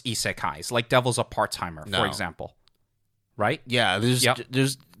reverse isekais, like Devil's a Part-Timer, for example. Right? Yeah, there's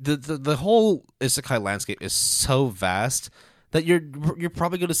the whole isekai landscape is so vast that you're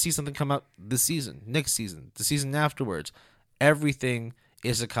probably going to see something come out this season, next season, the season afterwards. Everything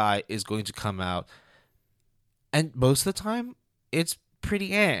isekai is going to come out, and most of the time it's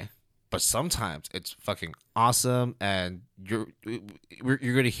pretty but sometimes it's fucking awesome, and you're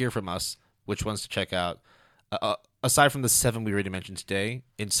going to hear from us which ones to check out. Aside from the 7 we already mentioned today,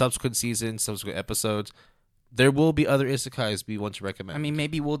 in subsequent seasons, subsequent episodes, there will be other isekais we want to recommend. I mean,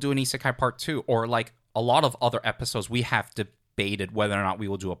 maybe we'll do an isekai part 2, or like a lot of other episodes, we have debated whether or not we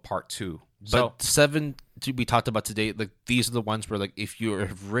will do a part 2. But 7 to be talked about today, like these are the ones where like if you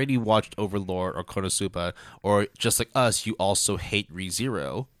have already watched Overlord or Konosuba, or just like us, you also hate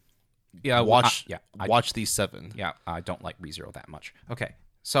ReZero. Yeah, watch these 7. Yeah, I don't like ReZero that much. Okay,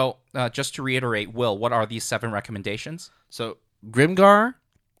 so just to reiterate, Will, what are these 7 recommendations? So Grimgar,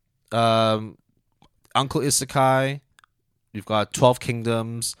 Uncle Isekai, we've got 12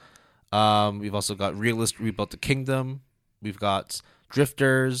 Kingdoms, we've also got Realist Rebuilt the Kingdom, we've got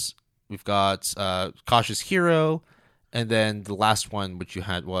Drifters, we've got Cautious Hero, and then the last one which you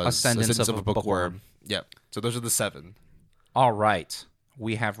had was Ascendance of a Bookworm. Yeah, so those are the 7. All right.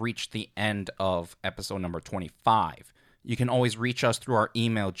 We have reached the end of episode number 25. You can always reach us through our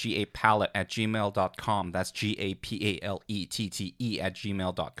email, gapalette@gmail.com. That's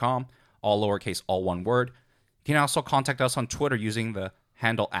GAPALETTE@gmail.com. All lowercase, all one word. You can also contact us on Twitter using the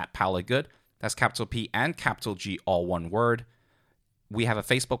handle @PaletteGood. That's capital P and capital G, all one word. We have a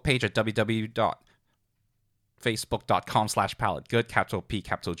Facebook page at www.facebook.com/PaletteGood, capital P,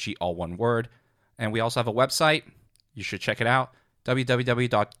 capital G, all one word. And we also have a website. You should check it out.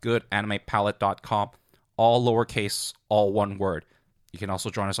 www.goodanimepalette.com, all lowercase, all one word. You can also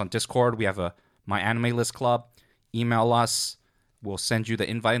join us on Discord. We have a My Anime List Club. Email us. We'll send you the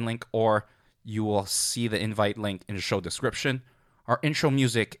invite link, or you will see the invite link in the show description. Our intro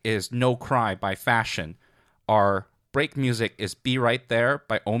music is No Cry by Fashion. Our break music is Be Right There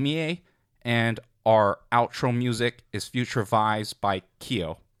by Omie. And our outro music is Future Vibes by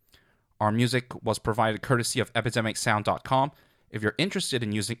Kyo. Our music was provided courtesy of epidemicsound.com. If you're interested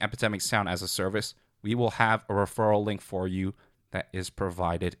in using Epidemic Sound as a service, we will have a referral link for you that is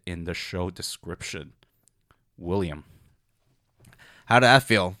provided in the show description. William. How did that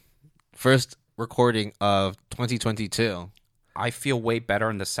feel? First recording of 2022. I feel way better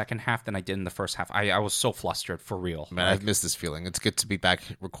in the second half than I did in the first half. I was so flustered, for real. Man, I've missed this feeling. It's good to be back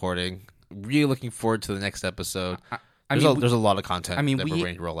recording. Really looking forward to the next episode. There's a lot of content that we're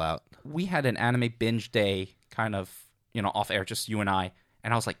ready to roll out. We had an anime binge day kind of, off air, just you and I.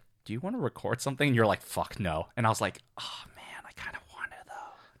 And I was like, do you want to record something? And you're like, fuck no. And I was like, oh, man, I kind of want to,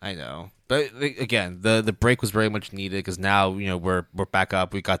 though. I know. But again, the break was very much needed because now, we're back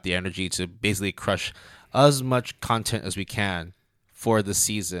up. We got the energy to basically crush as much content as we can for the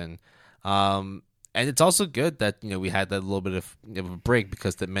season. And it's also good that, we had that little bit of a break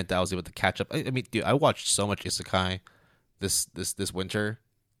because that meant that I was able to catch up. I mean, dude, I watched so much isekai this winter.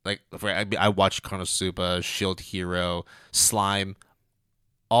 Like, I watched Konosuba, Shield Hero, Slime,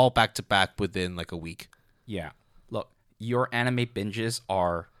 all back to back within like a week. Yeah. Look, your anime binges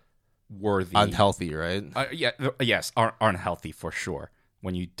are worthy. Unhealthy, right? Yes, are unhealthy for sure.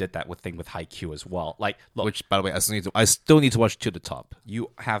 When you did that thing with Haikyuu as well, like, look, which, by the way, I still need to watch To the Top.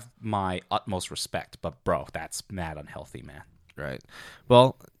 You have my utmost respect, but bro, that's mad unhealthy, man. Right.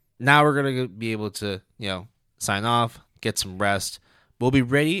 Well, now we're gonna be able to, sign off, get some rest. We'll be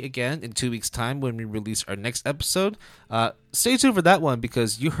ready again in 2 weeks' time when we release our next episode. Stay tuned for that one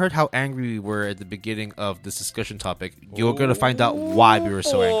because you heard how angry we were at the beginning of this discussion topic. You're going to find out why we were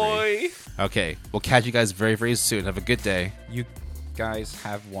so angry. Okay, we'll catch you guys very, very soon. Have a good day. You guys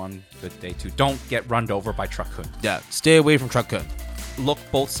have one good day too. Don't get run over by Truck-kun. Yeah, stay away from Truck-kun. Look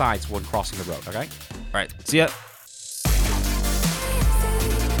both sides when crossing the road, okay? All right, see ya.